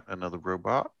 is that another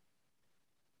robot?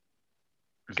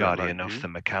 Is that Guardian like of you? the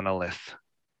Mechanolith.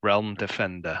 Realm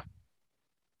Defender.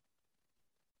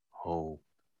 Oh,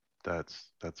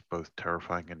 that's both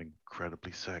terrifying and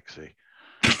incredibly sexy.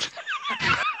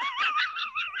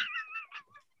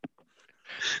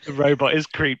 The robot is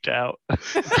creeped out.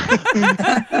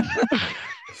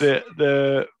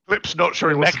 the Flip's not sure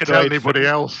he The wants to tell mechanoid anybody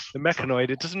else. the mechanoid,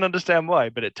 it doesn't understand why,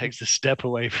 but it takes a step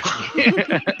away from you.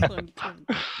 Clunk, clunk.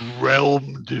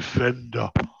 Realm Defender.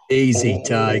 Easy, Oh,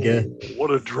 Tiger. What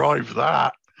a drive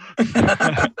that.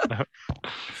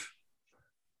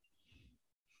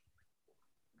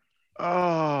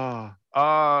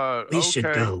 We should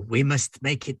okay. go. We must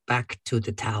make it back to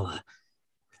the tower.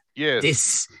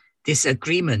 Yes, This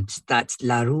agreement that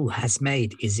LaRue has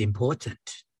made is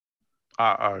important.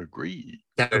 I agree.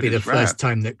 That would That be the is first right.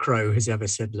 time that Crow has ever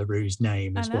said LaRue's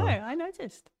name I as know, well. I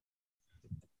noticed.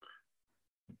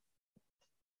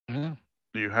 Yeah.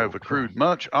 You have Okay. accrued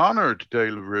much honor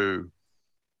today, LaRue.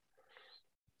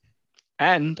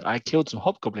 And I killed some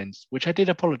hobgoblins, which I did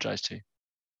apologize to.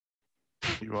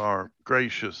 You are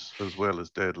gracious as well as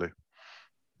deadly.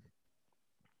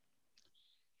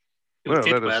 You Well,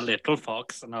 did let well, us- little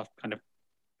fox, and I'll kind of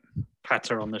pat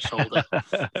her on the shoulder.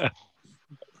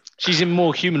 She's in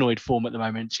more humanoid form at the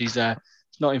moment. She's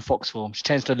not in fox form. She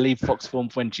tends to leave fox form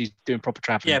when she's doing proper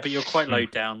traveling. Yeah, but you're quite low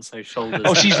down, so shoulders.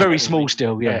 Oh, she's very will small be-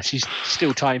 still. Yeah, she's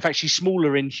still tiny. In fact, she's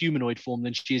smaller in humanoid form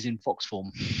than she is in fox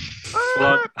form.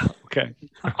 Well, Okay.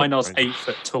 Einar's 8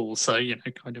 foot tall, so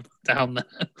kind of down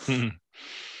there.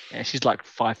 Yeah, she's like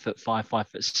 5'5",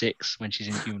 5'6" when she's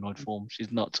in humanoid form.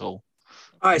 She's not tall.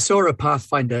 I saw a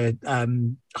Pathfinder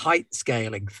height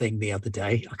scaling thing the other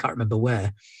day. I can't remember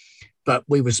where, but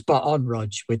we were spot on,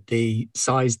 Rog, with the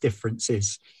size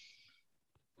differences.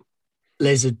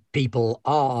 Lizard people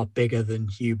are bigger than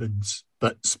humans,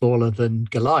 but smaller than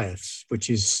Goliaths, which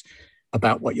is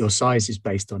about what your size is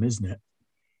based on, isn't it?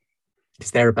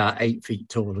 Because they're about 8 feet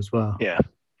tall as well.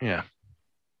 Yeah.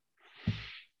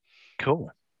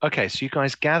 Cool. Okay, so you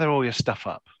guys gather all your stuff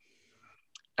up,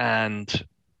 and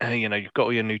you've got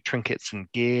all your new trinkets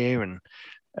and gear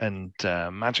and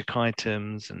magic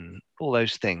items and all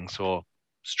those things, or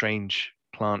strange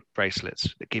plant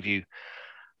bracelets that give you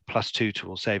 +2 to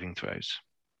all saving throws.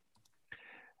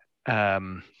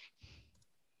 Very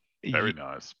You-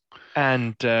 nice.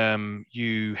 and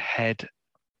you head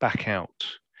back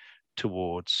out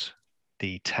towards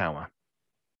the tower.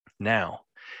 Now,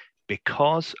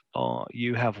 because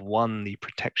you have won the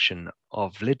protection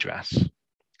of Lidras,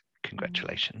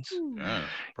 congratulations. Yeah, You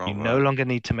bravo. no longer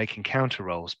need to make encounter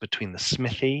rolls between the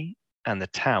smithy and the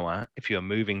tower if you are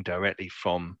moving directly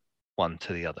from one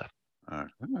to the other.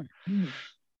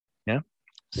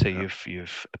 So Yeah.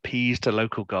 you've appeased a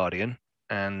local guardian,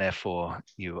 and therefore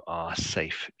you are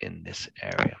safe in this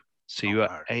area. So you are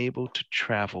Alright. able to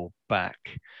travel back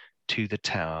to the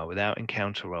tower without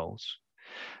encounter rolls.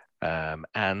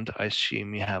 And I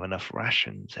assume you have enough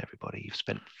rations, everybody. You've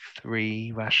spent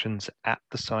 3 rations at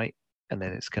the site, and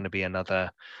then it's going to be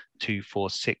another 2, 4,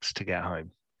 6 to get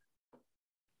home.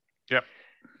 Yep.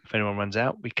 If anyone runs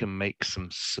out, we can make some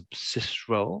subsist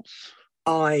rolls.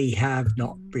 I have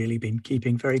not really been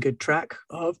keeping very good track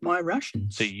of my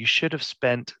rations. So you should have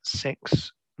spent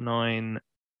 6, 9,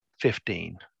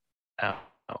 15 out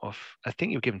of, I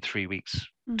think you were given 3 weeks,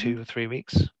 Mhm. 2 or 3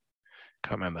 weeks.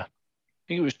 Can't remember. I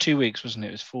think it was 2 weeks, wasn't it?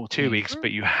 It was 14. 2 weeks, but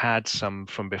you had some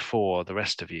from before the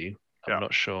rest of you. I'm Yeah.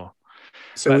 not sure.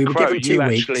 So But we were Crow, given 2 you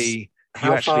weeks. actually-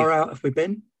 How actually- far out have we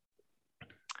been?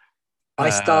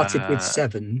 I started Uh, with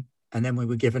 7, and then we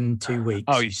were given 2 weeks.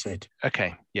 oh, you said.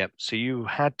 Okay, yep. So you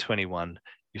had 21,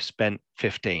 you spent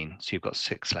 15, so you've got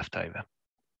 6 left over.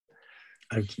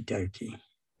 Okie dokie.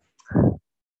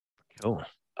 Cool.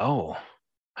 Oh,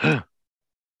 Bloody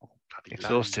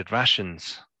Exhausted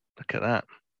rations. Look at that.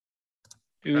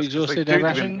 You That's 'cause they exhausted do their them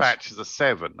in rations? batches of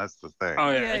 7. That's the thing.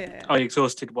 Oh Yeah, yeah, yeah. I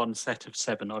exhausted one set of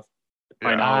 7. I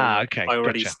Yeah. know. Okay. I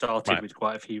already Gotcha. started Right. with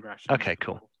quite a few rations. Okay,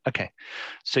 cool. Okay.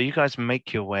 So you guys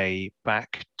make your way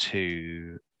back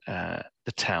to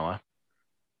the tower.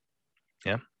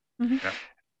 Yeah. Mhm. Yeah.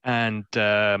 And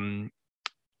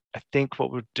I think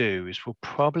what we'll do is we'll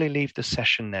probably leave the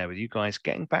session there with you guys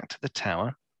getting back to the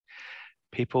tower,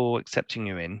 people accepting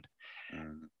you in.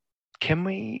 Mm.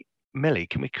 Millie,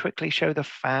 can we quickly show the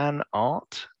fan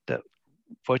art that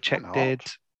Wojciech Fan did?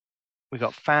 art? We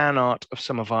got fan art of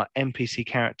some of our NPC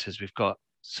characters. We've got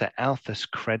Sir Althus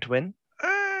Credwin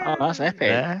Oh, that's epic.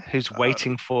 there, who's Oh,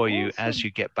 waiting for you as awesome.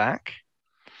 you get back.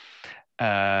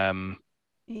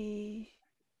 Eh,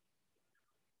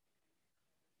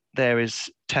 There is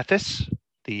Tethys,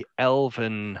 the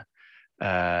elven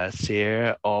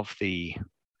seer of the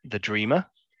dreamer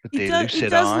with the He lucid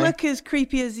does eye. look as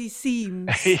creepy as he seems.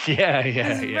 yeah,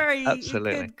 He's very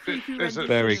absolutely. good, creepy There's a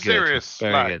Very rendition. good. serious,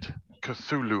 Very like, good.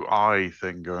 Cthulhu eye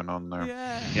thing going on there.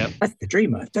 Yeah. Yep. That's the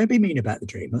Dreamer. Don't be mean about the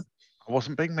Dreamer. I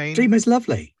wasn't being mean. Dreamer's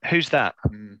lovely. Who's that?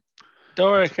 Mm.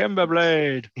 Doric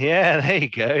Emberblade. Yeah, there you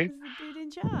go. He's the dude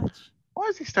in charge. Why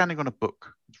is he standing on a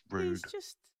book? It's rude. He's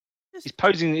just He's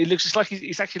posing. It looks just like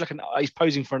he's actually like he's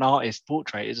posing for an artist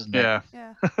portrait, isn't it? Yeah.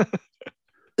 yeah. A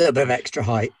little bit of extra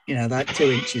height. You know, that 2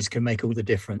 inches can make all the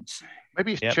difference.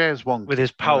 Maybe his Yep. chair's wonky. With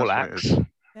his Oh, pole that's axe. what it is.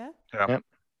 Yeah. Yeah. Yep.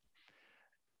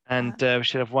 And we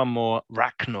should have one more,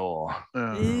 Ragnar.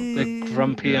 The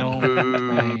grumpy old.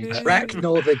 Boo.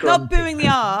 Ragnar the Not Grumpy. booing the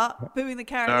art, booing the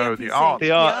character. No, the NPC. art-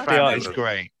 The art is fabulous.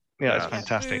 great. Yeah, it's Yeah.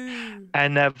 fantastic. Boo.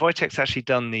 And Wojciech's actually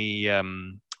done the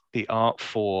art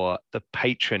for the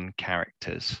patron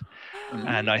characters.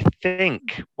 And I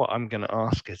think what I'm going to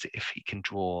ask is if he can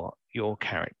draw your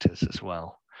characters as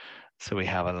well. So we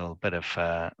have a little bit of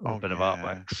Oh,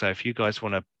 artwork. So if you guys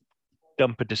want to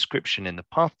dump a description in the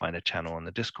Pathfinder channel on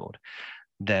the Discord,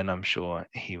 then I'm sure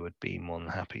he would be more than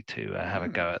happy to have a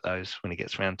go at those when he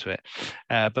gets around to it.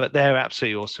 But they're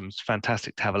absolutely awesome. It's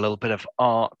fantastic to have a little bit of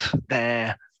art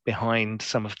there behind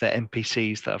some of the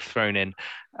NPCs that I've thrown in.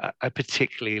 I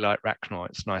particularly like Ragnar.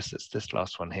 It's nice that this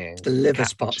last one here. The liver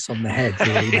spots on the head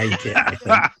really make it, I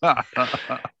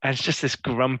think. And it's just this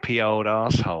grumpy old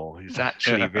asshole who's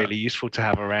actually really useful to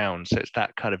have around. So it's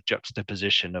that kind of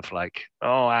juxtaposition of like,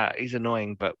 oh, he's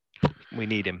annoying, but we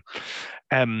need him.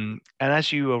 And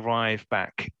as you arrive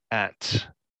back at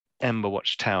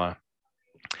Emberwatch Tower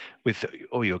with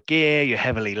all your gear, you're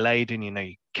heavily laden, you know,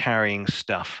 you're carrying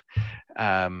stuff.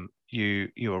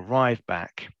 You arrive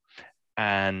back,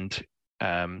 and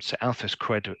so Althus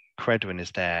Credwin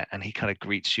is there, and he kind of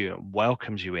greets you and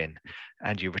welcomes you in,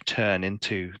 and you return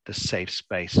into the safe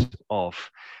space of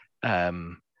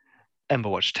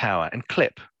Emberwatch Tower. And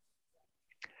Clip,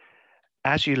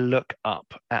 as you look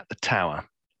up at the tower,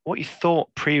 what you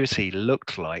thought previously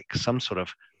looked like some sort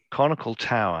of conical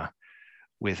tower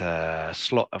with a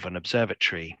slot of an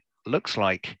observatory looks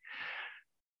like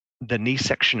the knee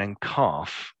section and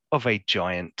calf of a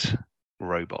giant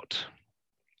robot.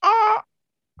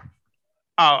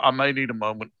 I may need a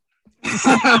moment.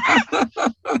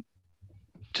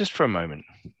 Just for a moment.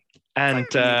 And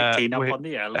Like we need to clean up we- on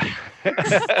the L.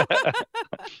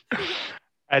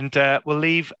 and we'll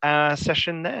leave our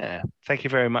session there. Thank you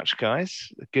very much, guys.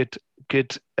 Good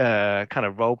kind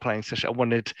of role-playing session.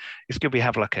 It's good we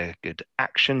have like a good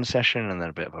action session and then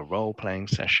a bit of a role-playing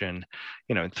session,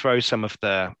 you know, and throw some of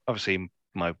the, obviously,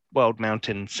 my World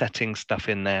Mountain setting stuff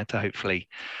in there to hopefully.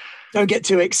 Don't get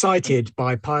too excited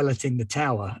by piloting the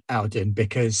tower, Alden,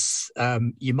 because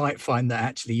you might find that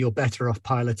actually you're better off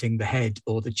piloting the head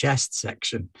or the chest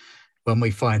section when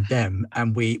we find them,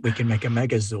 and we can make a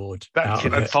Megazord out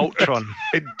of it. Voltron.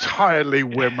 Entirely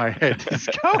where my head is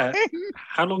going.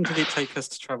 How long did it take us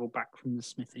to travel back from the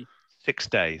smithy? 6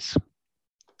 days.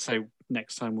 So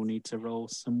next time we'll need to roll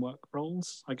some work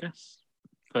rolls, I guess.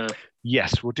 For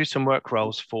Yes, we'll do some work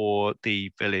rolls for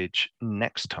the village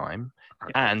next time,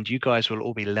 and you guys will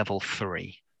all be level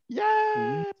 3.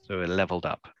 Yeah. So we're leveled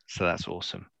up. So that's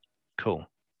awesome. Cool.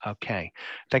 Okay.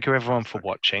 Thank you everyone for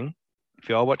watching. If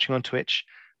you are watching on Twitch,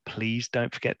 please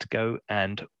don't forget to go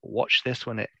and watch this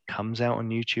when it comes out on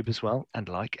YouTube as well, and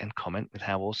like and comment with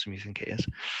how awesome you think it is,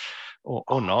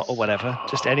 or not, or whatever.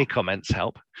 Just any comments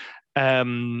help.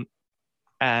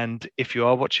 And if you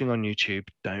are watching on YouTube,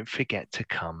 don't forget to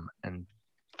come and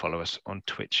follow us on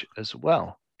Twitch as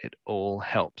well. It all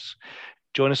helps.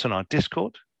 Join us on our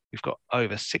Discord. We've got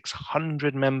over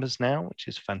 600 members now, which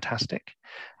is fantastic,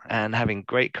 and having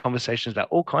great conversations about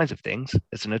all kinds of things.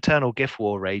 There's an eternal GIF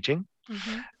war raging.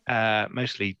 Mhm.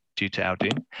 mostly due to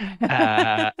Aldoon.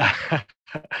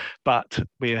 But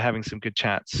we're having some good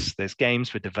chats. There's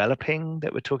games we're developing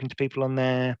that we're talking to people on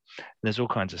there. There's all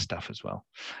kinds of stuff as well.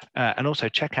 And also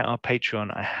check out our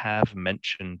Patreon. I have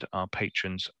mentioned our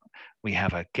patrons. We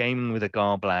have a Gaming with a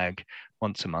Garblag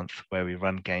once a month where we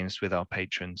run games with our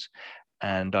patrons.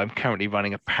 And I'm currently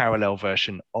running a parallel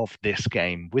version of this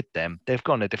game with them. They've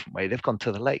gone a different way. They've gone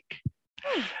to the lake.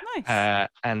 Oh, nice.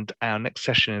 And our next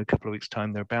session in a couple of weeks'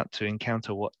 time, they're about to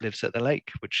encounter what lives at the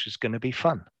lake, which is going to be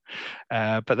fun.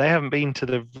 But they haven't been to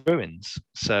the ruins,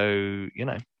 so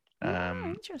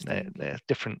interesting. they're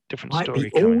different Might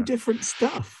story. be all different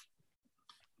stuff.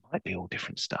 Might be all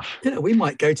different stuff. We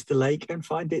might go to the lake and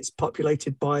find it's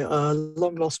populated by a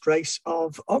long lost race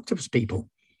of octopus people.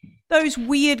 Those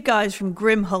weird guys from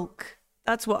Grimhulk.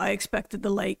 That's what I expected. The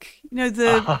lake.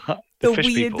 The fish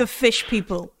weird, people. the fish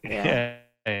people. Yeah.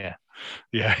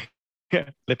 They're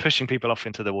pushing people off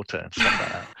into the water and stuff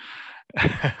like that.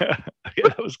 Yeah,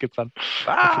 that was good fun.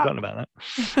 I've forgotten about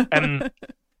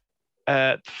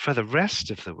that. For the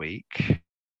rest of the week,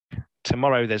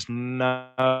 tomorrow there's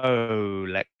no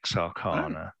Lex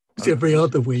Arcana. It's every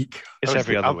other week. It's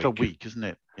every other week, isn't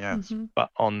it? Yeah. Mhm. But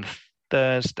on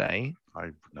Thursday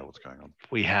I know what's going on.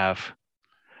 we have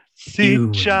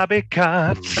You. See Chubby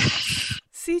Cat.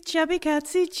 See chubby cat,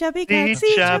 see chubby cat, See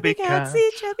see chubby chubby cat, cat.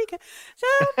 see chubby cat.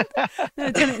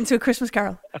 No, turn it into a Christmas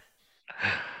carol.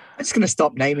 I'm just going to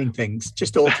stop naming things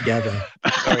just altogether.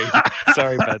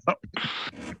 Sorry, Ben.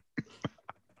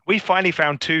 We finally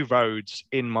found 2 roads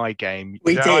in my game.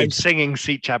 We So I'm did. singing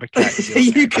Seat Chubby Cat.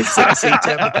 You can see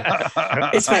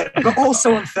It's fair. But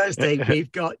also on Thursday,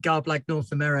 we've got Garblag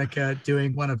North America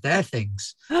doing one of their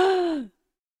things.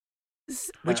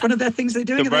 Which one of their things are they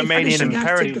doing? The Are they Romanian finishing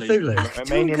Act and Imperative. Cthulhu?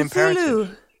 Romanian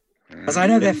Imperative. As I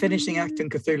know, they're finishing Act and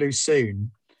Cthulhu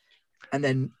soon. And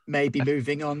then maybe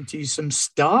moving on to some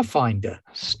Starfinder.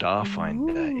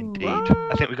 Starfinder, Ooh, indeed. what?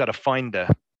 I think we've got a Finder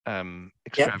Yep,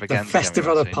 extravaganza. the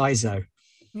Festival going of on Paizo.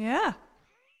 Yeah.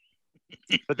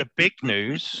 soon. But the big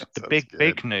news, That the sounds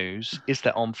big good. news is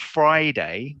that on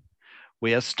Friday,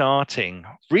 we are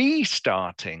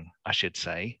restarting, I should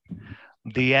say,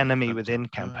 the Enemy Within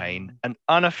campaign, an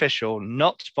unofficial,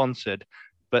 not sponsored,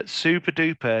 but super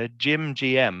duper Jim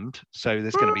GM'd. So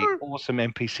there's going to be awesome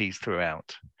NPCs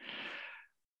throughout.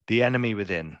 The Enemy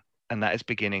Within, and that is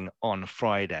beginning on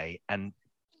Friday. And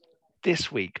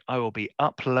this week, I will be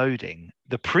uploading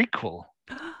the prequel,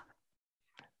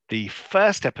 the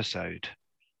first episode,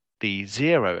 the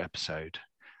 0 episode,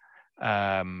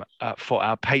 for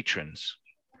our patrons.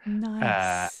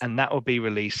 Nice. And that will be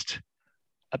released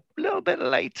a little bit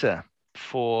later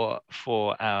for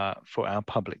our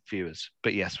public viewers.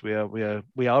 But yes, we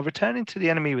are returning to the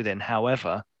Enemy Within.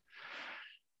 However,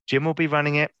 Jim will be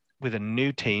running it with a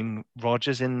new team.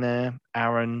 Roger's in there,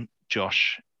 Aaron,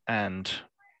 Josh, and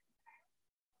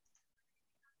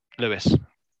Lewis.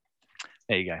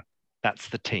 There you go. That's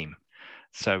the team.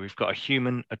 So we've got a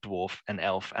human, a dwarf, an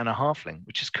elf, and a halfling,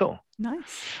 which is cool.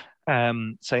 Nice.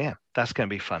 So yeah, that's going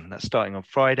to be fun. That's starting on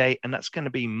Friday, and that's going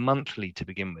to be monthly to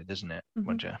begin with, isn't it, Mhm.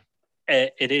 Roger?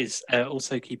 It is.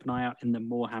 Also, keep an eye out in the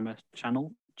Moorhammer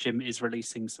channel. Jim is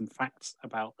releasing some facts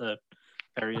about the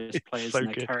various It's players so and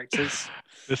their good. characters.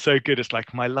 They're so good. It's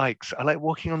like my likes. I like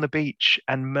walking on the beach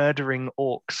and murdering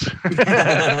orcs.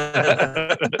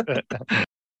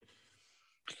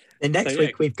 And next So, yeah.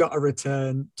 week, we've got a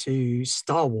return to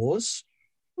Star Wars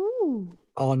Ooh,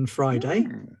 on Friday.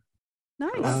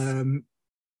 nice.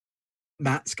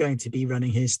 Matt's going to be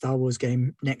running his Star Wars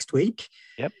game next week.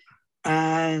 Yep.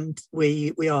 And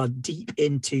we are deep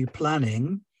into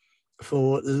planning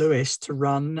for Lewis to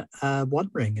run a One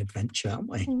Ring adventure, aren't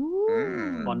we?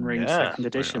 Ooh. One Ring Yeah. Second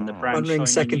Edition, the One brand One Ring shiny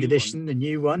Second new Edition, one. the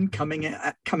new one coming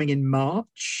in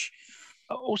March.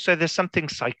 Also, there's something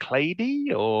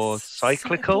cyclady or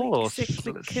cyclical or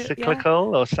Cyclic,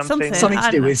 cyclical or something. Something. Something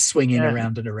to do know. with swinging Yeah.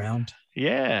 around and around.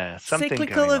 Yeah, something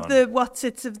Cyclical going of on. the what's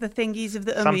it of the thingies of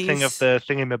the ummies. Something of the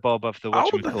thingamabob of the Oh,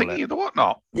 what the we call thingy it. of the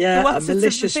whatnot. Yeah, a what's-its of the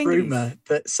malicious thingies. rumour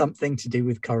that something to do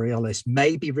with Coriolis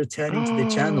may be returning to the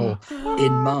channel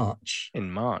in March.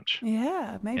 In March.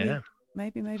 Yeah, maybe. Yeah.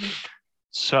 Maybe.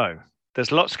 So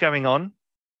there's lots going on.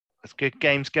 There's good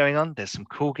games going on. There's some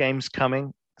cool games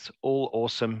coming. It's all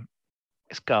awesome.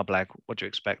 It's Garblag. What do you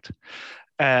expect?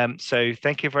 So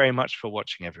thank you very much for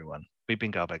watching, everyone. We've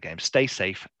been Garblag Games. Stay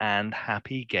safe and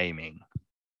happy gaming.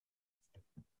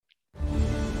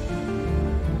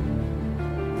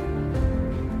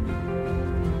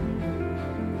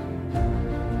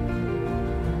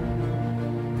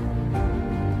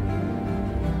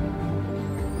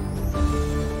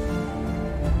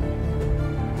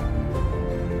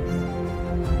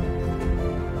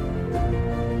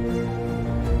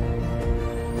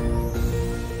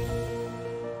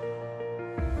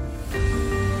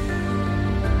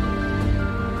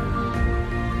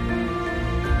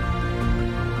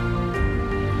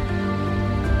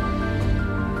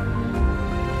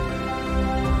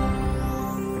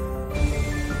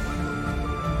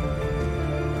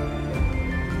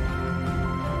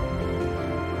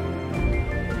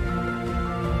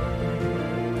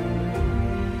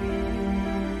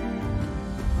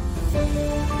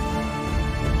 Bye.